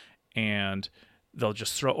violence, and they'll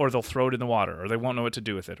throw it in the water, or they won't know what to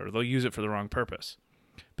do with it, or they'll use it for the wrong purpose.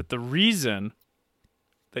 But the reason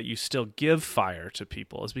that you still give fire to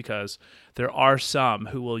people is because there are some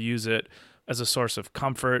who will use it as a source of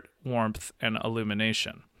comfort, warmth, and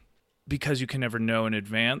illumination. Because you can never know in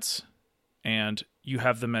advance, and you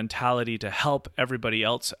have the mentality to help everybody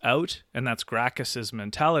else out, and that's Gracchus's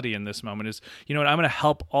mentality in this moment is, you know what, I'm going to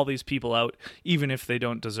help all these people out even if they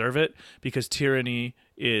don't deserve it, because tyranny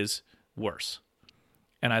is worse.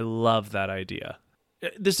 And I love that idea.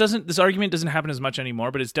 This argument doesn't happen as much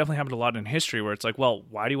anymore, but it's definitely happened a lot in history where it's like, well,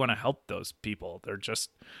 why do you want to help those people? They're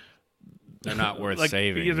not worth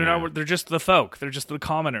saving. They're just the folk. They're just the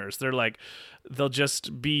commoners. They'll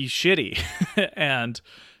just be shitty. And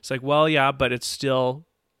it's like, well, yeah, but it's still,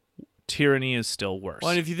 tyranny is still worse. Well,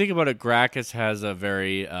 and if you think about it, Gracchus has a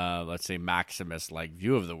very, let's say, Maximus-like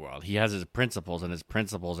view of the world. He has his principles, and his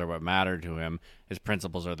principles are what matter to him. His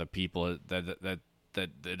principles are the people that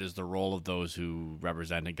it is the role of those who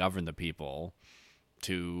represent and govern the people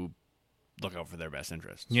to look out for their best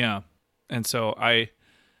interests. Yeah. And so I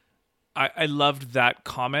loved that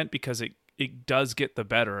comment because it does get the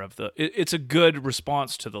better of it's a good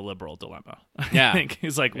response to the liberal dilemma. Yeah. I think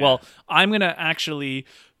he's like, well, I'm going to actually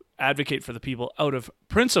advocate for the people out of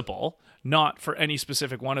principle, not for any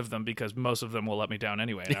specific one of them, because most of them will let me down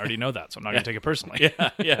anyway. And I already know that, so I'm not going to take it personally.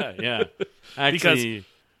 Yeah. Actually,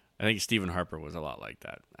 I think Stephen Harper was a lot like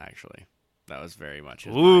that, actually. That was very much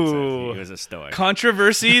his mindset. He was a stoic.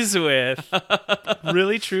 Controversies with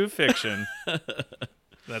really true fiction.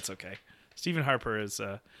 That's okay. Stephen Harper is,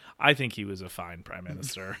 I think he was a fine prime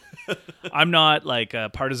minister. I'm not like a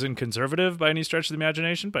partisan conservative by any stretch of the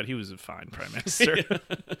imagination, but he was a fine prime minister.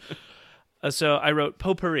 So I wrote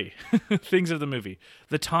potpourri, things of the movie,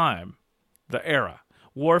 the time, the era.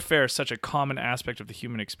 Warfare is such a common aspect of the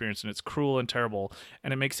human experience, and it's cruel and terrible,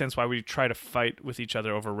 and it makes sense why we try to fight with each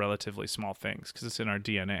other over relatively small things, because it's in our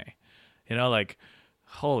DNA. You know, like,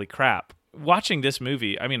 holy crap. Watching this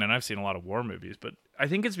movie, I mean, and I've seen a lot of war movies, but I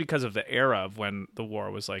think it's because of the era of when the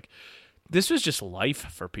war was like, this was just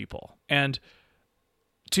life for people. And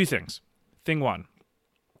two things. Thing one,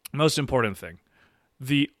 most important thing,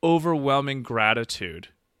 the overwhelming gratitude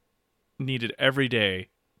needed every day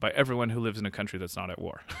by everyone who lives in a country that's not at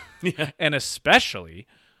war. And especially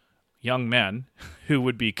young men who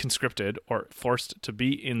would be conscripted or forced to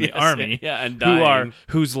be in the army, and dying.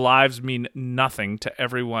 whose lives mean nothing to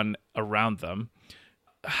everyone around them.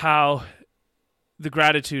 How the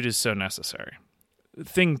gratitude is so necessary.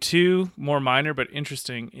 Thing two, more minor but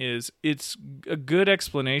interesting, is it's a good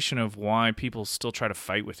explanation of why people still try to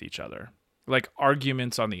fight with each other. Like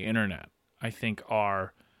arguments on the internet, I think,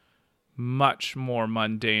 are much more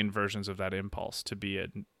mundane versions of that impulse to be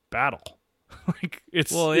in battle. Like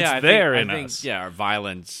it's there in us. Yeah, our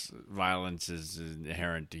violence is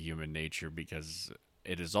inherent to human nature because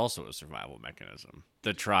it is also a survival mechanism.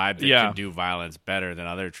 The tribe that can do violence better than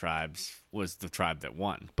other tribes was the tribe that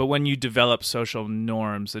won. But when you develop social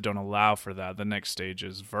norms that don't allow for that, the next stage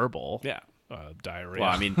is verbal. Yeah. Diarrhea. Well,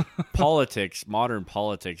 I mean, modern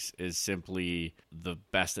politics is simply the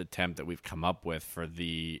best attempt that we've come up with for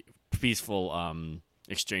the peaceful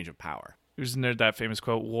exchange of power. Isn't there that famous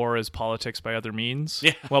quote, war is politics by other means?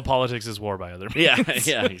 Yeah. Well, politics is war by other means.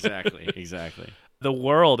 Yeah, exactly. The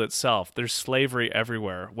world itself, there's slavery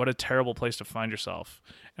everywhere. What a terrible place to find yourself.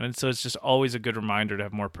 And so it's just always a good reminder to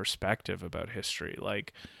have more perspective about history.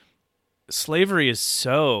 Like, slavery is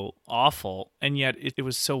so awful, and yet it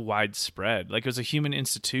was so widespread. Like, it was a human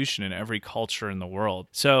institution in every culture in the world.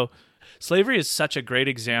 So slavery is such a great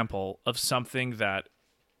example of something that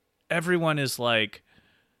everyone is like,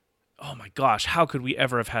 oh my gosh, how could we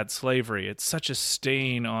ever have had slavery? It's such a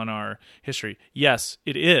stain on our history. Yes,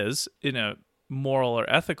 it is in a moral or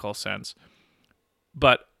ethical sense.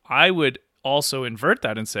 But I would also invert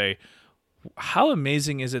that and say, how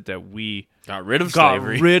amazing is it that we got rid of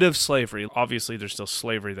slavery? Obviously, there's still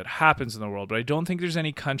slavery that happens in the world, but I don't think there's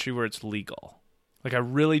any country where it's legal. Like, I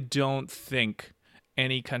really don't think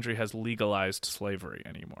any country has legalized slavery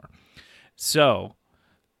anymore. So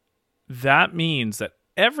that means that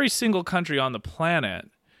every single country on the planet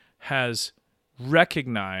has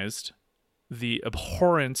recognized the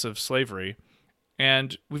abhorrence of slavery,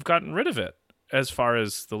 and we've gotten rid of it as far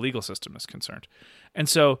as the legal system is concerned. And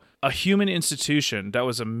so a human institution that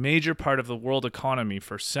was a major part of the world economy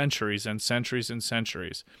for centuries and centuries and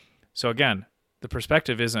centuries. So again, the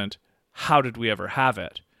perspective isn't, how did we ever have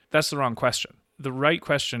it? That's the wrong question. The right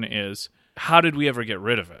question is, how did we ever get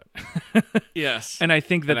rid of it? Yes. And I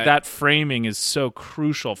think that framing is so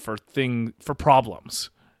crucial for problems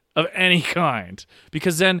of any kind.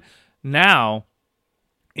 Because then now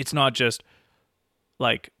it's not just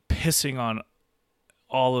like pissing on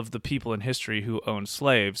all of the people in history who owned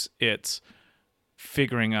slaves. It's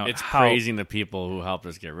figuring out praising the people who helped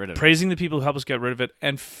us get rid of it. Praising the people who helped us get rid of it,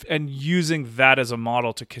 and using that as a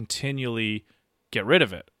model to continually get rid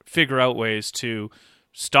of it. Figure out ways to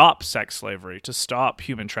stop sex slavery, to stop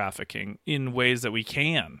human trafficking in ways that we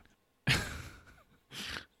can.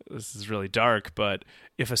 This is really dark, but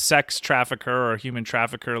if a sex trafficker or a human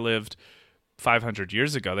trafficker lived 500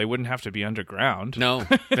 years ago, they wouldn't have to be underground. No,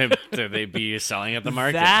 they'd be selling at the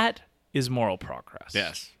market. That is moral progress.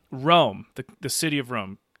 Yes. Rome, the city of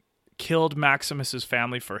Rome, killed Maximus's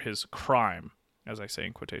family for his crime, as I say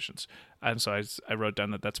in quotations. And so I wrote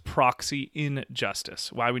down that that's proxy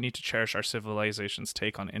injustice, why we need to cherish our civilization's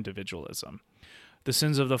take on individualism. The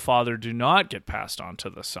sins of the father do not get passed on to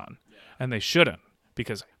the son, and they shouldn't,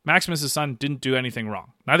 because Maximus's son didn't do anything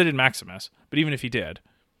wrong. Neither did Maximus, but even if he did,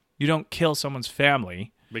 you don't kill someone's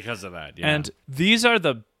family. Because of that, yeah. And these are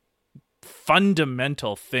the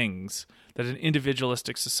fundamental things that an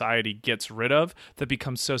individualistic society gets rid of, that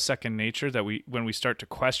becomes so second nature that when we start to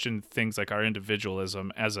question things like our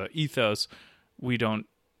individualism as a ethos, we don't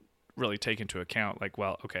really take into account, like,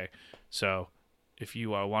 well, okay, so if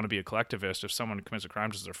you want to be a collectivist, if someone commits a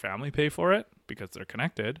crime, does their family pay for it because they're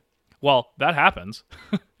connected? Well, that happens,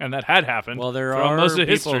 and that had happened. Well, there are most of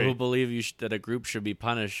people history who believe that a group should be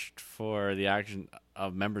punished for the action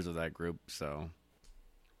of members of that group. So,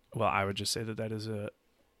 well, I would just say that is a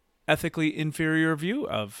ethically inferior view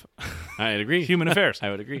of I'd agree. human affairs. I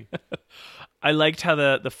would agree. I liked how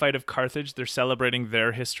the fight of Carthage, they're celebrating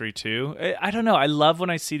their history too. I don't know. I love when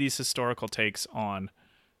I see these historical takes on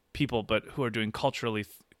people, but who are doing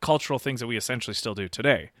cultural things that we essentially still do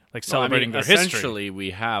today, like celebrating their history. Essentially,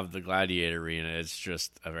 we have the gladiator arena. It's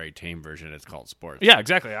just a very tame version. It's called sports. Yeah,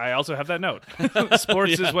 exactly. I also have that note.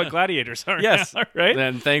 Sports is what gladiators are. Yes, now, right?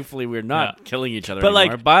 Then thankfully we're not killing each other But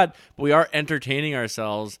anymore. But we are entertaining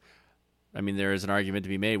ourselves. I mean, there is an argument to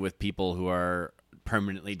be made with people who are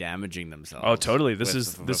permanently damaging themselves. Oh, totally. This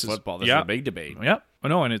is football. This is a big debate. Yeah. Oh,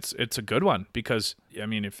 no, and it's a good one, because I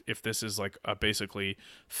mean, if this is like a basically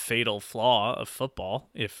fatal flaw of football,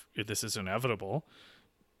 if this is inevitable,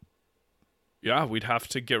 yeah, we'd have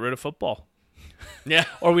to get rid of football. Yeah,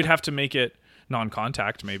 or we'd have to make it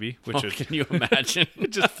non-contact, maybe. Which is, can you imagine?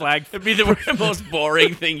 Just flag. It'd be the most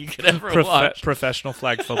boring thing you could ever watch. Professional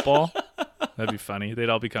flag football. That'd be funny. They'd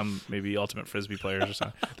all become maybe ultimate frisbee players or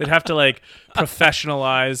something. They'd have to like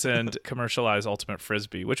professionalize and commercialize ultimate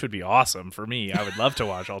frisbee, which would be awesome for me. I would love to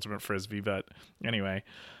watch ultimate frisbee, but anyway,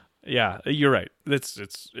 yeah, you're right.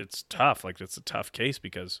 It's tough. Like, it's a tough case,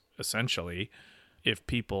 because essentially, if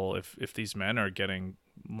these men are getting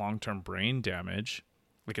long-term brain damage,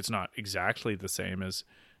 like, it's not exactly the same as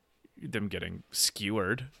them getting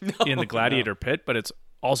skewered in the gladiator pit, but it's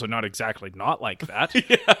also not exactly not like that.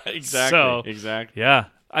 Yeah, exactly. So, exactly. Yeah.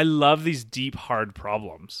 I love these deep, hard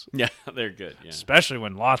problems. Yeah, they're good. Yeah. Especially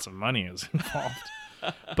when lots of money is involved.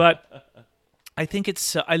 But I think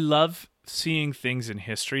I love seeing things in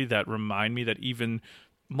history that remind me that even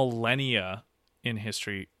millennia in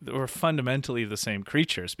history were fundamentally the same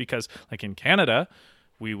creatures. Because, like, in Canada,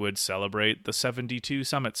 we would celebrate the 72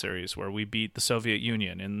 Summit Series, where we beat the Soviet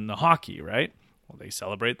Union in the hockey, right? Well, they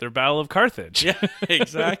celebrate their Battle of Carthage. Yeah,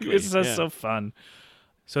 exactly. It's just so fun.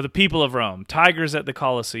 So the people of Rome, tigers at the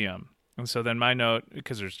Colosseum. And so then my note,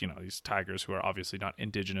 because there's, these tigers who are obviously not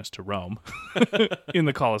indigenous to Rome in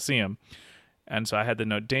the Colosseum. And so I had the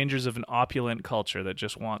note, dangers of an opulent culture that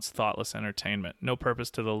just wants thoughtless entertainment, no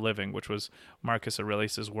purpose to the living, which was Marcus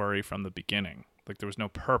Aurelius' worry from the beginning. Like, there was no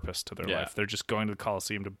purpose to their life. They're just going to the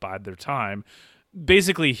Colosseum to bide their time.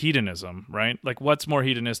 Basically hedonism, right? Like, what's more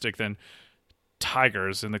hedonistic than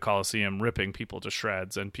tigers in the Colosseum ripping people to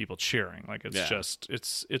shreds and people cheering? Like, it's just,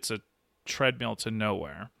 it's a treadmill to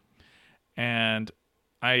nowhere. And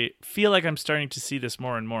I feel like I'm starting to see this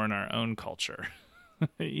more and more in our own culture.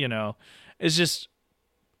 It's just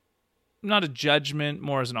not a judgment,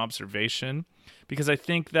 more as an observation, because I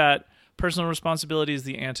think that personal responsibility is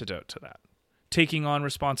the antidote to that. Taking on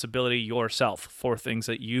responsibility yourself for things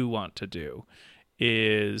that you want to do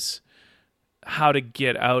is how to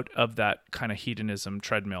get out of that kind of hedonism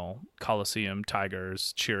treadmill, Colosseum,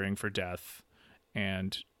 tigers, cheering for death,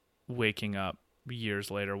 and waking up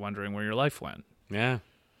years later wondering where your life went. Yeah.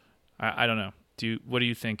 I don't know. What do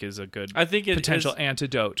you think is a good I think potential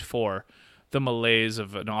antidote for the malaise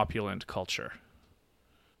of an opulent culture?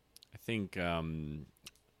 I think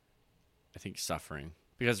suffering.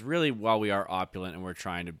 Because really, while we are opulent and we're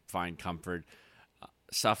trying to find comfort,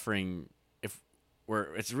 suffering,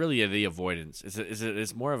 it's really the avoidance.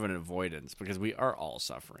 It's more of an avoidance because we are all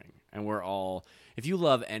suffering, and we're all. If you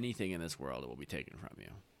love anything in this world, it will be taken from you.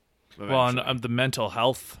 Eventually. Well, and the mental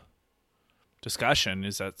health discussion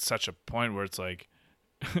is at such a point where it's like,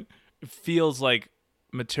 it feels like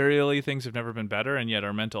materially things have never been better, and yet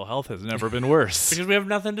our mental health has never been worse. Because we have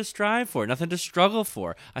nothing to strive for, nothing to struggle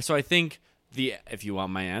for. So I think. If you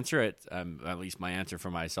want my answer, at least my answer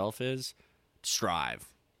for myself is strive.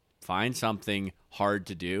 Find something hard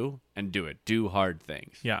to do and do it. Do hard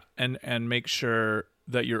things. Yeah, and make sure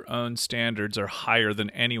that your own standards are higher than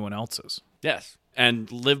anyone else's. Yes,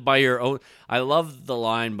 and live by your own. I love the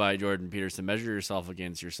line by Jordan Peterson, measure yourself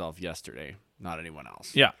against yourself yesterday, not anyone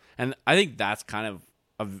else. Yeah. And I think that's kind of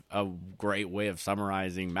a great way of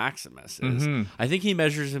summarizing Maximus. I think he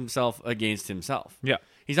measures himself against himself. Yeah.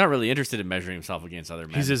 He's not really interested in measuring himself against other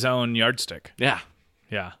men. He's his own yardstick. Yeah.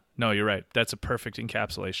 Yeah. No, you're right. That's a perfect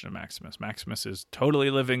encapsulation of Maximus. Maximus is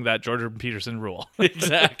totally living that Jordan Peterson rule.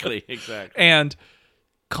 Exactly. And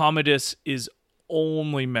Commodus is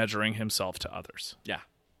only measuring himself to others. Yeah.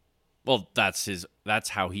 Well, that's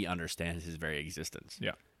how he understands his very existence.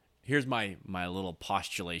 Yeah. Here's my little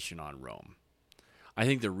postulation on Rome. I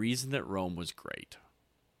think the reason that Rome was great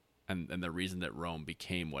and the reason that Rome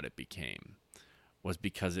became what it became was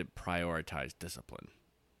because it prioritized discipline.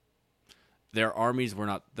 Their armies were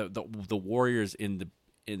not the warriors in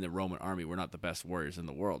the Roman army were not the best warriors in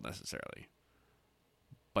the world necessarily,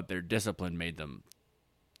 but their discipline made them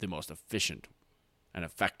the most efficient and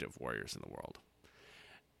effective warriors in the world.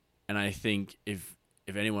 And I think if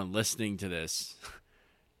anyone listening to this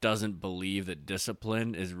doesn't believe that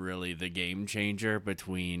discipline is really the game changer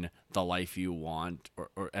between the life you want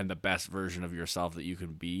and the best version of yourself that you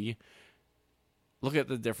can be, look at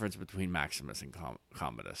the difference between Maximus and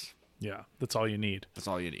Commodus. Yeah, that's all you need. That's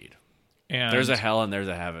all you need. And there's a hell and there's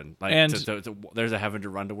a heaven. There's a heaven to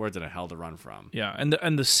run towards and a hell to run from. Yeah,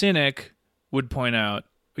 and the cynic would point out,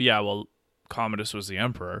 yeah, well, Commodus was the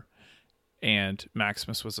emperor and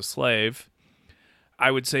Maximus was a slave. I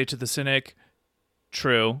would say to the cynic,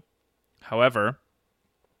 true. However,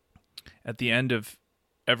 at the end of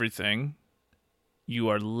everything, you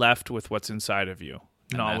are left with what's inside of you,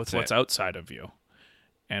 not with what's outside of you.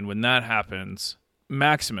 And when that happens,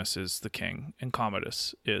 Maximus is the king and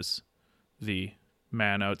Commodus is the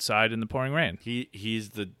man outside in the pouring rain.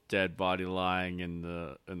 He's the dead body lying in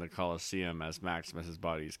the Colosseum as Maximus's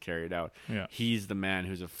body is carried out. Yeah. He's the man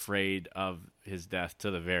who's afraid of his death to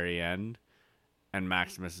the very end, and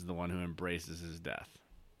Maximus is the one who embraces his death.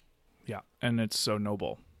 Yeah, and it's so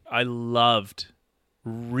noble. I loved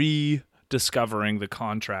rediscovering the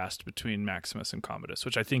contrast between Maximus and Commodus,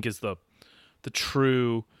 which I think is the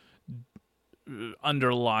true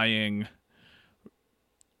underlying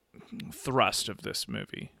thrust of this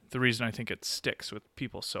movie. The reason I think it sticks with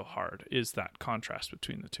people so hard is that contrast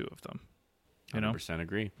between the two of them. 100%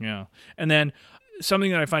 agree. Yeah. And then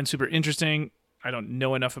something that I find super interesting, I don't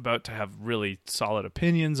know enough about to have really solid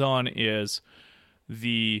opinions on, is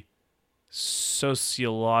the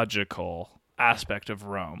sociological aspect of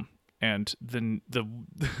Rome and the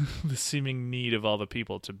seeming need of all the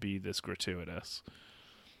people to be this gratuitous.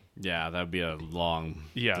 Yeah, that would be a long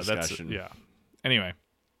discussion. Anyway,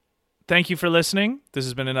 thank you for listening. This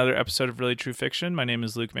has been another episode of Really True Fiction. My name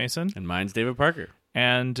is Luke Mason. And mine's David Parker.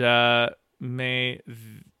 And may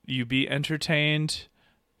you be entertained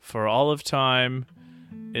for all of time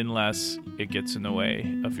unless it gets in the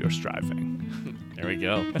way of your striving. There we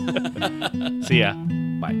go. See ya.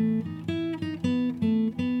 Bye.